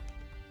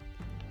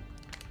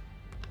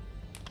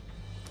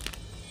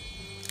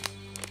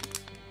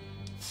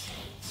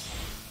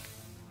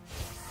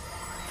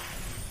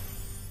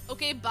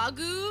 Okay,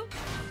 Bagu.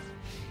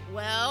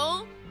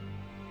 Well,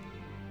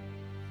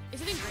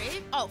 is it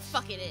engraved? Oh,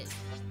 fuck, it is.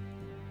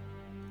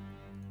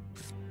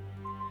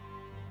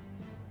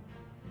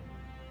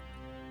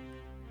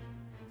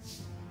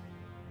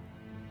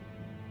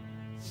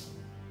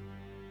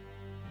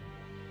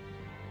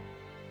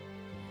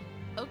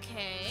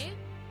 Okay.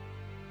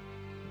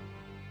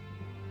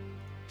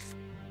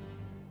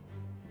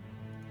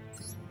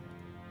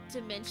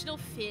 Dimensional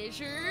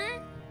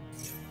fissure.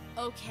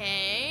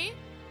 Okay.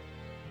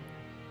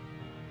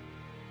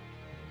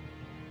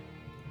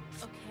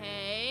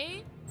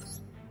 Okay.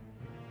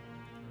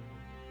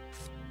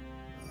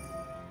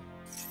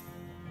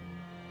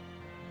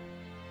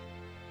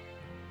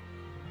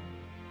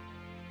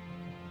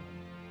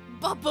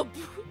 Bubba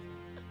boo.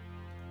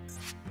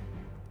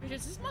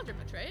 This is Monster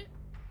Punch, right?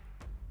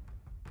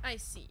 I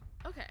see.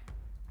 Okay.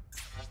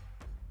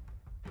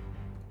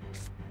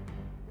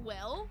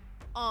 Well,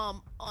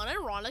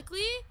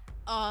 unironically,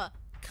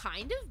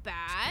 kind of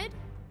bad.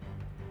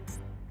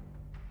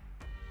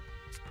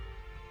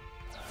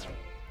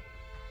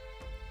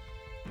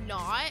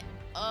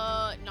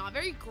 Not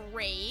very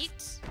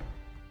great.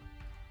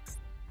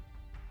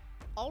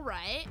 All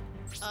right.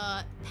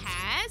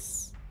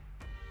 Pass.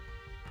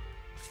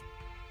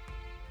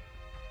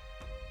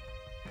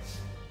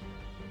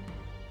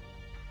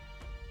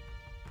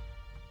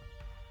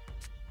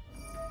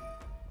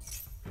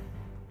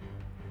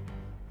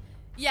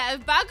 Yeah,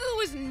 if Baku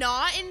was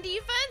not in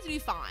defense, it'd be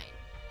fine.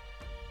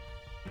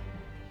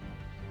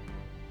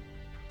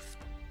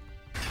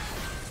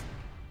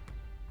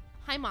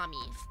 Hi, mommy.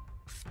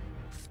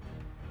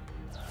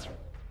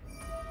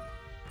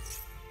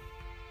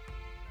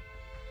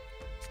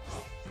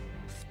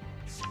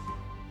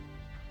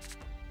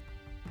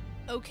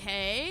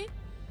 Okay.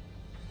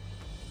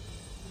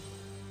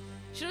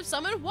 Should have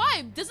summoned?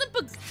 Why?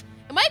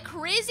 Am I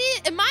crazy?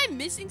 Am I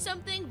missing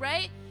something,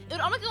 right? It would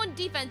automatically go on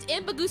defense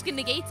and Bagoose can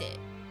negate it.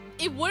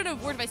 It wouldn't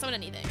have worked if I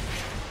summoned anything.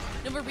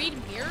 No, we're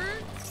reading mirror?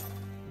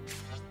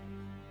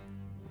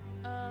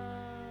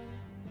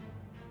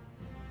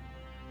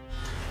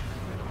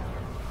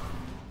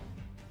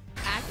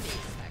 Activate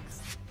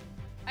effects.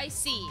 I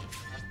see.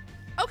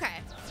 Okay.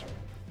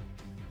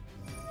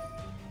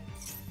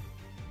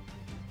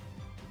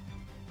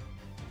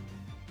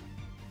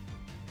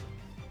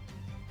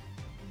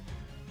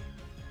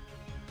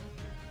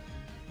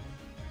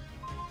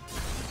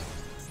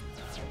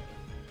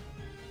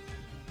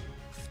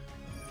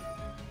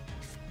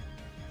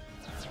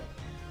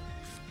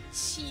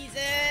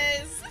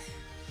 Jesus.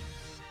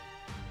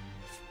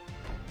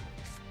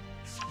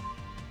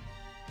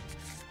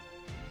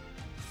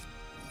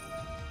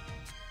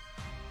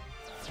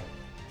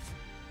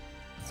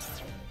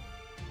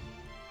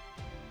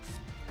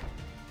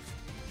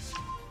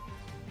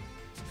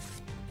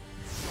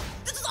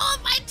 This is all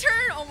my turn.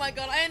 Oh my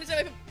god, I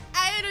understand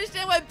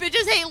why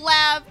bitches hate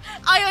lab.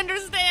 I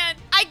understand.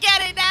 I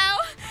get it now.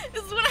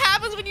 This is what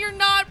happens when you're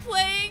not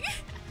playing.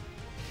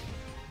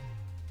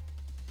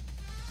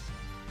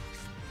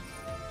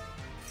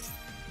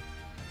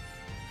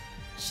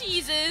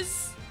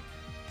 Jesus.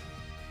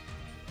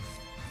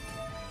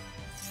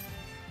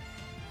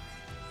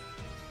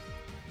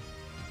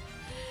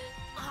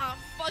 Ah,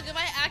 fuck, if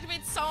I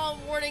activate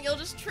Solemn Warning, it'll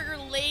just trigger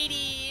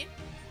Lady.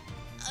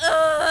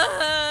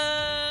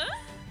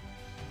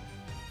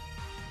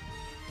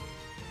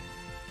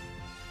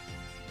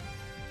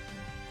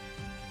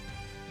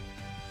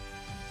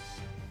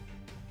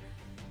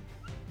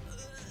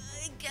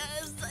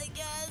 I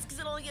guess, because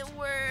it'll get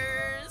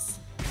worse.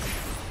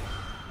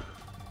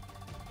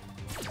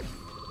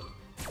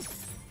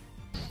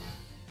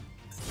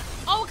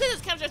 Oh, because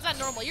it's counter, it's not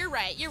normal. You're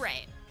right, you're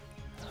right.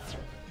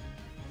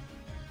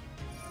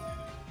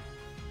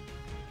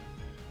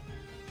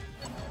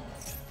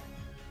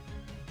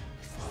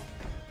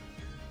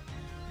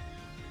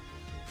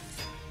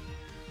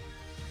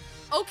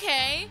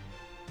 Okay.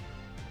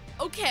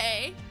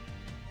 Okay.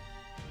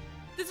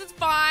 This is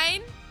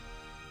fine.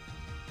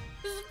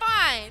 This is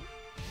fine.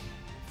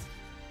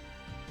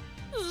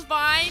 This is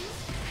fine.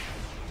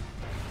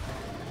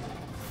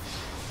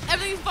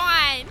 Everything's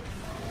fine.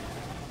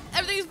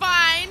 Everything's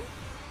fine.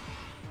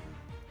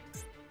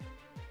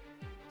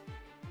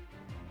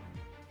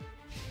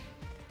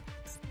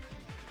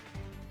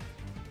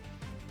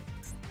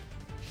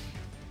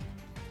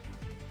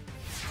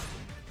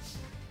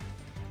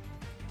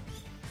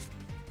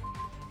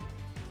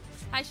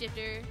 Hi,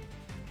 Shifter.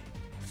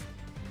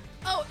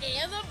 Oh,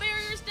 and the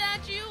barrier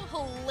statue?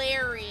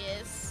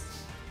 Hilarious.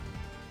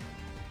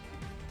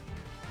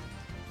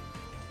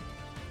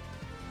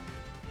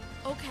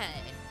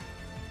 Okay.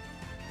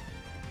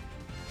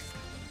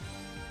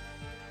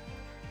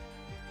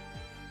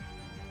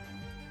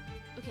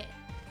 Okay.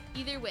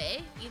 Either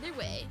way, either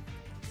way.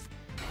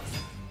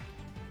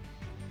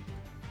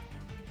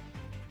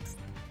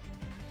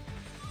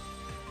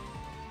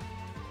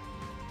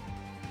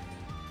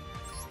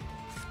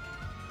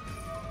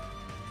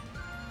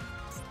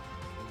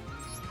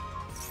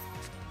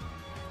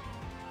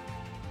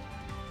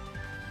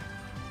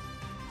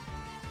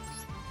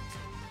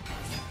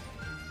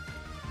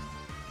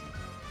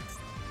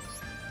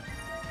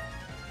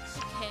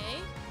 Okay.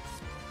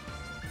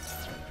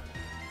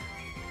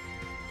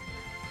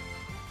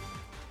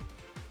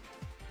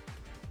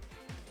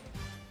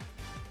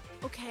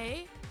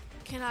 Okay.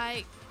 Can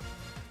I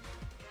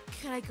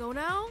go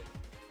now?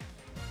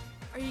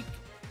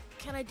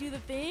 Can I do the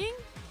thing?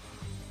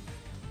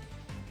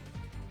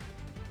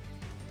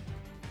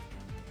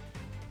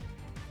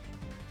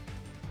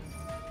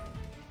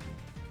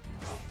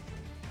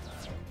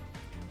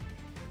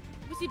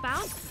 Was he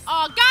bound?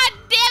 Oh, god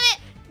damn it!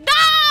 No!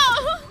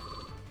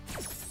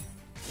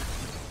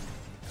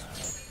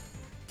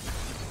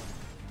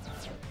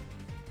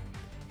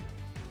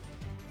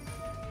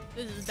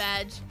 This is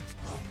bad.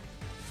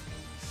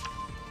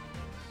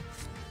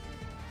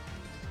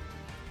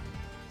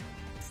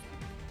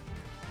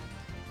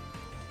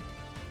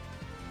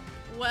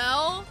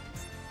 Well,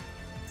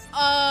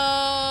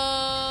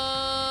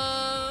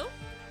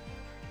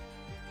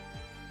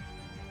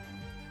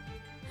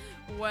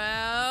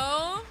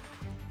 well,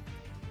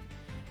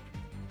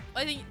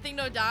 I think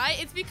no die.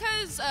 It's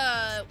because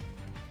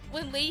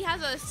when Lady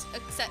has a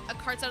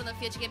card set on the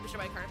field, she can't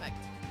destroy my card effect.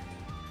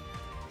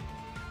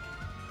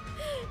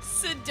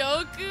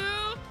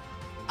 Sudoku?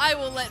 I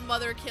will let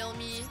Mother kill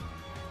me.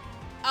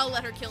 I'll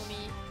let her kill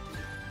me.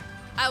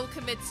 I will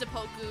commit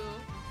seppuku.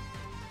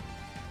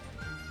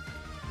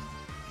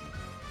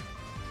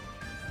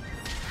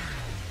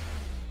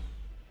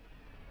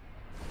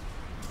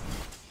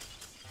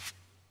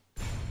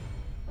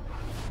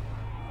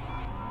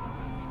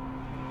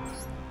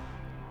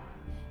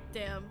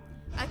 Damn.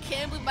 I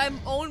can't believe my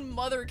own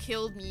mother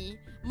killed me.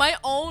 My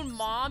own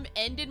mom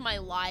ended my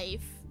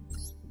life.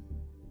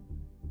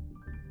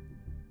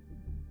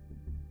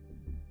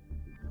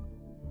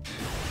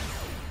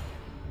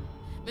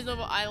 Miss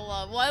Noble, I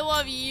love. Well, I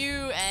love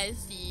you,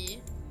 SD.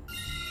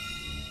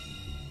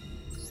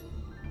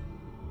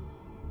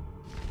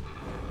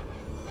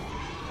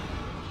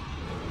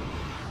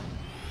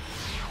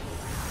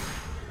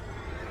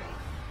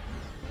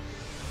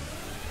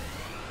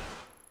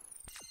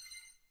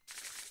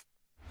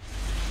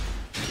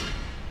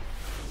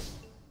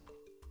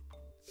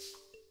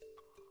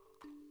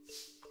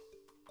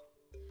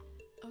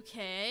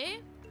 Okay.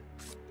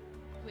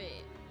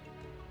 Wait.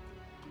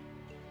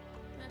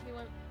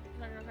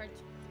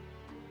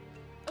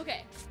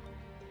 Okay.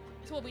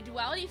 So we'll be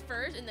duality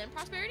first and then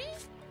prosperity?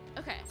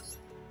 Okay.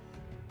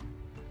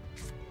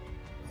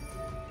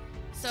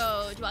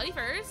 So duality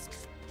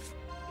first.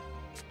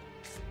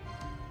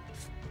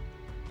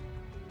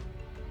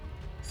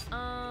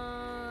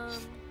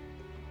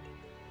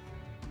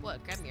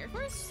 What? Grab mirror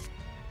force?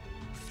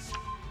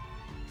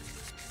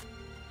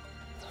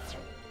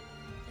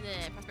 And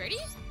then prosperity?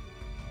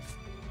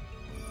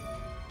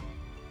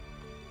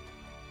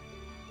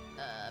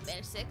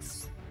 Banish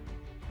 6.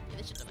 Yeah,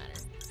 this shit don't matter.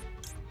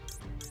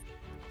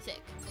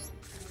 Sick.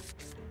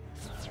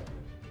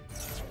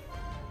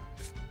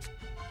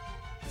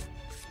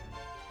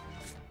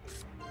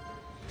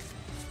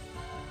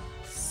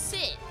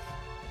 Sick.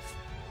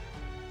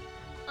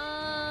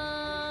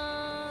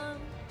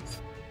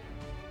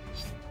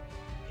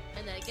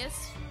 And then I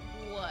guess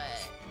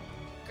what?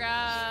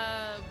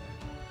 Grab.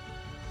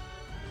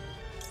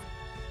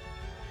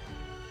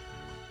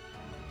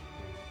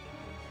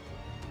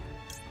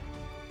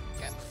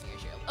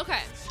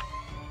 Okay.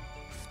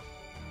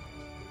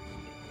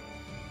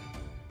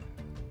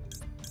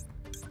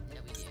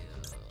 Now we do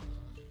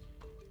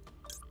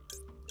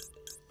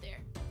there.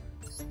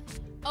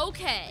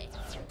 Okay.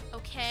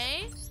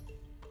 Okay.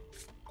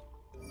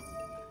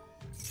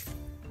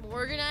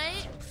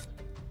 Morganite.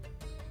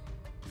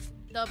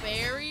 The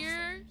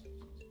barrier.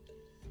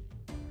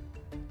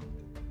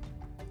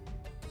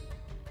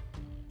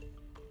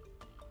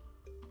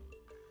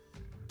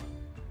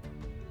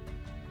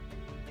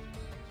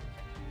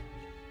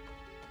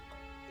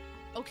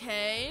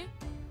 Okay.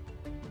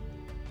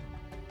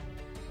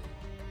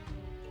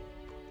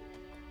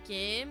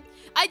 Game.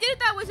 I did it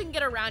that way so I can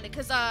get around it,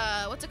 cause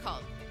what's it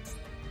called?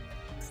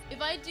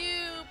 If I do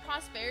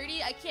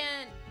prosperity, I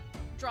can't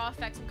draw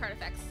effects and card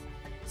effects.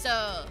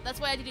 So that's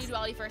why I had to do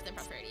duality first, then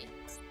prosperity.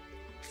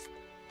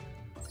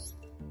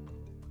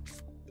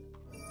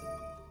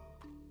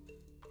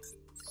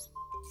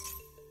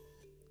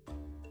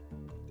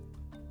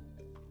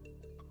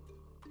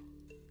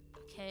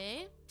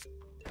 Okay.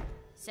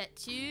 Set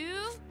 2.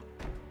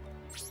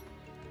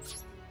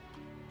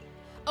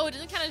 Oh, it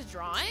doesn't count as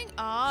drawing?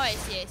 Oh, I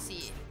see, I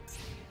see.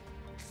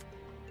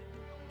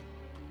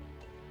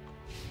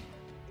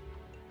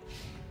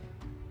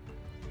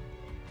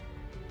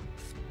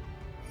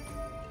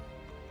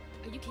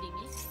 Are you kidding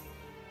me?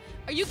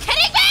 Are you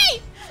kidding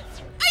me?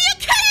 Are you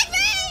kidding me?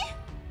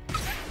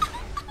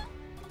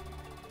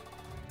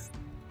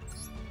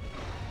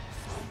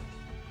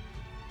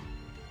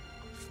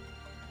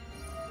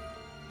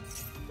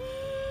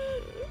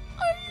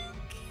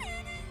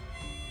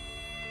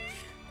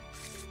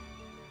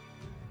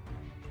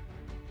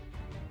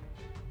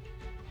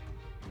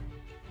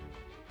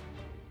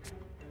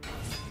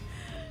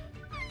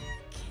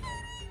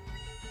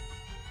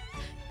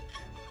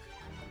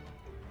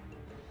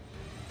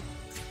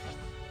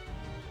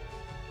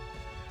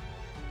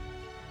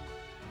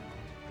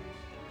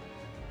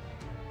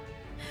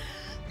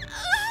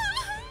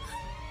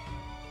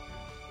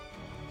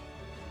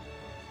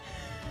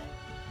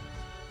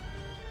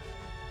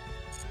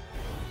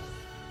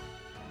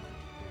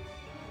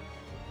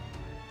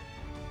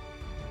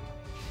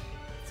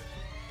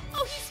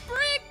 Oh, he's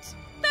bricked!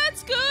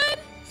 That's good!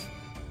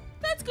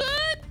 That's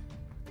good!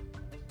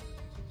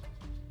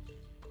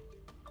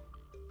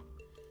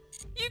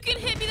 You can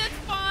hit me, that's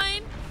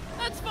fine.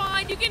 That's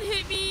fine, you can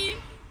hit me.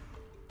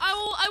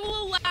 I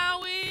will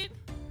allow it.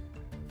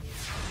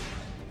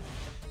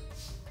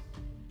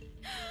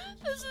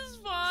 This is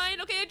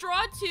fine. Okay, I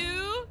draw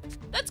 2.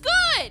 That's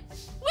good!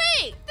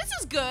 Wait, this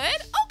is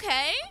good.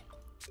 Okay.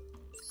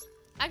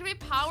 Activate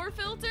power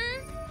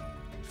filter.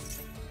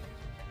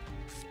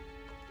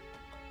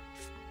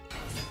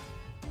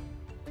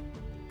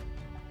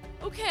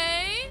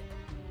 Okay.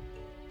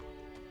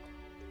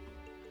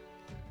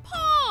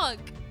 Pog.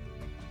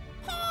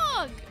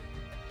 Pog.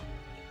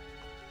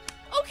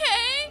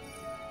 Okay.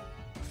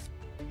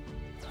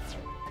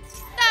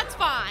 That's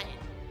fine.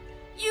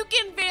 You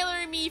can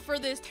Valor me for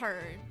this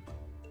turn.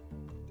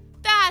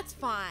 That's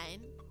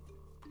fine.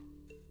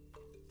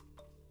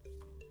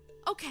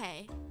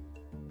 Okay.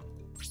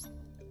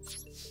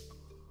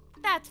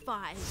 That's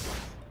fine.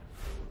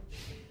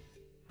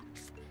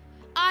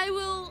 I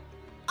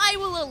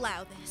will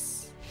allow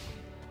this.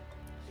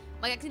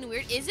 Like, acting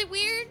weird. Is it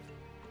weird?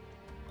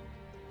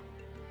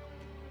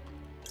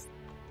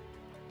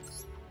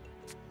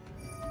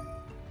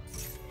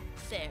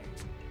 there.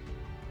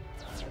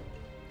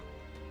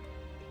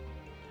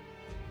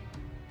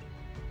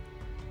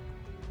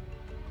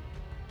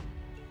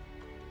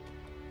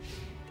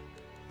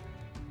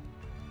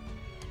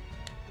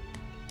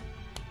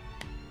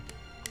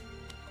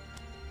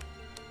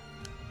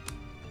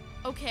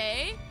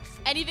 Okay.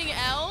 Anything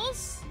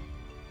else?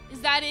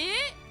 Is that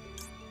it?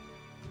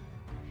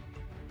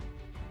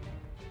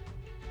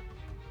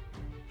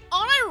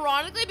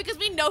 Unironically, because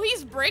we know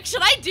he's brick,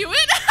 should I do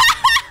it?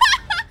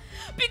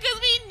 Because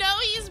we know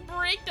he's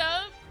bricked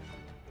up.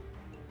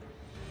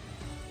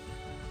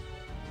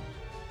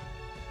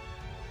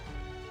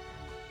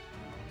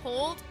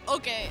 Hold?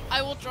 Okay,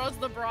 I will trust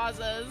the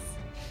Brazos.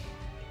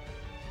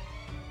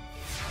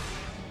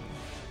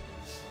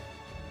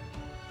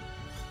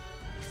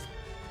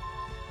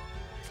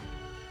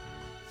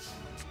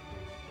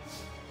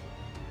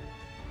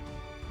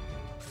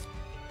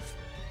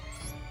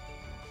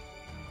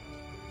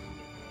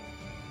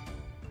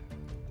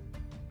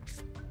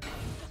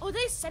 Oh,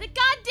 they said it.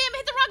 God damn,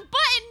 hit the wrong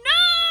button.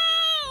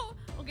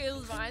 No! Okay,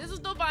 this is fine. This is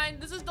still fine.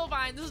 This is still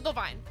fine. This is still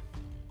fine.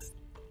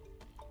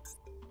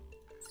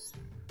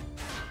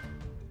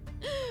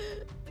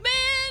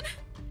 Man!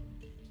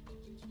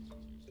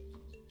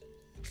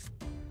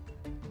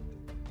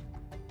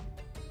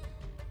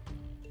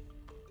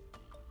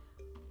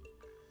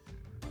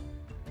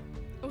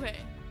 Okay.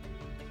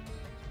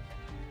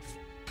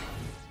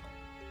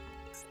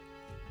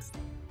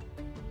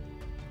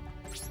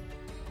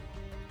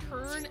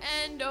 Turn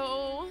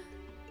endo.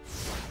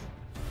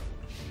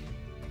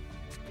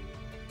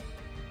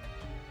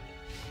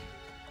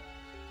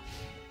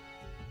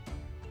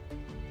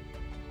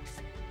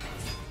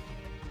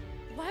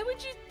 Why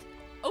would you?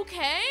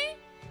 Okay.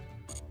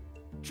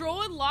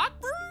 Droll and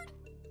Lockbird?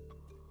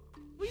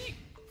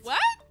 What?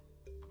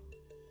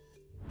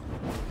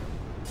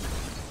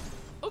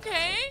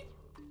 Okay.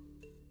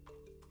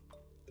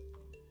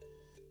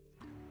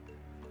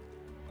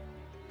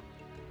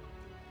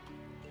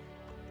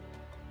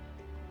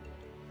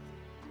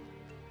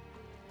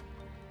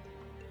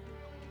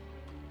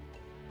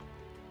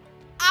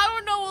 I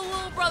don't know what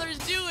little brother's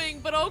doing,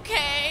 but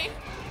okay.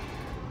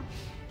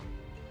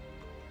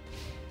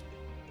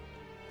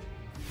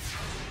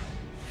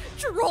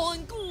 Droll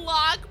and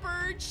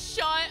Clockbird,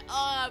 shut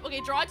up. Okay,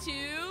 draw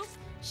two.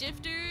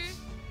 Shifter.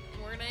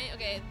 Morganite.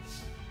 Okay.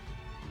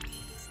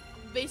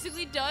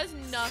 Basically does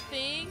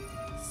nothing.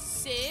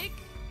 Sick.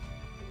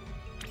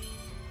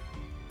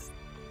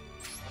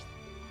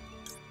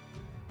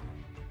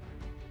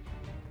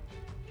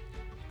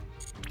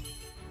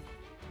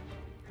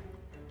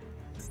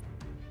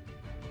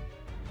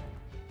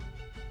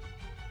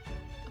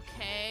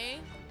 Okay.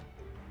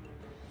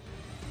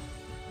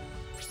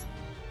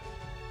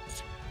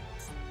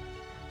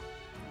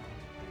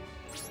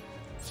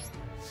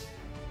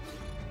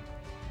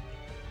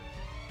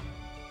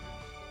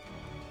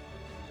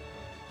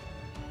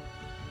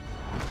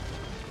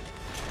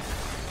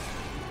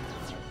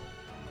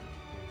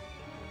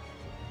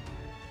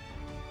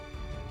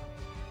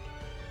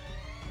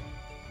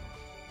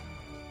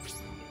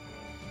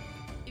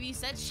 If you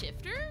said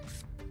shifter?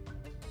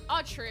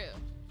 Oh, true.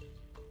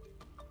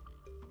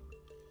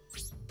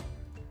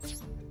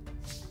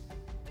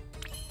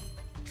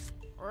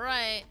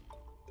 Right.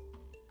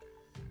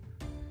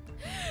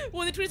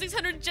 When the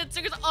 2600 jet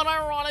sticker is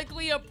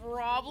unironically a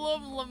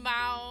problem,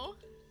 Lamau.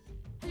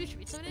 Have you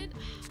treat summoned?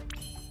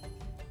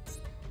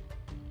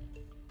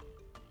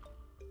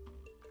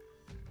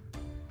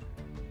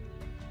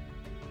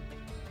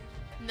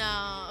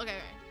 No. Okay,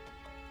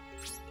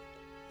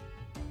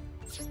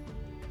 okay.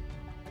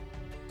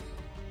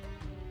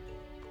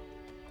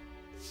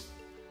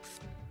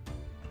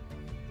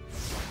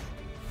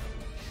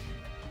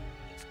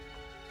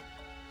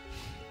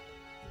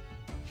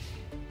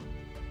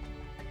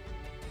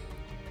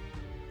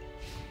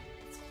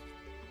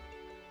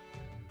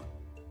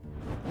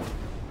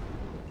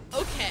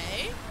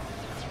 Okay.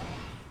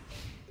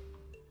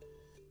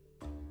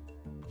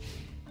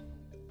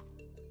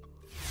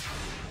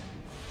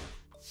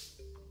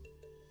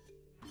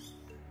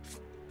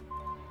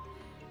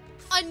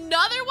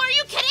 Another one? Are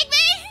you kidding me?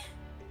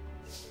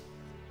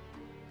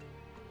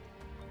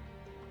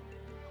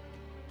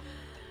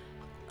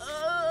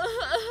 Oh.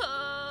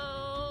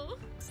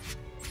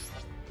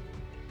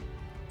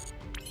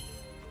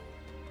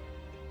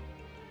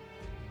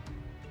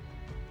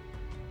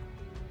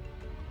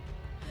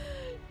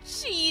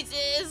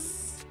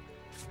 Jesus.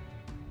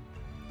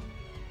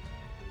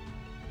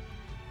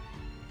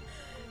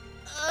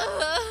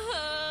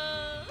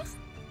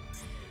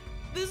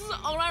 This is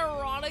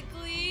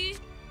unironically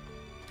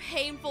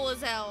painful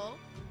as hell.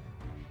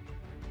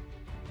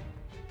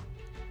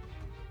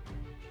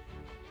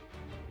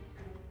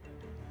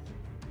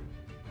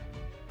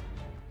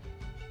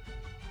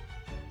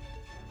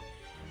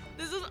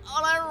 This is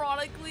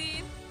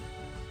unironically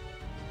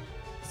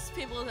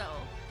painful as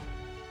hell.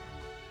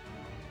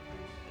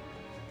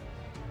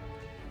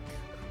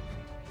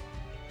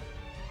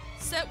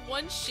 Set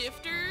one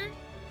shifter.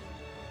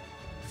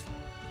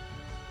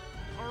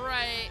 All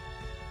right.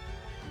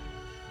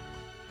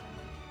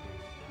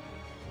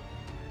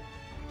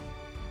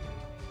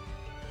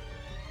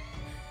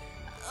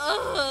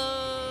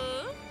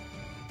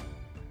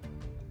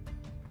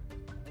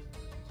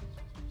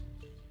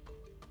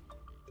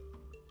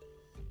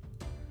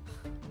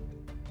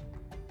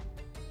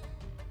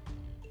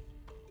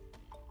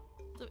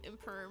 The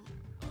imperm.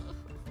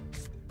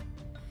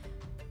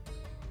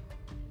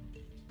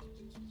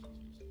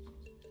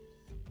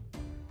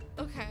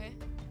 Okay.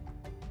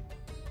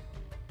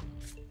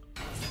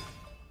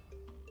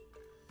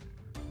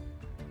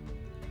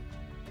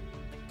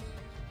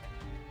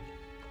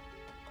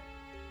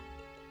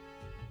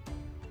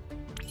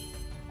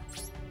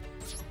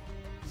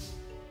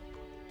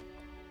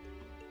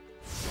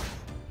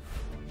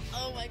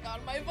 Oh my god,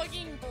 my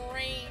fucking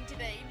brain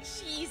today.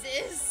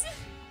 Jesus.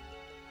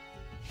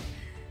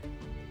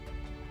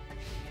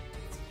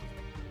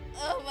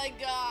 Oh my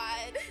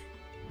god.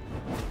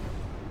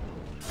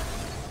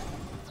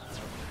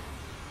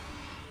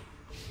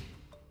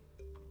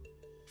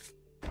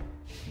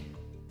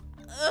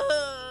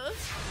 Ugh.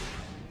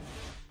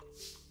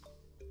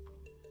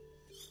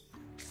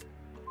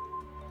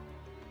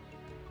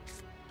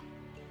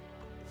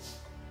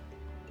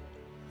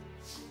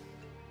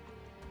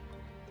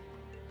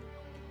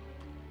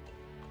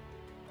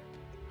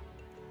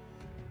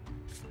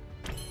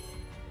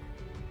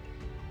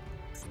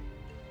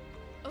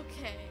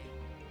 Okay.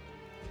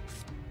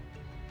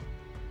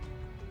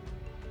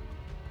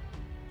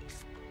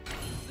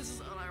 This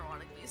is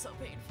unironically so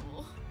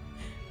painful.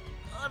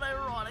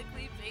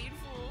 Unironically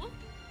painful.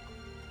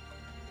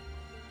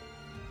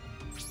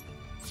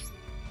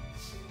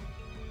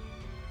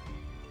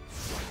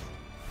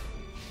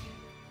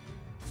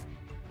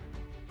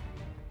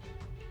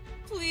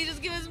 Please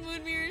just give us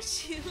Moon Mirror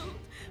Shield.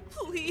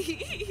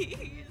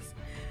 Please.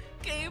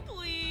 Okay,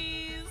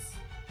 please.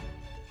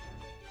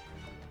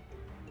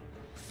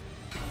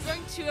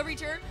 Throwing 2 every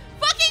turn.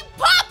 Fucking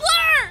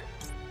Poplar!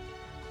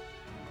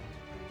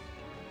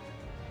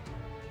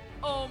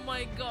 Oh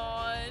my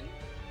god.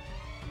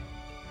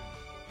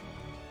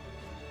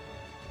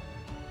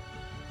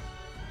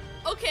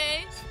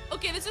 Okay.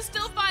 Okay, this is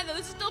still fine though.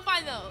 This is still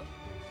fine though.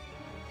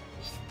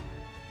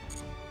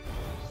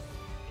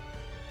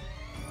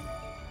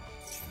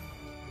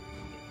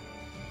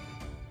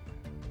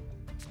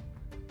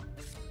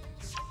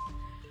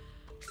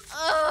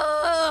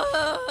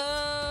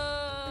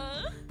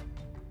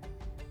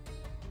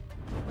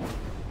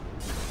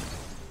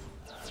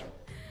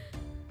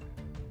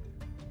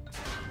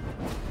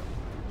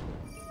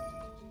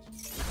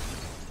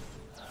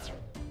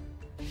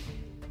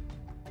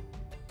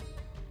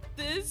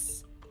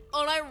 This,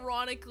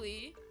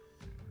 unironically,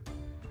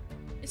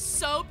 is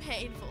so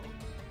painful.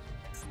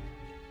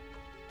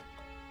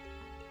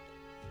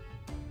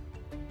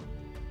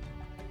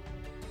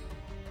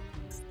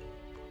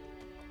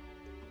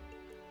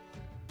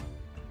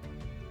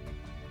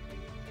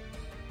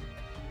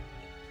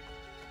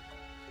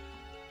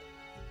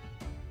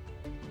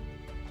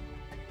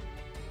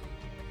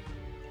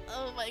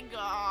 Oh my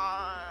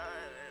god.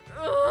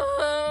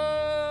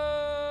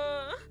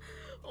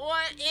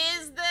 What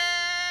is this?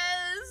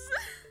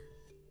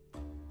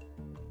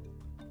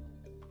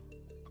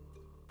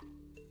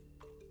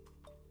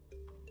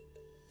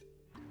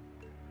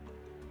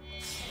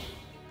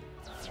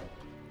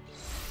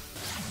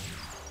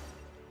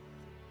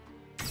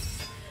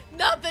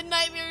 Not the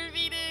Nightmare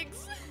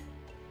Phoenix.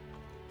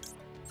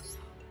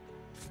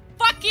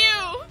 Fuck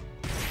you!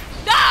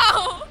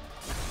 No!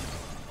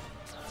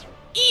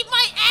 Eat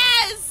my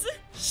ass!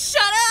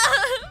 Shut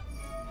up!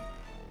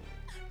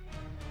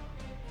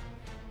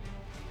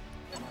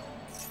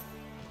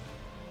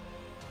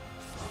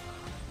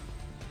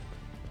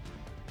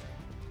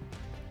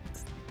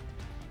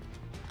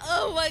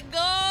 Oh my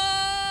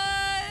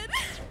god!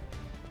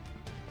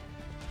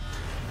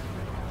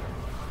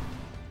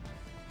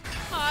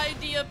 Hi,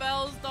 Dia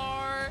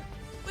Bellstar.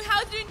 Wait,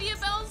 how's doing Dia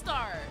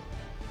Bellstar?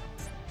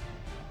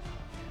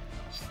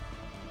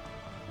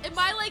 Am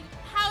I like,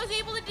 how is he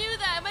able to do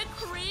that? Am I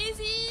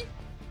crazy?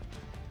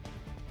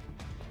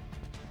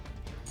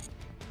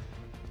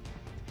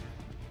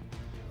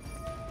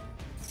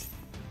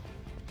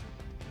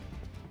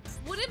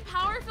 Wouldn't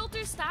power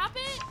filter stop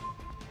it?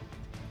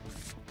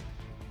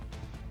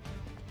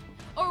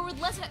 Or with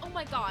less, oh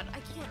my god, I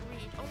can't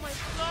read. Oh my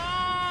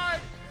god,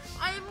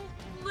 I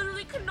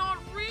literally cannot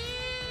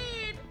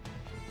read.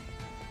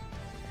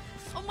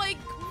 Oh my,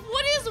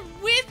 what is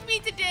with me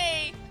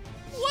today?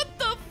 What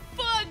the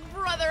fuck,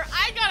 brother?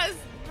 I gotta,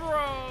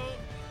 bro.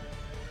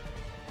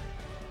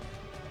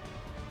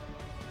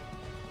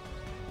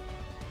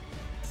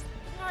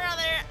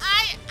 Brother,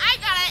 I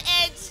gotta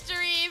end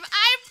stream.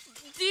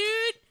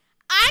 Dude,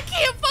 I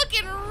can't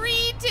fucking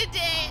read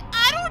today.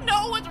 I don't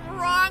know what's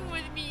wrong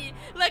with me.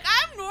 Like,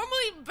 I'm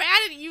normally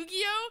bad at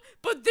Yu-Gi-Oh,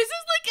 but this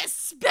is like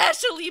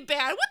especially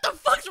bad. What the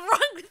fuck's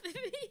wrong with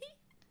me?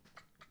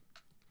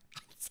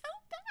 I'm so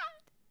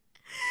bad.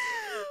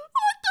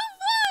 What the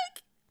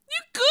fuck?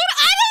 You good?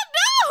 I don't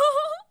know.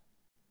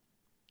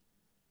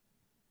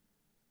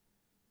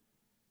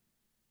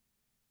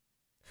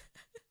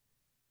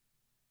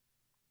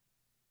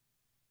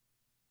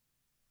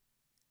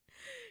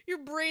 Your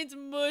brain's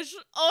mush,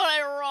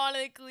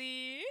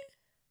 unironically.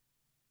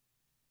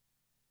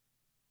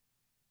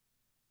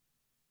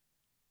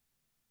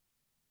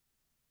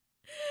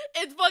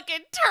 It's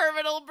fucking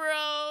terminal,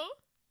 bro.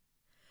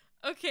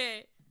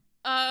 Okay.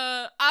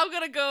 I'm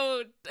gonna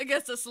go, I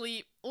guess, to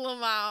sleep.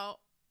 Lamau.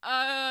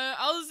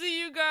 I'll see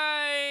you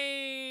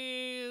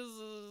guys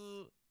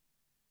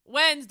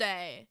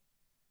Wednesday.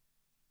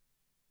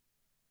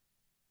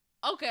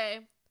 Okay.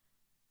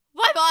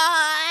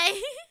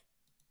 Bye-bye.